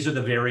 these are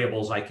the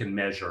variables I can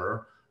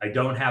measure. I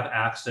don't have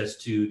access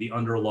to the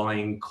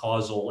underlying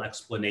causal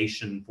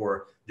explanation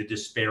for the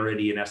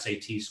disparity in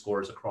SAT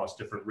scores across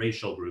different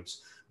racial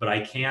groups, but I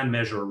can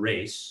measure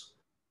race,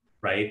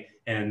 right?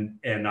 And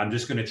I'm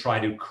just going to try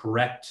to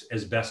correct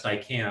as best I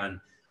can.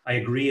 I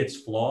agree it's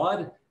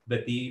flawed,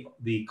 but the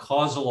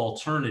causal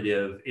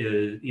alternative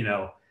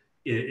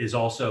is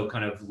also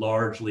kind of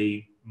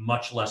largely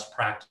much less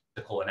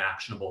practical and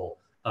actionable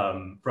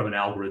from an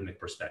algorithmic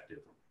perspective.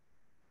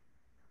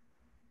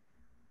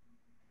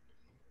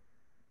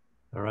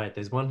 All right,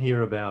 there's one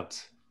here about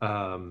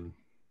also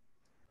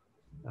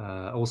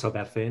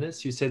about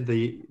fairness. You said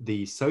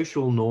the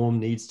social norm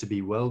needs to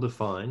be well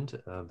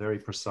defined, very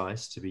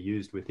precise to be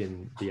used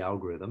within the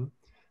algorithm.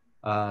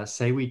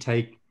 Say we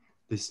take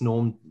this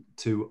norm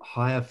to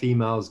hire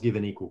females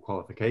given equal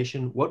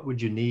qualification. What would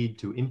you need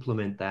to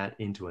implement that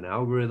into an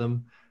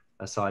algorithm,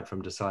 aside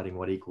from deciding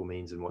what equal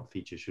means and what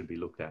features should be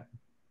looked at?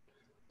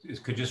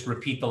 Could you just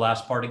repeat the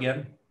last part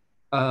again?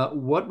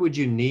 What would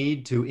you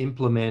need to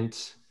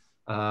implement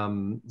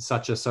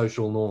such a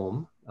social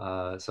norm,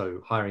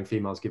 so hiring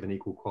females given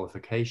equal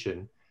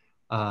qualification,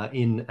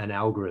 in an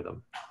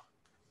algorithm?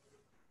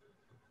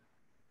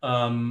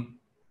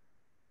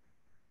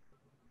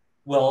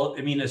 Well,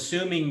 I mean,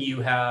 assuming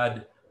you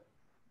had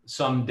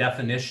some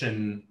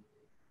definition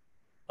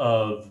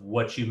of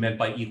what you meant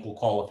by equal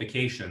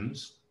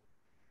qualifications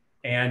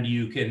and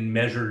you can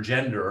measure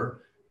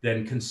gender,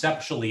 then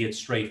conceptually it's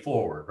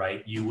straightforward,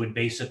 right? You would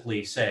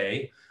basically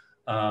say,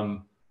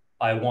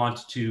 I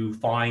want to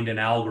find an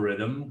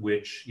algorithm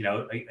which,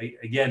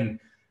 again,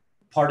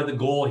 part of the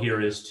goal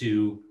here is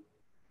to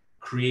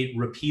create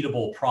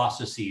repeatable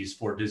processes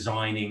for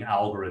designing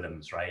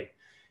algorithms, right?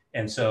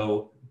 And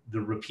so the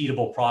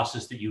repeatable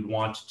process that you'd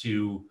want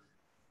to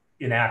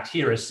enact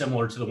here is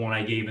similar to the one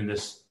I gave in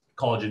this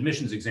college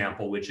admissions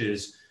example, which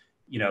is,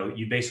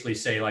 you basically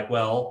say like,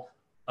 well,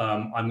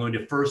 I'm going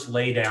to first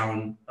lay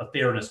down a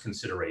fairness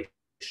consideration,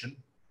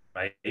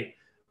 right?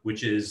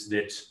 Which is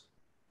that,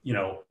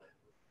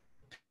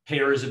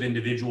 pairs of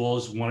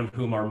individuals, one of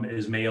whom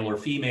is male or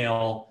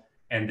female,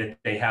 and that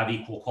they have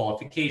equal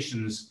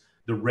qualifications,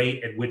 the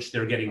rate at which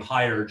they're getting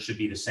hired should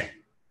be the same,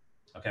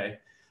 okay?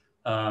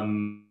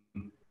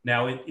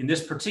 Now, in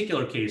this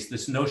particular case,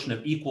 this notion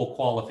of equal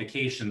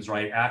qualifications,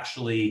 right,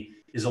 actually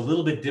is a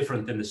little bit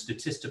different than the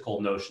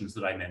statistical notions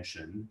that I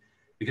mentioned,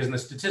 because in the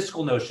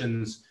statistical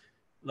notions,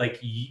 like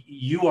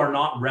you are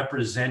not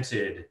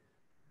represented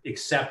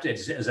except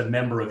as a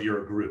member of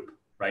your group,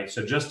 right?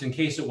 So just in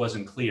case it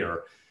wasn't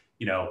clear,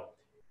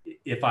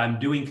 if I'm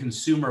doing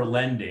consumer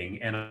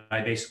lending and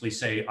I basically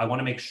say, I want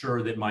to make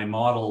sure that my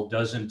model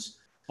doesn't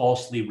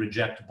falsely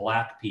reject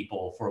Black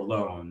people for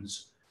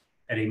loans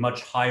at a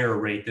much higher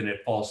rate than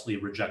it falsely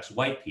rejects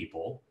white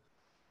people.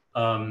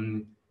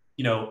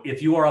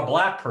 If you are a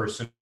Black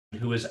person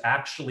who is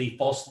actually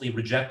falsely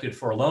rejected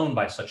for a loan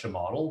by such a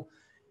model,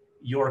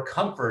 your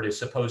comfort is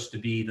supposed to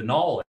be the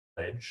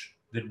knowledge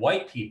that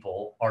white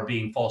people are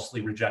being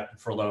falsely rejected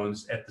for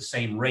loans at the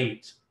same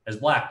rate as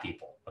Black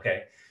people,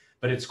 okay?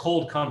 But it's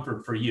cold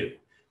comfort for you.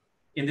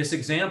 In this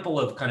example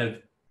of kind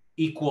of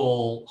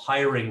equal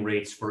hiring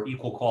rates for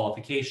equal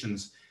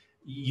qualifications,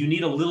 you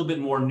need a little bit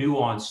more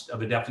nuanced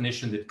of a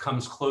definition that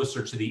comes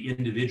closer to the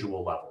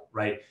individual level,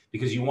 right?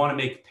 Because you want to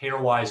make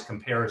pairwise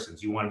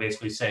comparisons. You want to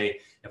basically say,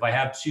 if I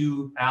have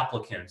two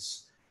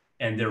applicants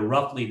and they're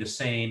roughly the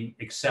same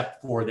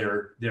except for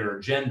their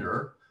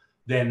gender,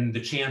 then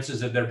the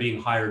chances of their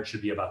being hired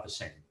should be about the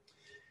same.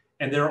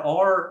 And there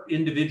are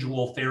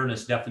individual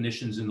fairness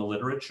definitions in the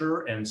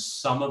literature, and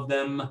some of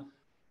them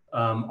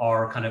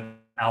are kind of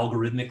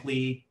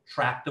algorithmically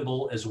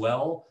tractable as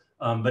well,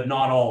 but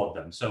not all of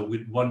them. So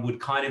one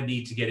would kind of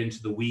need to get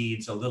into the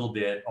weeds a little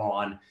bit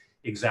on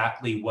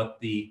exactly what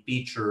the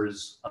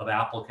features of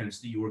applicants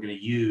that you were going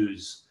to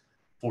use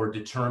for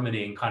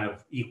determining kind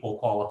of equal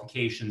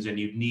qualifications, and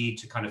you'd need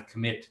to kind of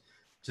commit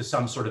to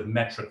some sort of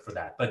metric for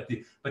that. But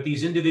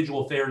these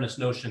individual fairness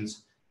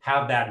notions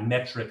have that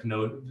metric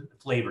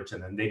flavor to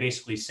them. They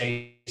basically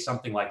say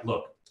something like,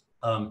 look,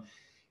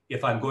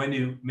 if I'm going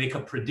to make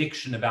a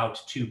prediction about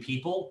two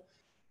people,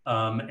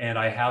 and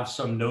I have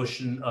some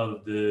notion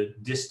of the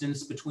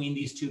distance between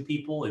these two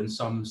people in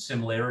some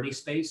similarity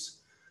space,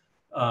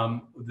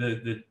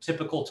 the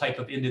typical type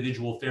of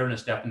individual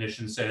fairness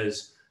definition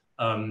says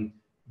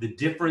the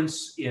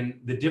difference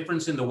in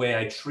the way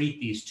I treat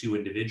these two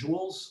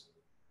individuals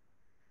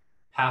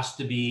has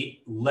to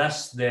be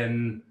less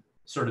than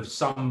sort of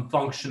some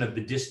function of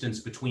the distance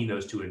between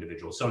those two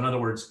individuals. So in other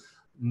words,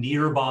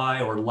 nearby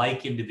or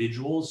like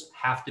individuals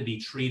have to be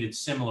treated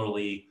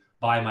similarly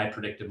by my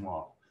predictive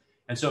model.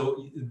 And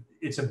so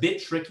it's a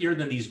bit trickier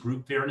than these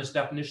group fairness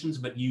definitions,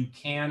 but you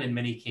can, in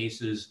many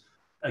cases,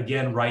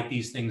 again, write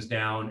these things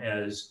down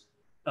as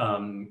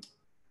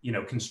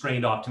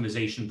constrained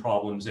optimization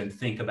problems and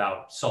think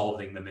about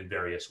solving them in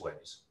various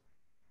ways.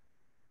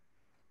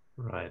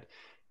 Right.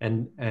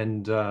 And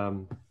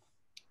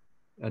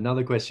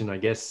another question, I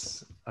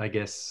guess,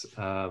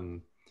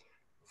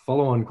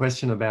 follow-on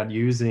question about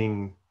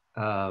using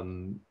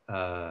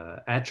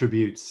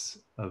attributes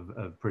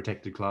of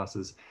protected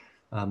classes.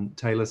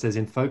 Taylor says,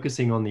 in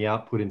focusing on the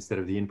output instead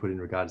of the input in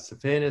regards to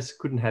fairness,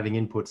 couldn't having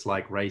inputs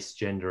like race,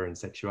 gender, and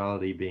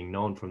sexuality being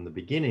known from the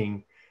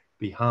beginning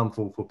be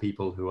harmful for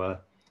people who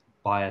are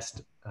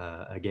biased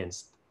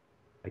against,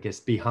 I guess,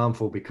 be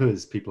harmful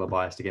because people are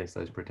biased against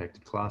those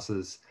protected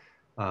classes?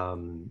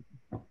 Racism,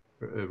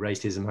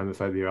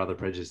 homophobia, other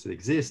prejudices that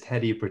exist. How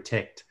do you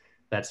protect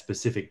that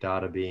specific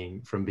data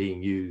from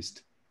being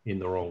used in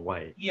the wrong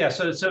way? Yeah,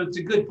 so it's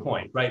a good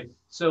point, right?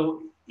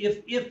 So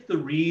if the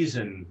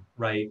reason,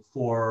 right,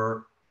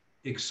 for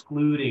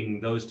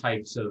excluding those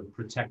types of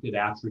protected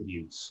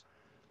attributes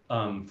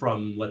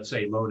from, let's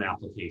say, loan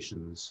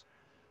applications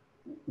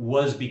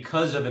was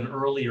because of an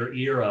earlier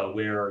era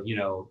where,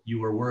 you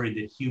were worried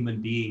that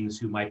human beings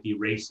who might be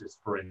racist,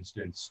 for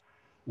instance,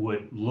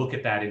 would look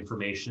at that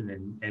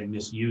information and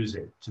misuse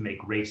it to make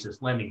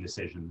racist lending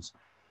decisions.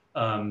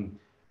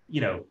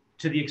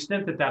 To the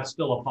extent that that's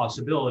still a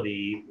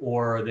possibility,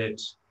 or that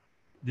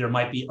there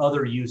might be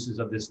other uses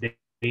of this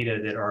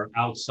data that are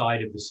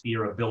outside of the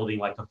sphere of building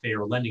like a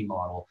fair lending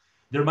model,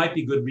 there might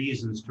be good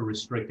reasons to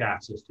restrict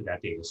access to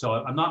that data.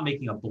 So I'm not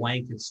making a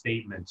blanket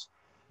statement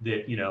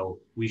that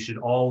we should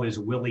always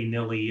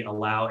willy-nilly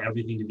allow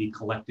everything to be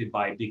collected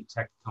by big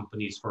tech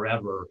companies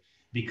forever,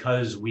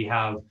 because we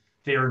have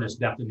fairness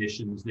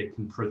definitions that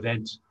can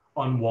prevent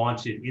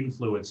unwanted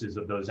influences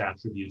of those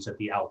attributes at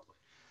the output.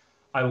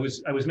 I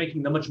was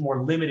making the much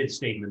more limited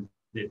statement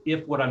that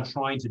if what I'm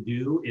trying to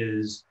do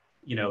is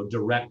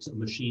direct a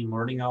machine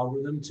learning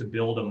algorithm to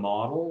build a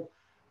model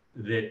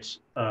that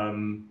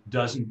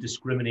doesn't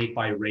discriminate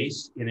by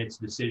race in its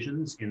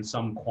decisions in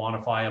some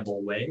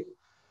quantifiable way,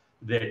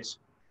 that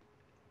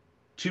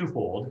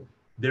twofold,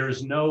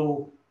 there's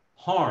no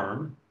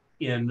harm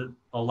in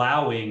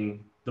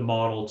allowing the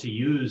model to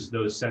use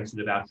those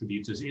sensitive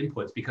attributes as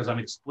inputs, because I'm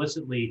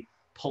explicitly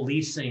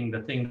policing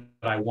the thing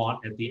that I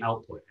want at the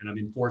output, and I'm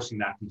enforcing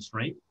that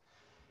constraint.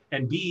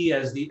 And B,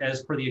 as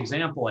per the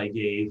example I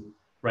gave,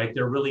 right,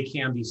 there really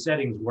can be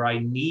settings where I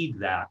need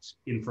that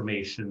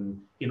information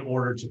in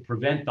order to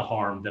prevent the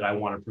harm that I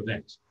want to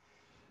prevent.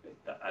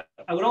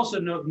 I would also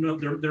note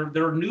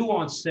there are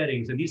nuanced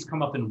settings, and these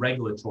come up in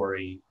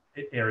regulatory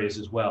areas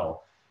as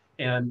well.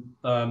 And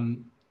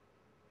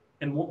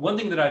one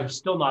thing that I'm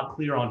still not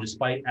clear on,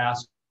 despite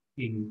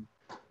asking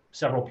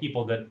several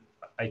people that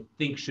I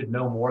think should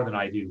know more than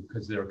I do,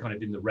 because they're kind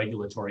of in the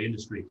regulatory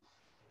industry,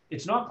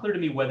 it's not clear to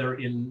me whether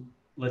in,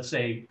 let's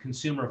say,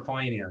 consumer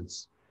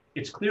finance,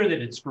 it's clear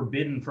that it's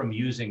forbidden from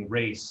using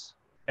race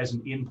as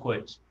an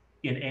input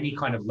in any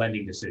kind of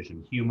lending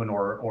decision, human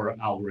or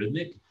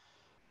algorithmic.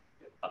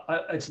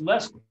 It's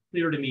less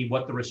clear to me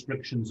what the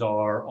restrictions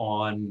are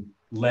on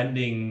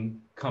lending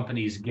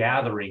companies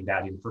gathering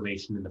that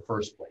information in the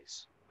first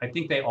place. I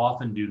think they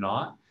often do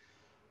not.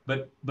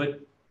 But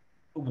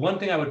one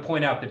thing I would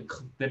point out,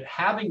 that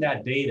having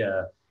that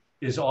data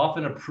is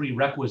often a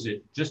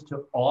prerequisite just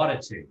to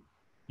auditing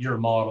your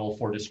model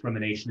for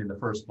discrimination in the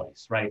first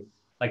place, right?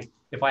 Like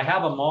if I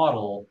have a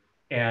model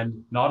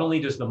and not only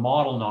does the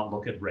model not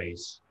look at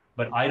race,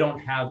 but I don't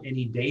have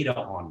any data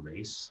on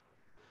race,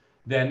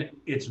 then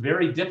it's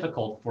very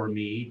difficult for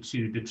me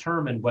to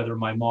determine whether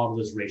my model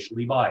is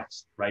racially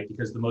biased, right?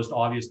 Because the most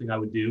obvious thing I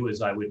would do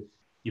is I would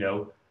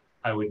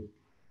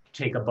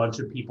take a bunch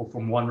of people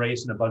from one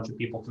race and a bunch of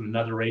people from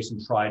another race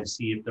and try to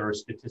see if there are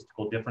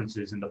statistical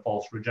differences in the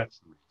false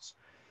rejection rates.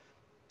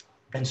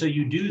 And so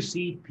you do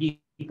see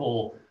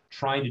people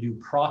trying to do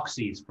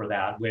proxies for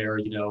that, where,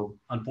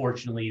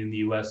 unfortunately in the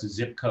US,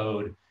 zip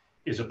code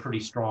is a pretty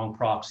strong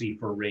proxy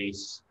for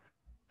race.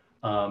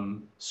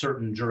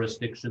 Certain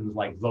jurisdictions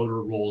like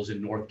voter rolls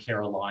in North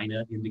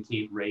Carolina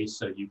indicate race.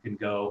 So you can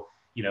go,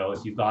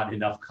 if you've got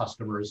enough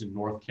customers in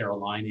North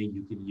Carolina,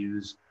 you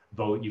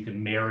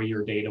can marry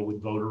your data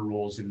with voter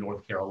rolls in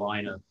North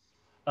Carolina.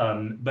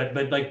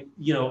 But I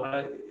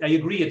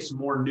agree it's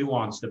more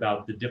nuanced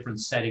about the different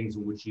settings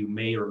in which you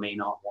may or may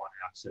not want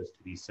access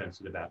to these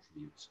sensitive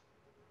attributes.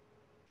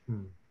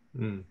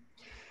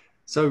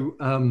 So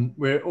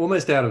we're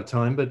almost out of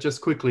time, but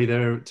just quickly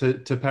there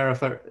to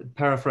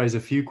paraphrase a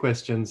few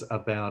questions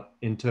about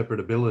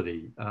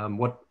interpretability.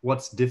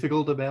 What's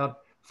difficult about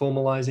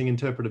formalizing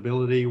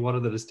interpretability? What are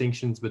the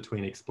distinctions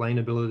between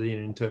explainability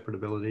and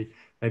interpretability?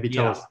 Maybe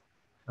tell us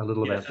a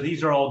little about. So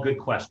these are all good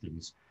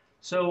questions.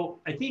 So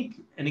I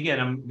think, and again,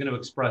 I'm going to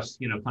express,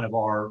 kind of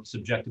our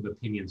subjective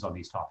opinions on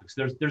these topics.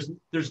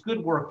 There's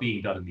good work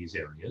being done in these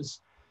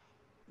areas.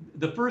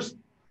 The first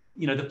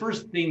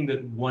thing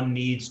that one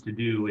needs to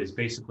do is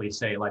basically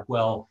say, like,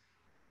 well,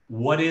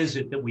 what is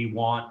it that we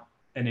want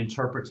an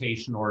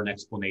interpretation or an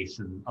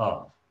explanation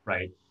of,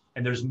 right?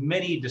 And there's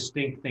many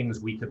distinct things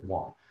we could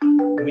want.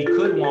 We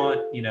could want,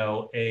 you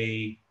know,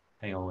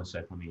 hang on one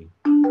sec, let me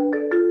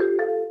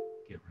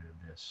get rid of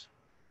this.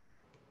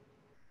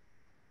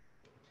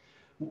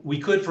 We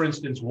could, for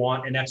instance,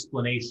 want an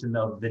explanation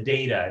of the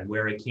data and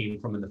where it came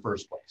from in the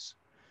first place.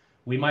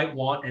 We might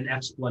want an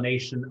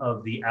explanation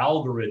of the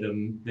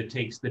algorithm that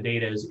takes the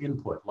data as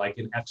input, like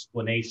an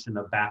explanation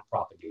of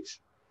backpropagation.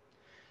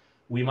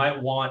 We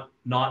might want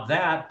not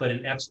that, but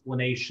an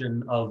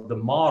explanation of the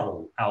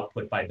model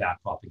output by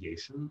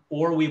backpropagation,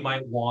 or we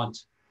might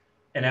want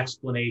an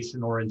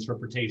explanation or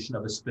interpretation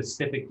of a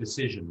specific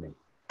decision made,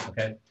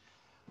 okay?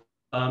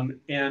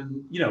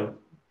 And, you know,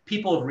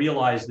 people have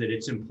realized that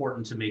it's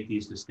important to make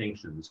these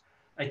distinctions.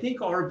 I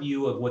think our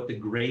view of what the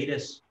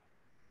greatest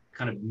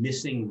kind of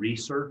missing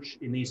research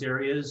in these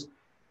areas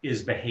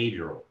is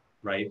behavioral,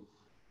 right?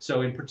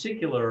 So in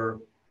particular,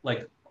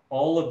 like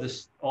all of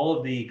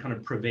the kind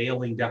of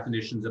prevailing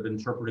definitions of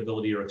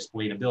interpretability or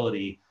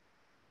explainability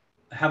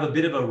have a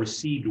bit of a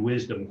received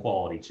wisdom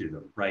quality to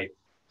them, right?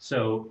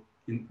 So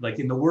like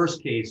in the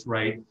worst case,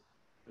 right,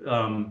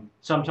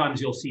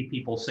 sometimes you'll see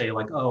people say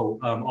like, oh,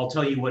 I'll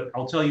tell you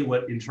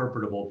what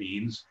interpretable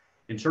means.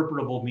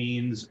 Interpretable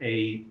means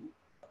a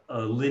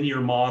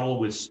linear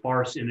model with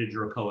sparse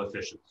integer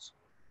coefficients.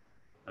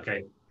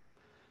 Okay.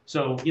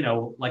 So, you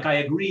know, like I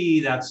agree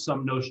that's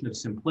some notion of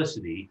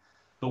simplicity,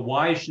 but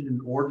why should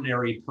an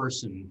ordinary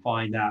person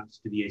find that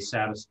to be a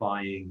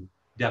satisfying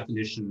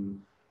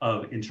definition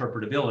of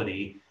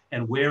interpretability?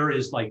 And where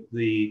is like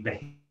the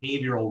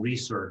behavioral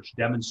research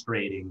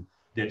demonstrating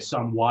that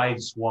some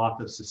wide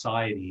swath of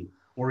society,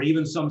 or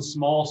even some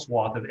small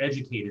swath of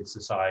educated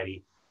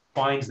society,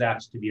 finds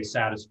that to be a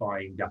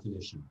satisfying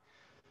definition?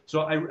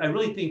 So I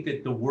really think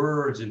that the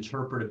words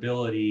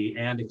interpretability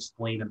and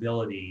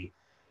explainability,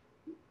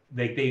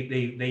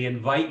 they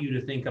invite you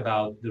to think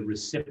about the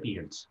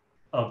recipient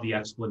of the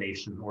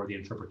explanation or the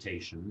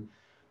interpretation.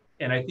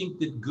 And I think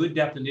that good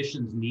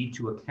definitions need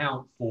to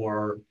account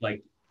for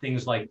like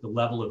things like the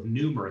level of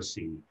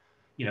numeracy.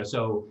 You know,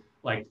 so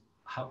like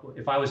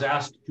if I was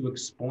asked to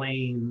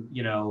explain,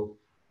 you know,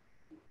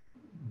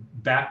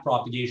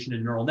 backpropagation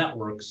in neural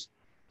networks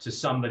to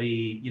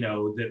somebody, you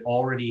know, that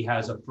already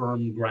has a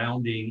firm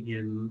grounding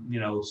in, you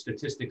know,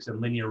 statistics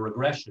and linear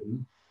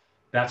regression,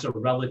 that's a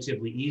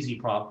relatively easy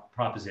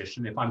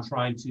proposition. If I'm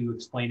trying to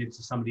explain it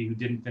to somebody who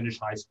didn't finish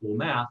high school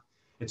math,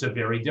 it's a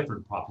very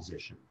different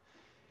proposition.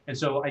 And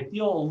so I think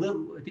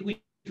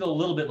we feel a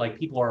little bit like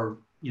people are,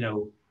 you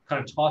know,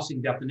 kind of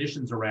tossing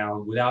definitions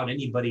around without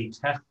anybody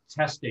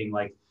testing,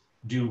 like,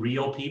 do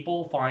real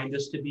people find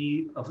this to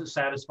be a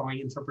satisfying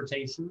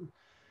interpretation?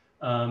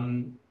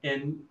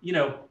 And, you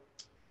know,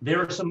 there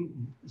are some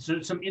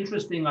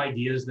interesting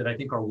ideas that I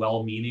think are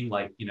well-meaning,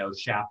 like, you know,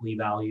 Shapley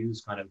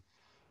values, kind of,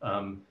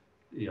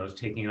 you know,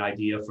 taking an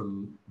idea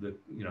from the,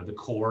 you know, the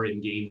core in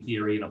game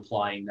theory and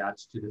applying that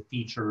to the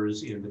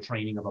features in the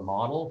training of a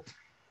model.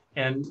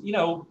 And, you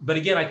know, but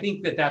again, I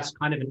think that that's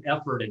kind of an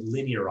effort at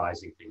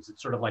linearizing things.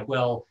 It's sort of like,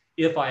 well,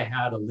 if I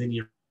had a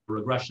linear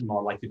regression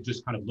model, I could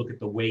just kind of look at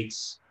the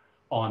weights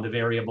on the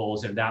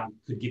variables, and that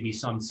could give me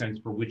some sense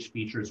for which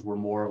features were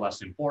more or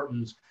less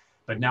important.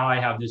 But now I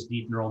have this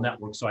deep neural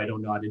network, so I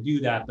don't know how to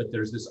do that, but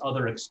there's this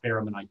other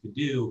experiment I could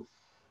do.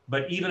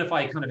 But even if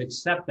I kind of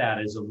accept that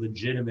as a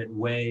legitimate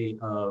way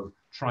of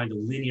trying to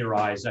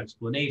linearize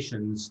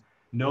explanations,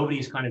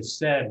 nobody's kind of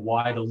said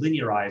why the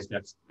linearized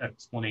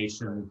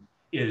explanation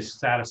is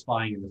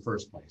satisfying in the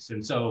first place.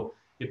 And so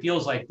it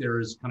feels like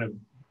there's kind of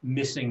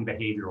missing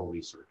behavioral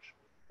research.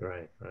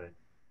 Right, right.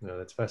 No,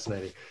 that's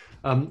fascinating.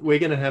 We're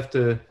going to have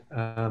to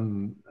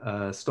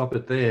stop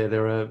it there.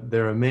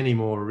 There are many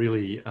more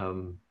really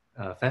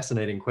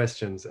fascinating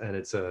questions, and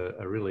it's a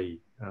really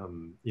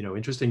you know,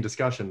 interesting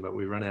discussion, but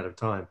we run out of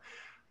time.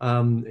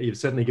 You've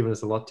certainly given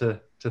us a lot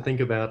to think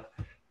about.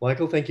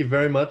 Michael, thank you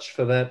very much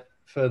for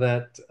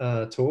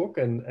that talk,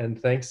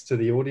 and thanks to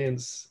the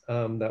audience.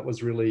 That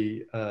was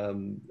really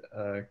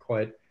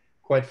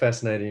quite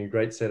fascinating, a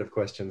great set of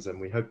questions, and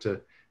we hope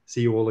to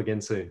see you all again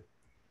soon.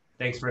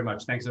 Thanks very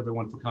much. Thanks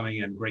everyone for coming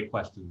in. Great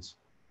questions.